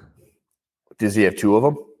Wadapalooza. Does he have 2 of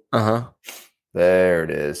them? Uh-huh. There it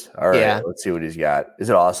is. All right. Yeah. Let's see what he's got. Is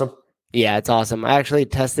it awesome? Yeah, it's awesome. I actually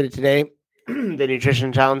tested it today. The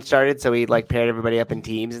nutrition challenge started, so we like paired everybody up in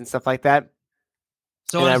teams and stuff like that.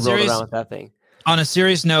 So and I rolled around with that thing. On a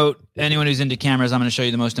serious note, anyone who's into cameras, I'm going to show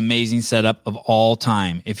you the most amazing setup of all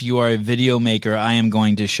time. If you are a video maker, I am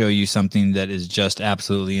going to show you something that is just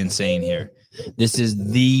absolutely insane here. This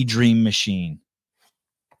is the dream machine.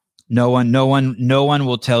 No one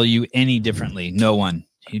will tell you any differently. No one,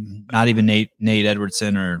 not even Nate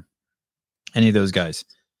Edwardson or any of those guys.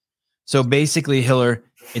 So basically, Hiller,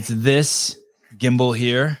 it's this gimbal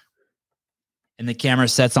here, and the camera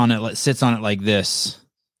sits on it like this,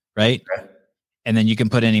 right? Okay. And then you can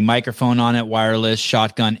put any microphone on it, wireless,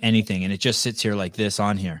 shotgun, anything, and it just sits here like this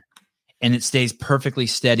on here, and it stays perfectly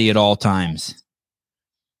steady at all times.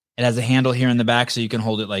 It has a handle here in the back, so you can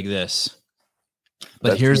hold it like this.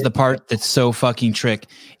 But here's the part that's so fucking trick.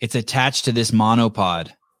 It's attached to this monopod,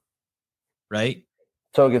 right?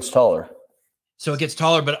 So it gets taller.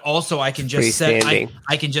 But also I can just I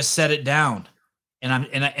can just set it down, and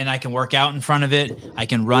I can work out in front of it. I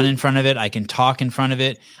can run in front of it. I can talk in front of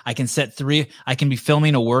it. I can set 3. I can be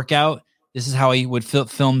filming a workout. This is how I would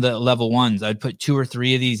film the level 1s. I'd put 2 or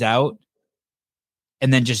 3 of these out,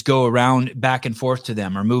 and then just go around back and forth to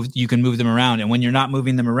them, or you can move them around. And when you're not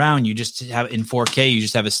moving them around, you just have in 4K, you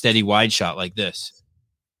just have a steady wide shot like this.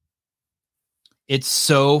 It's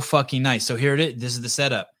so fucking nice. So here it is. This is the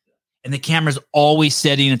setup. And the camera's always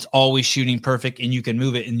steady and it's always shooting perfect, and you can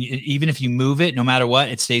move it. And even if you move it, no matter what,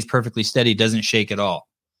 it stays perfectly steady. It doesn't shake at all.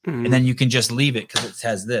 Mm-hmm. And then you can just leave it because it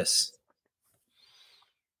has this.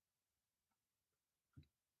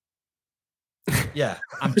 Yeah,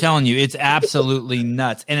 I'm telling you, it's absolutely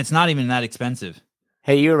nuts. And it's not even that expensive.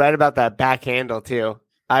 Hey, you were right about that back handle too.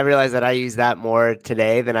 I realized that I use that more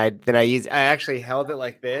today than I actually held it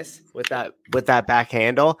like this with that back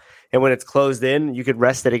handle. And when it's closed in, you could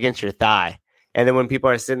rest it against your thigh. And then when people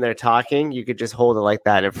are sitting there talking, you could just hold it like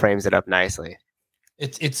that and it frames it up nicely.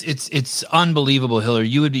 It's unbelievable, Hiller.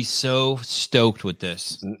 You would be so stoked with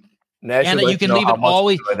this. And you can leave it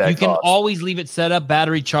always. You can always leave it set up,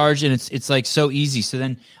 battery charged, and it's like so easy. So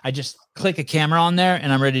then I just click a camera on there,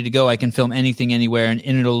 and I'm ready to go. I can film anything, anywhere, and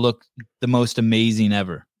it'll look the most amazing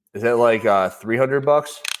ever. Is that like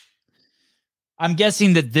 $300? I'm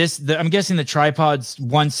guessing that I'm guessing the tripod's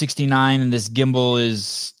 $169, and this gimbal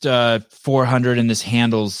is $400, and this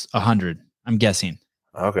handle's $100. I'm guessing.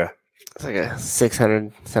 Okay, it's like a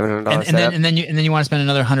 $600, $700. And then you want to spend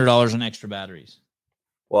another $100 on extra batteries.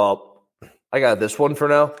 Well, I got this one for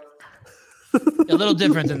now. A little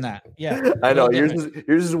different than that. Yeah. I know. Yours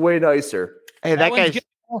is way nicer. Hey, that guy's good.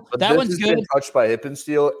 That one's good. Been touched by Hip and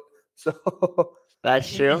Steel. So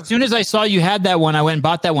that's true. As soon as I saw you had that one, I went and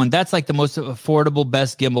bought that one. That's like the most affordable,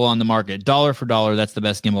 best gimbal on the market. $1 for $1, that's the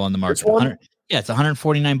best gimbal on the market. Yeah, it's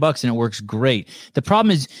 $149 and it works great. The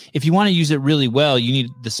problem is, if you want to use it really well, you need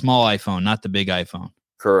the small iPhone, not the big iPhone.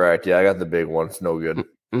 Correct. Yeah, I got the big one. It's no good.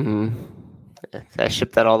 Mm-hmm. I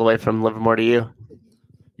shipped that all the way from Livermore to you.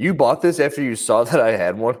 You bought this after you saw that I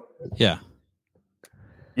had one? Yeah.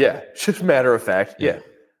 Yeah, just matter of fact. Yeah.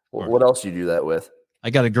 What else do you do that with? I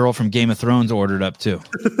got a girl from Game of Thrones ordered up too.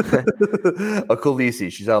 A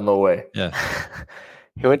Khaleesi. She's on the way. Yeah.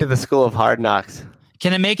 He went to the School of Hard Knocks.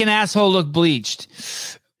 Can it make an asshole look bleached?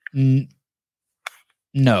 No.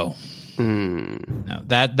 No.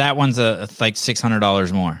 That one's like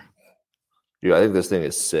 $600 more. Dude, I think this thing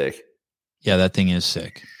is sick. Yeah, that thing is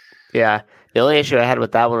sick. Yeah. The only issue I had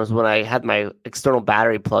with that one was when I had my external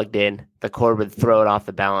battery plugged in, the cord would throw it off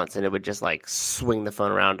the balance and it would just like swing the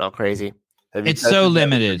phone around all crazy. It's so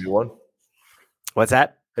limited. What's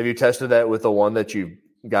that? Have you tested that with the one that you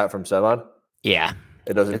got from Sevon? Yeah.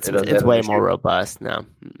 It doesn't. It's way more robust now.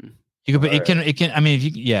 You could, it can. I mean, if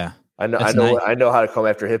you, yeah. I know how to come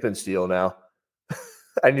after Hip and Steel now.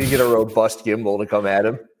 I need to get a robust gimbal to come at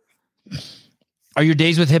him. Are your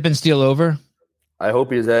days with Hip and Steel over? I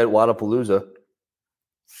hope he's at Wadapalooza.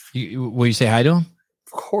 Will you say hi to him?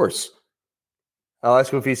 Of course. I'll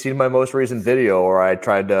ask him if he's seen my most recent video, or I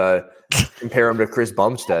tried to compare him to Chris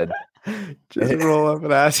Bumstead. Just roll up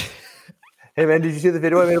and ask. Hey man, did you see the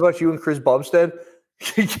video I made about you and Chris Bumstead?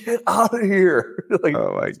 Get out of here! Like,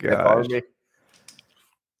 oh my god!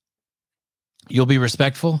 You'll be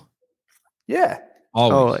respectful. Yeah,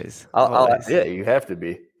 always. Yeah, you have to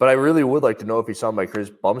be. But I really would like to know if he saw my Chris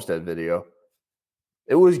Bumstead video.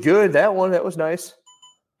 It was good. That was nice.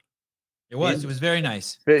 It was very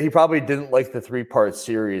nice. But he probably didn't like the 3-part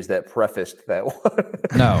series that prefaced that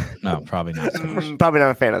one. No, probably not. Probably not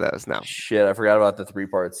a fan of those. No. Shit, I forgot about the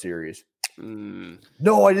 3-part series.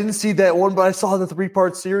 No, I didn't see that one, but I saw the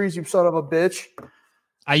 3-part series, you son of a bitch.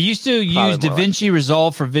 I used to use DaVinci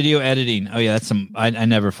Resolve for video editing. Oh yeah, I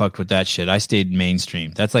never fucked with that shit. I stayed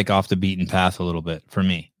mainstream. That's like off the beaten path a little bit for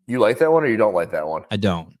me. You like that one or you don't like that one? I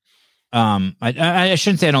don't. I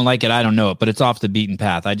shouldn't say I don't like it. I don't know it, but it's off the beaten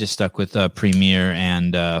path. I just stuck with Premiere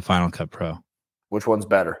and Final Cut Pro. Which one's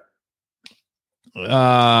better?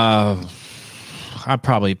 I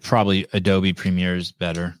probably Adobe Premiere is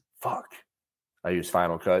better. Fuck. I use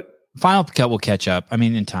Final Cut. Final Cut will catch up. I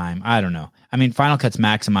mean, in time. I don't know. I mean, Final Cut's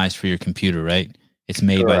maximized for your computer, right? It's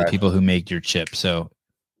made by the people who make your chip. So,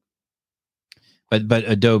 but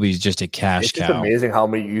Adobe's just a cash It's just cow. amazing how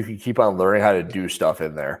many you can keep on learning how to do stuff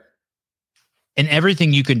in there. And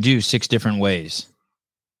everything you can do 6 different ways.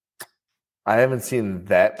 I haven't seen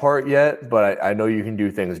that part yet, but I know you can do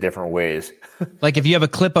things different ways. Like if you have a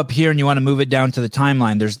clip up here and you want to move it down to the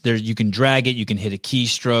timeline, there's you can drag it, you can hit a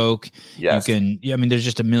keystroke. Yes. You can. I mean, there's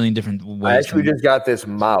just a million different ways. I actually just got this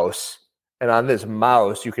mouse, and on this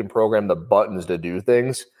mouse you can program the buttons to do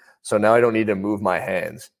things. So now I don't need to move my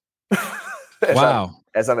hands. Wow.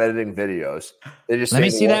 As I'm editing videos, they just Let me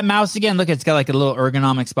see that mouse again. Look, it's got like a little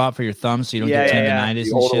ergonomic spot for your thumb, so you don't get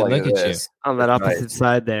tendonitis and shit. Look at you on that opposite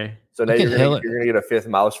side there. So now you're gonna get a 5th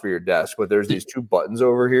mouse for your desk, but there's these 2 buttons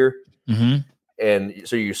over here, and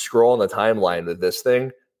so you scroll on the timeline with this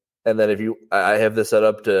thing, and then I have this set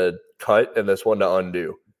up to cut and this one to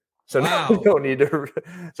undo. So now you don't need to.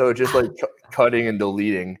 So it's just like cutting and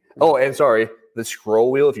deleting. Oh, and sorry, the scroll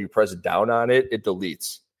wheel. If you press down on it, it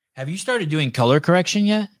deletes. Have you started doing color correction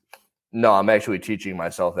yet? No, I'm actually teaching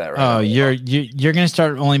myself that right now. Oh, you're gonna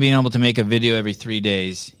start only being able to make a video every 3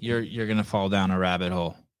 days. You're gonna fall down a rabbit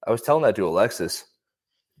hole. I was telling that to Alexis.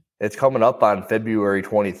 It's coming up on February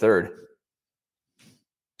 23rd.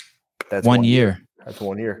 That's 1 year. That's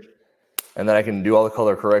 1 year. And then I can do all the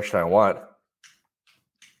color correction I want.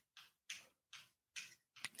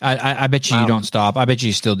 I bet you don't stop. I bet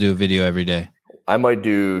you still do a video every day. I might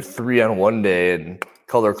do 3 on one day and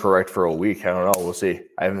color correct for a week. I don't know. We'll see.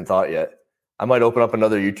 I haven't thought yet. I might open up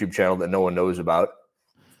another YouTube channel that no one knows about.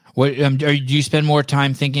 What do you spend more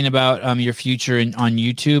time thinking about your future on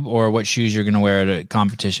YouTube, or what shoes you're going to wear at a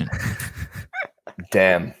competition?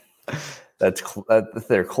 Damn,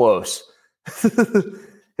 they're close.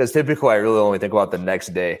 Because typically I really only think about the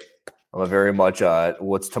next day. I'm a very much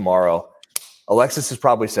what's tomorrow. Alexis has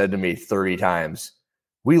probably said to me 30 times,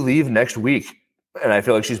 "We leave next week," and I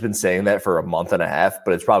feel like she's been saying that for a month and a half,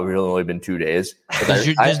 but it's probably really only been 2 days. Does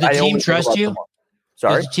the team trust you?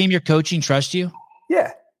 Sorry, does the team you're coaching trust you?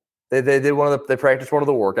 Yeah. They practiced one of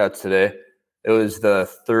the workouts today. It was the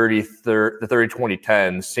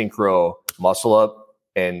 30-20-10 synchro muscle up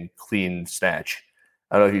and clean snatch.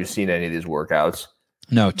 I don't know if you've seen any of these workouts.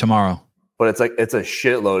 No, tomorrow. But it's a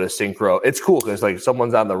shitload of synchro. It's cool because like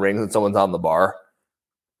someone's on the rings and someone's on the bar.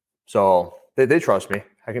 So they trust me.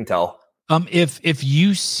 I can tell. If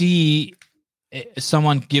you see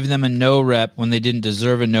someone give them a no rep when they didn't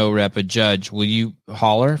deserve a no rep, a judge, will you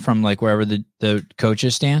holler from like wherever the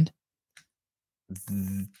coaches stand?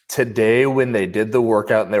 Today, when they did the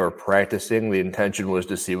workout and they were practicing, the intention was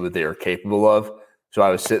to see what they were capable of. So I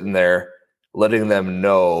was sitting there letting them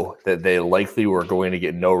know that they likely were going to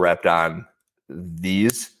get no rep on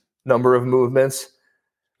these number of movements,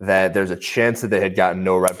 that there's a chance that they had gotten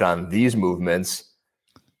no rep on these movements,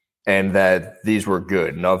 and that these were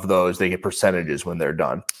good. And of those, they get percentages when they're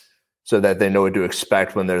done so that they know what to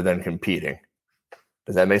expect when they're then competing.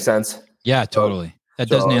 Does that make sense? Yeah, totally. That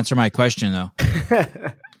doesn't answer my question, though.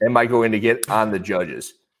 Am I going to get on the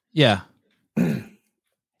judges? Yeah.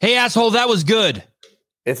 Hey, asshole, that was good.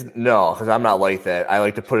 No, because I'm not like that. I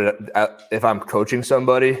like to put it if I'm coaching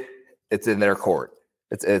somebody, it's in their court.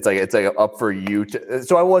 It's like up for you to.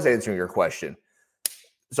 So I was answering your question.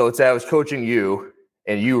 So it's I was coaching you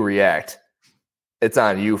and you react. It's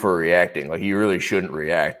on you for reacting. Like you really shouldn't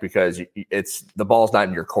react because the ball's not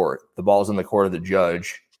in your court. The ball's in the court of the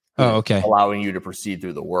judge. Oh, okay. Allowing you to proceed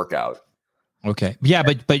through the workout. Okay. Yeah,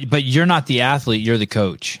 but you're not the athlete. You're the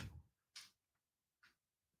coach.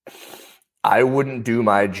 I wouldn't do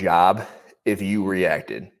my job if you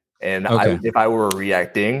reacted. And if I were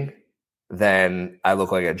reacting, then I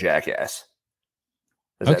look like a jackass.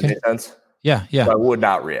 Does that make sense? Yeah. So I would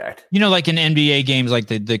not react. You know, like in NBA games, like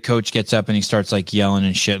the coach gets up and he starts like yelling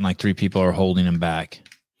and shit, and like 3 people are holding him back.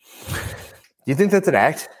 You think that's an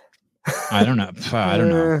act? I don't know. I don't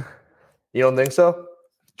know. You don't think so?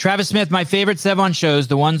 Travis Smith, my favorite Sevon shows,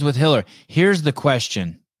 the ones with Hiller. Here's the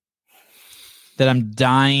question that I'm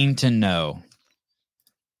dying to know.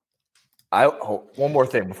 One more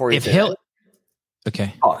thing before you say Hiller.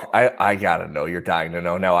 Okay. Oh, I gotta know. You're dying to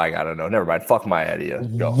know. Now I gotta know. Never mind. Fuck my idea.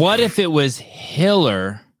 Go. What if it was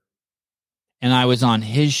Hiller and I was on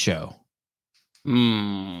his show?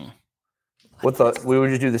 We would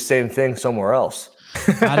just do the same thing somewhere else.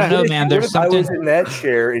 I don't know, man. There's something. I was in that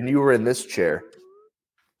chair and you were in this chair.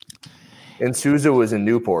 And Souza was in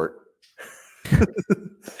Newport.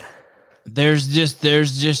 There's just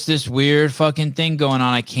this weird fucking thing going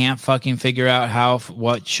on. I can't fucking figure out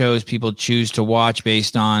what shows people choose to watch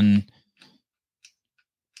based on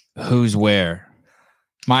who's where.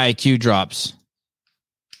 My IQ drops.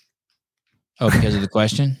 Oh, because of the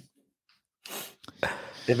question?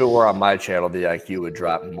 If it were on my channel, the IQ would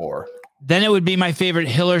drop more. Then it would be my favorite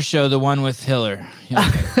Hiller show, the one with Hiller.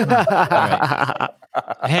 Okay. All right.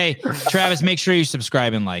 Hey, Travis, make sure you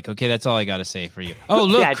subscribe and like. Okay, that's all I got to say for you. Oh,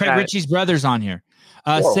 look, Yeah, Craig Ritchie's brother's on here.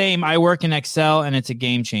 Same. I work in Excel, and it's a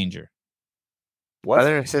game changer. What?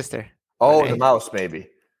 Brother or sister? Oh, Okay. the mouse, maybe.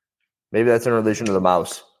 Maybe that's in relation to the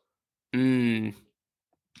mouse. Or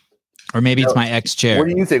maybe it's my ex chair. What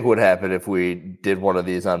do you think would happen if we did one of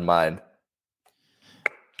these on mine?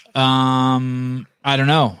 I don't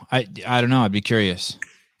know. I don't know. I'd be curious.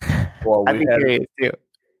 Well, I'd be curious too.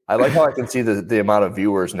 I like how I can see the amount of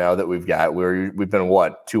viewers now that we've got. We've been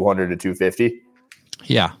what, 200 to 250?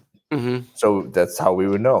 Yeah. Mm-hmm. So that's how we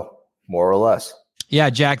would know, more or less. Yeah,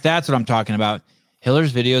 Jack, that's what I'm talking about.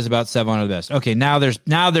 Hiller's video is about 7 of the best. Okay, now there's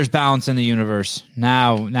balance in the universe.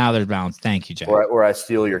 Now there's balance. Thank you, Jack. Where I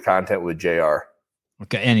steal your content with JR.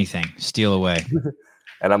 Okay, anything. Steal away.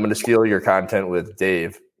 And I'm going to steal your content with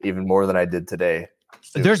Dave even more than I did today.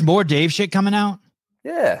 There's more Dave shit coming out?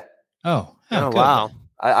 Yeah. Oh good. Wow.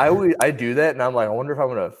 I do that, and I'm like, I wonder if I'm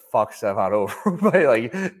going to fuck Stefan over by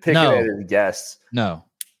like picking at his guests. No,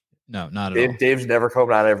 not at all. Dave's never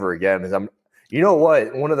coming on ever again. You know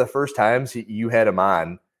what? One of the first times you had him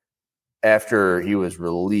on after he was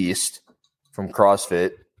released from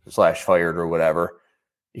CrossFit / fired or whatever,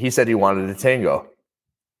 he said he wanted a tango.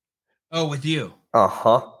 Oh, with you?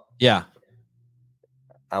 Uh-huh. Yeah.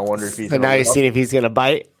 I wonder if he's. So now you're seeing if he's gonna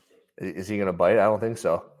bite. Is he gonna bite? I don't think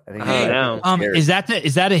so. I think. I don't know. Is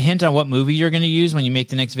that a hint on what movie you're going to use when you make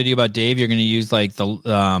the next video about Dave? You're going to use like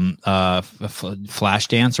the Flash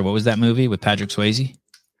Dance, or what was that movie with Patrick Swayze?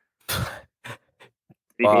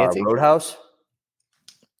 Roadhouse.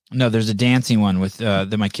 No, there's a dancing one with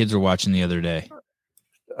that my kids were watching the other day.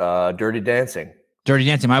 Dirty Dancing. Dirty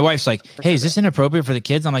Dancing. My wife's like, "Hey, is this inappropriate for the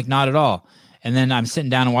kids?" I'm like, "Not at all." And then I'm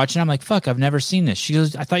sitting down and watching. I'm like, "Fuck, I've never seen this." She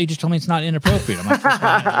goes, "I thought you just told me it's not inappropriate." I'm like,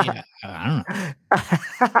 yeah, "I don't know."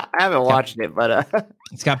 I haven't watched it, but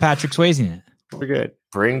It's got Patrick Swayze in it. we're good.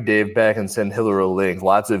 Bring Dave back and send Hiller a link.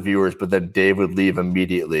 Lots of viewers, but then Dave would leave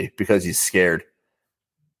immediately because he's scared.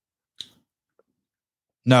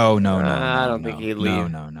 No. I don't think he'd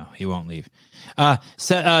leave. No, he won't leave.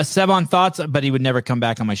 Seb on thoughts, but he would never come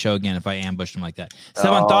back on my show again if I ambushed him like that.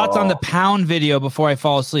 Seb on thoughts on the pound video before I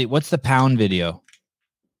fall asleep. What's the pound video?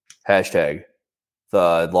 Hashtag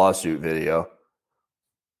the lawsuit video.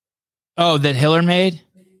 Oh, that Hiller made?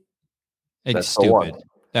 It's That's the one. stupid.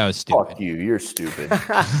 That was stupid. Fuck you. You're stupid.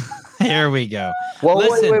 Here we go. Well,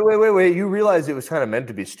 Listen. wait. You realize it was kind of meant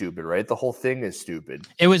to be stupid, right? The whole thing is stupid.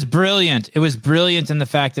 It was brilliant. It was brilliant in the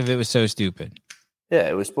fact that it was so stupid. Yeah,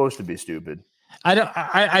 it was supposed to be stupid.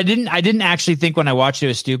 I didn't actually think when I watched it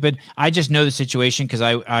was stupid. I just know the situation because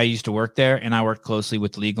I used to work there and I worked closely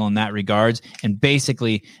with legal in that regards. And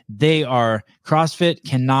basically CrossFit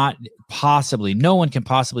cannot possibly, no one can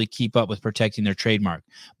possibly keep up with protecting their trademark.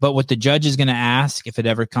 But what the judge is going to ask, if it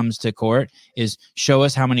ever comes to court, is show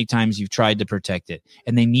us how many times you've tried to protect it.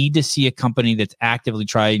 And they need to see a company that's actively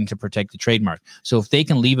trying to protect the trademark. So if they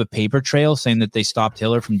can leave a paper trail saying that they stopped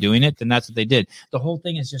Hiller from doing it, then that's what they did. The whole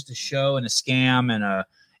thing is just a show and a scam and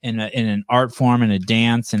in an art form and a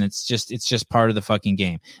dance, and it's just part of the fucking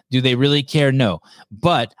game. Do they really care? No.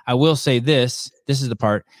 But I will say this is the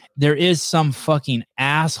part. There is some fucking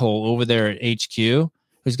asshole over there at HQ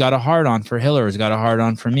who's got a hard on for Hiller, who's got a hard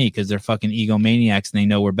on for me because they're fucking egomaniacs and they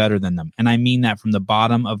know we're better than them. And I mean that from the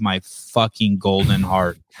bottom of my fucking golden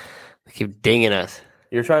heart. They keep dinging us.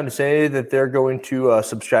 You're trying to say that they're going to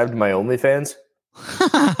subscribe to my OnlyFans?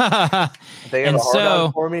 They have And a hard so-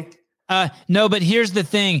 on for me? No, but here's the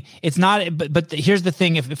thing. It's not, but here's the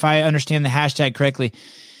thing. If I understand the hashtag correctly,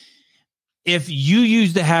 if you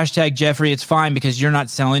use the hashtag Jeffrey, it's fine because you're not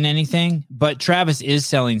selling anything, but Travis is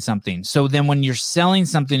selling something. So then when you're selling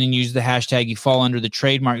something and use the hashtag, you fall under the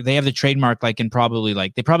trademark. They have the trademark they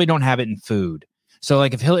probably don't have it in food. So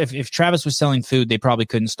like if Travis was selling food, they probably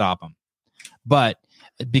couldn't stop him. But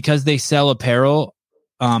because they sell apparel,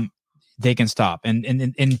 they can stop.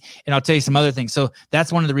 And I'll tell you some other things. So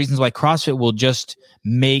that's one of the reasons why CrossFit will just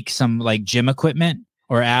make some like gym equipment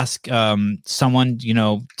or ask someone,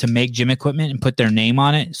 to make gym equipment and put their name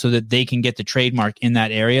on it so that they can get the trademark in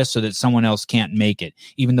that area so that someone else can't make it,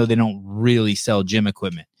 even though they don't really sell gym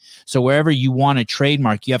equipment. So wherever you want a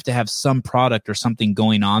trademark, you have to have some product or something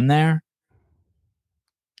going on there.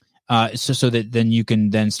 So that then you can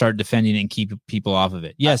then start defending it and keep people off of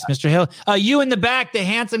it. Yes, Mr. Hill. You in the back, the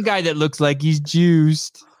handsome guy that looks like he's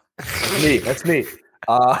juiced. That's me.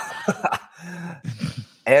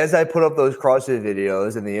 as I put up those CrossFit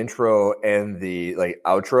videos in the intro and the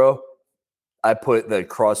outro, I put the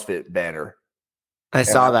CrossFit banner. I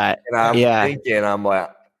saw that. And I'm Yeah. thinking, I'm like,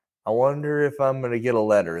 I wonder if I'm going to get a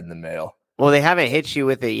letter in the mail. Well, they haven't hit you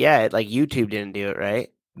with it yet. Like YouTube didn't do it, right?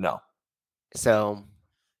 No. So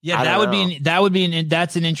Yeah, I that don't would be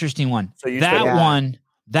that's an interesting one. So you that said- one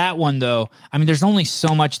though, I mean, there's only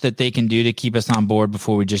so much that they can do to keep us on board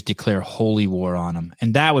before we just declare holy war on them,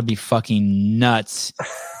 and that would be fucking nuts.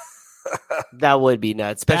 that would be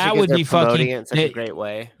nuts. Especially That 'cause would they're be promoting fucking- it in such a great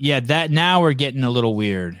way. Yeah, that now we're getting a little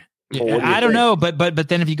weird. Well, what do you I don't think? know, but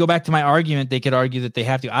then if you go back to my argument, they could argue that they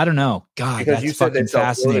have to. I don't know. God, Because that's you said fucking they sell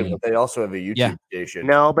clothing, fascinating. but they also have a YouTube Yeah. station.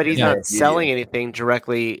 No, but he's Yeah. not selling anything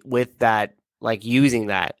directly with that, like using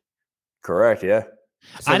that. Correct, yeah.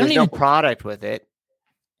 So I don't there's no even- product with it.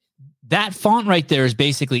 That font right there is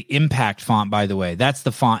basically Impact font, by the way. That's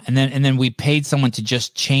the font. And then we paid someone to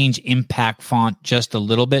just change Impact font just a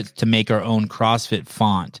little bit to make our own CrossFit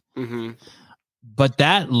font. Mm-hmm. But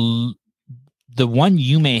the one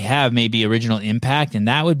you may have may be original Impact, and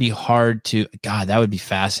that would be hard to. God, that would be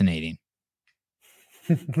fascinating.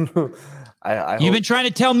 I You've been trying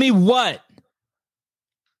to tell me what?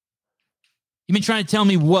 You've been trying to tell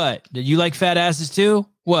me what? That you like fat asses too?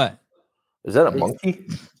 What? Is that a monkey?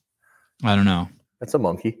 I don't know. That's a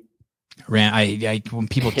monkey. When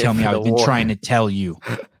people tell me For the I've been war. trying to tell you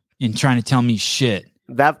and trying to tell me shit.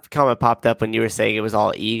 That comment popped up when you were saying it was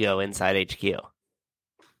all ego inside HQ.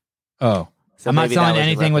 Oh, So I'm not maybe that selling was in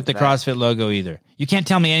anything with the reference to CrossFit logo either. You can't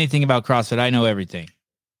tell me anything about CrossFit. I know everything.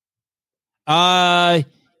 I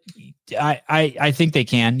think they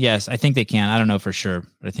can. Yes, I think they can. I don't know for sure,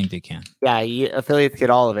 but I think they can. that. Yeah, affiliates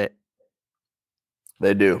get all of it.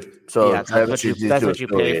 They do. So yeah, that's Travis what you, is that's to what you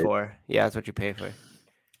pay affiliate. for. Yeah, that's what you pay for.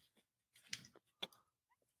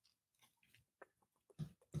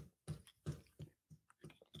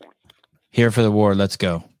 Here for the war. Let's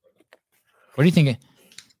go. What do you think?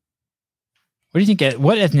 What do you think?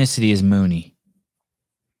 What ethnicity is Mooney?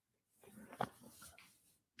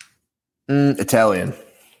 Italian.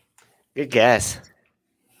 Good guess.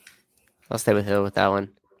 I'll stay with Hill with that one.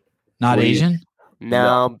 Not Sweet. Asian?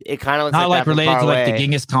 No, it kind of looks Not like that from related far to like the away.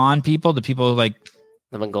 Genghis Khan people? The people like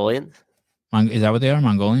The Mongolians? is that what they are?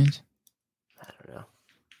 Mongolians? I don't know.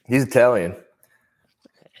 He's Italian.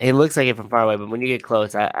 It looks like it from far away, but when you get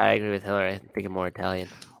close, I agree with Hiller. I think I'm more Italian.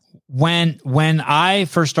 When I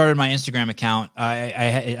first started my Instagram account,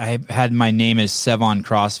 I had my name as Sevon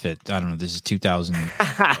CrossFit. I don't know. This is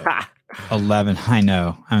 2011. I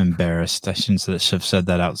know. I'm embarrassed. I shouldn't have said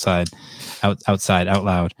that out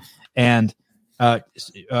loud. And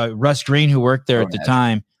Russ Green, who worked there Go at the ahead.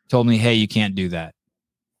 time, told me, "Hey, you can't do that."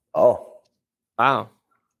 Oh. Wow.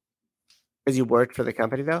 Because you worked for the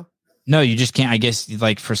company, though? No, you just can't. I guess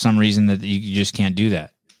like for some reason that you just can't do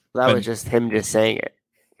that. That But- was just him just saying it.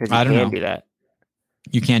 Because I you don't can know. do that.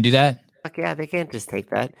 You can't do that. Fuck yeah, they can't just take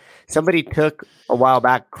that. Somebody took a while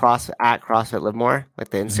back at CrossFit Livermore, like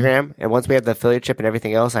the Instagram, and once we had the affiliate ship and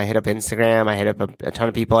everything else, I hit up Instagram, I hit up a ton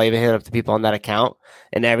of people, I even hit up the people on that account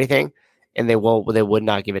and everything, and they would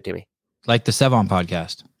not give it to me. Like the Sevon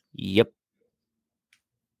podcast. Yep.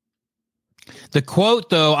 The quote,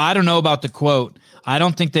 though, I don't know about the quote. I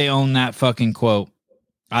don't think they own that fucking quote.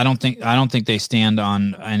 I don't think they stand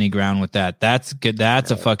on any ground with that. That's good.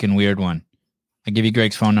 That's a fucking weird one. I give you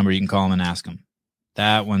Greg's phone number. You can call him and ask him.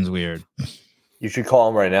 That one's weird. You should call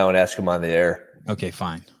him right now and ask him on the air. Okay,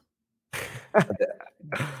 fine.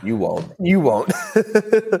 You won't. You won't.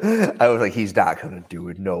 I was like, he's not going to do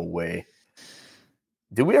it. No way.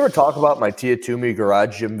 Did we ever talk about my Tia Toomey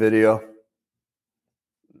garage gym video?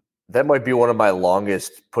 That might be one of my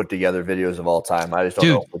longest put together videos of all time. I just don't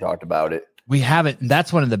know if we talked about it. We haven't.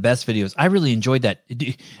 That's one of the best videos. I really enjoyed that.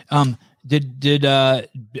 Did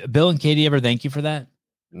Bill and Katie ever thank you for that?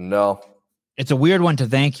 No. It's a weird one to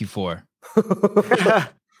thank you for.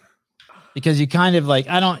 Because you kind of like,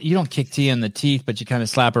 you don't kick Tia in the teeth, but you kind of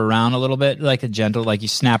slap her around a little bit, like a gentle, like you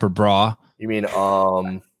snap her bra. You mean,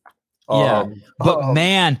 yeah. But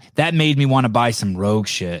man, that made me want to buy some Rogue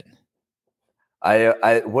shit.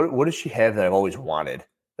 What does she have that I've always wanted?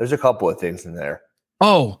 There's a couple of things in there.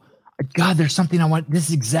 Oh God, there's something I want. This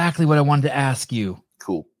is exactly what I wanted to ask you.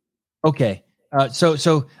 Cool. Okay.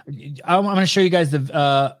 So I'm going to show you guys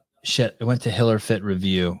the shit. I went to HillerFit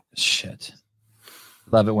review. Shit.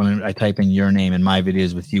 Love it when I type in your name and my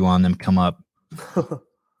videos with you on them come up. The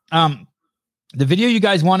video you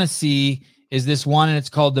guys want to see is this one, and it's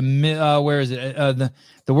called where is it?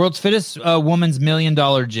 The World's Fittest Woman's $1 Million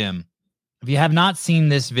Gym. If you have not seen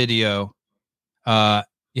this video,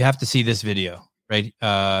 you have to see this video right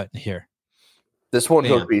here. This one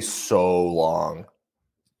took me so long.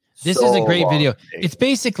 This is a great long video. to make. It's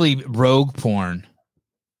basically rogue porn.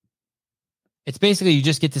 It's basically you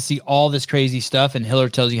just get to see all this crazy stuff, and Hiller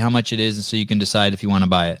tells you how much it is, and so you can decide if you want to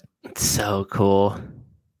buy it. It's so cool.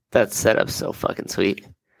 That setup's so fucking sweet.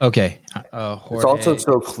 Okay. It's also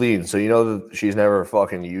so clean, so you know that she's never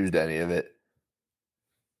fucking used any of it.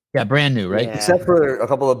 Yeah, brand new, right? Yeah. Except for a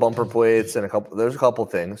couple of bumper plates and there's a couple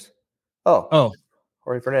things. Oh,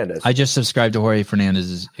 Jorge Fernandez. I just subscribed to Jorge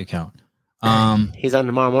Fernandez's account. He's on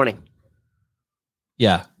tomorrow morning.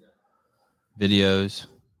 Yeah. Videos.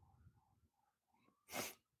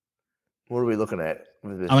 What are we looking at?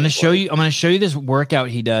 I'm going to show you this workout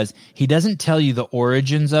he does. He doesn't tell you the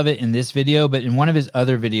origins of it in this video, but in one of his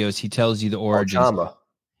other videos, he tells you the origins. Chamba.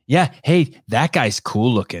 Yeah. Hey, that guy's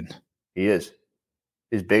cool looking. He is.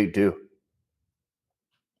 He's big too.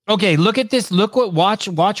 Okay, look at this. Watch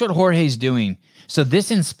what Jorge's doing. So this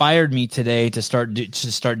inspired me today to start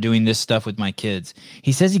doing this stuff with my kids.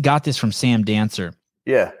 He says he got this from Sam Dancer.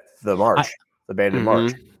 Yeah, the March, the band in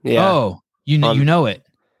March. Yeah. Oh, you know it.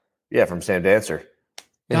 Yeah, from Sam Dancer.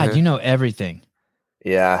 God, you know everything.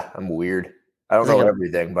 Yeah, I'm weird. I don't know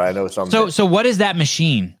everything, but I know something. So what is that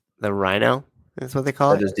machine? The Rhino is what they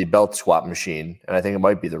call That it. is the belt squat machine, and I think it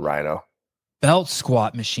might be the Rhino. Belt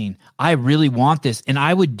squat machine. I really want this, and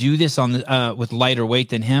I would do this on the with lighter weight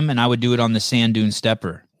than him, and I would do it on the sand dune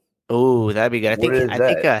stepper. Oh, that'd be good. I think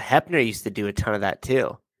that? Hepner used to do a ton of that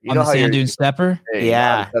too. You On know the how sand dune stepper? Hey, you know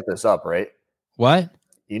how to set this up, right? What?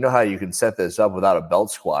 You know how you can set this up without a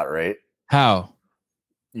belt squat, right? How?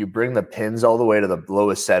 You bring the pins all the way to the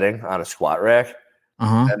lowest setting on a squat rack,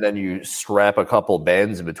 and then you strap a couple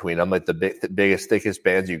bands in between them, like the biggest, thickest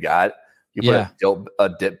bands you got. You put a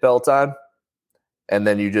dip belt on, and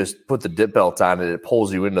then you just put the dip belt on, and it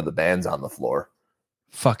pulls you into the bands on the floor.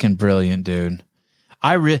 Fucking brilliant, dude.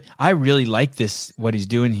 I really like this, what he's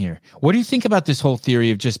doing here. What do you think about this whole theory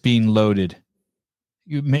of just being loaded,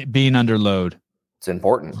 being under load? It's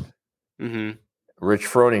important. Mm-hmm. Rich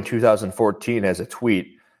Froning 2014 has a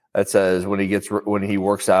tweet that says when he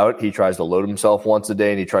works out, he tries to load himself once a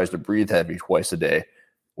day and he tries to breathe heavy twice a day.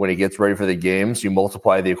 When he gets ready for the games, you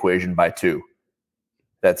multiply the equation by 2.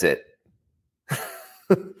 That's it.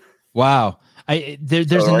 Wow.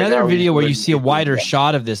 There's another video where you see a wider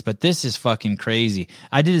shot of this, but this is fucking crazy.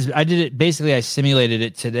 I did it basically. I simulated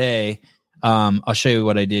it today. I'll show you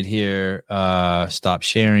what I did here. Stop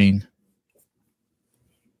sharing.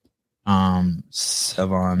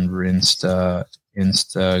 Sevon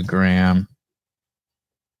Instagram.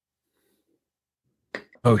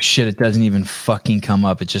 Oh shit, it doesn't even fucking come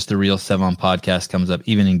up. It's just the Real Sevon podcast comes up,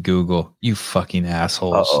 even in Google. You fucking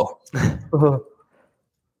assholes. Uh-oh.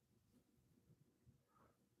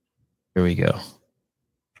 Here we go.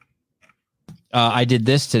 I did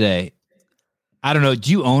this today. I don't know.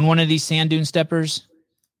 Do you own one of these sand dune steppers?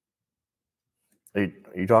 Are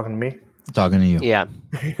you talking to me? I'm talking to you. Yeah.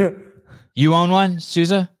 You own one,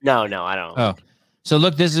 Souza? No, I don't. Oh, so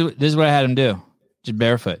look, this is what I had him do. Just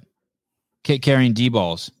barefoot, carrying D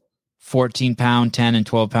balls, 14-pound, 10 and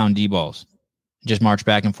 12-pound D balls. Just march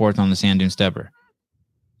back and forth on the sand dune stepper.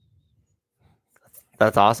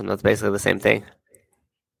 That's awesome. That's basically the same thing.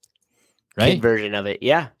 Right? Kid version of it.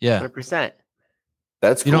 Yeah. Yeah. 100%.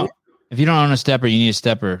 That's cool. If you don't own a stepper, you need a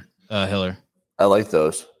stepper, Hiller. I like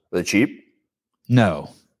those. They're cheap. No.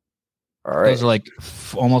 All right. Those are like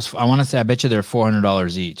almost, I want to say, I bet you they're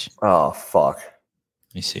 $400 each. Oh, fuck.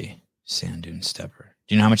 Let me see. Sand dune stepper.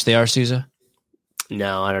 Do you know how much they are, Souza?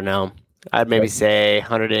 No, I don't know. I'd maybe say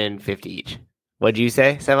 150 each. What'd you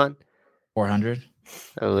say, Sevon? 400.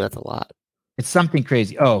 Oh, that's a lot. It's something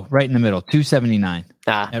crazy. Oh, right in the middle, 279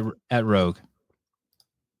 at Rogue.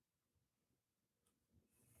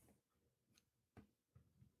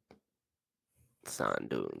 Sand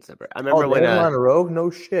dune stepper. I remember when when on a Rogue.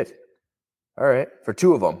 No shit. All right, for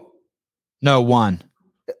 2 of them. No, one.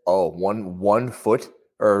 Oh, one foot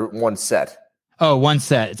or one set. Oh, one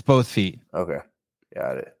set. It's both feet. Okay,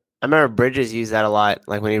 got it. I remember Bridges used that a lot,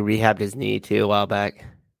 like when he rehabbed his knee too a while back.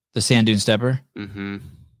 The sand dune stepper. Mm-hmm.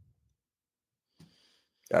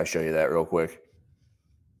 I'll show you that real quick.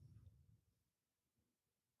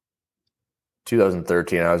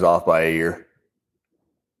 2013. I was off by a year.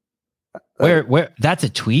 Where? That's a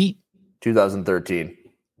tweet? 2013.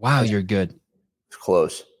 Wow, you're good. It's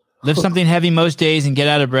close. Lift something heavy most days and get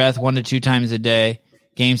out of breath 1 to 2 times a day.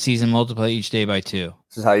 Game season, multiply each day by 2.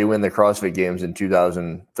 This is how you win the CrossFit Games in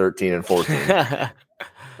 2013 and 14.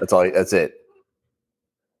 That's all. That's it.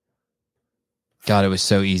 God, it was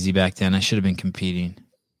so easy back then. I should have been competing.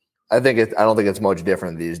 I don't think it's much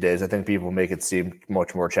different these days. I think people make it seem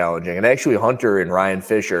much more challenging. And actually, Hunter and Ryan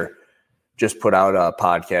Fisher just put out a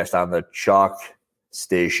podcast on the chalk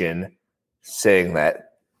station saying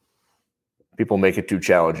that people make it too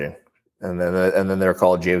challenging, and then they're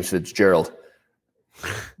called James Fitzgerald.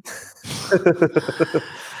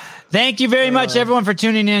 Thank you very much, everyone, for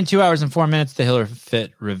tuning in. 2 hours and 4 minutes, the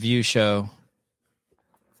HillerFit review show.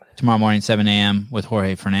 Tomorrow morning, 7 a.m. with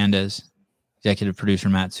Jorge Fernandez. Executive producer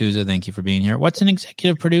Matt Souza. Thank you for being here. What's an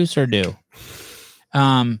executive producer do?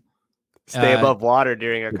 Stay above water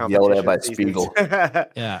during a competition. Yelled at by Spiegel.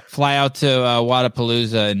 Yeah, fly out to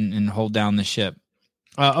Wadapalooza and hold down the ship.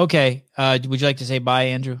 Okay. Would you like to say bye,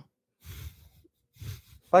 Andrew?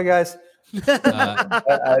 Bye, guys.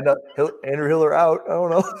 I know Andrew Hiller out. I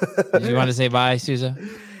don't know. Did you want to say bye, Souza?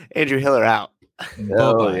 Andrew Hiller out.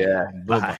 Oh, yeah. Bye.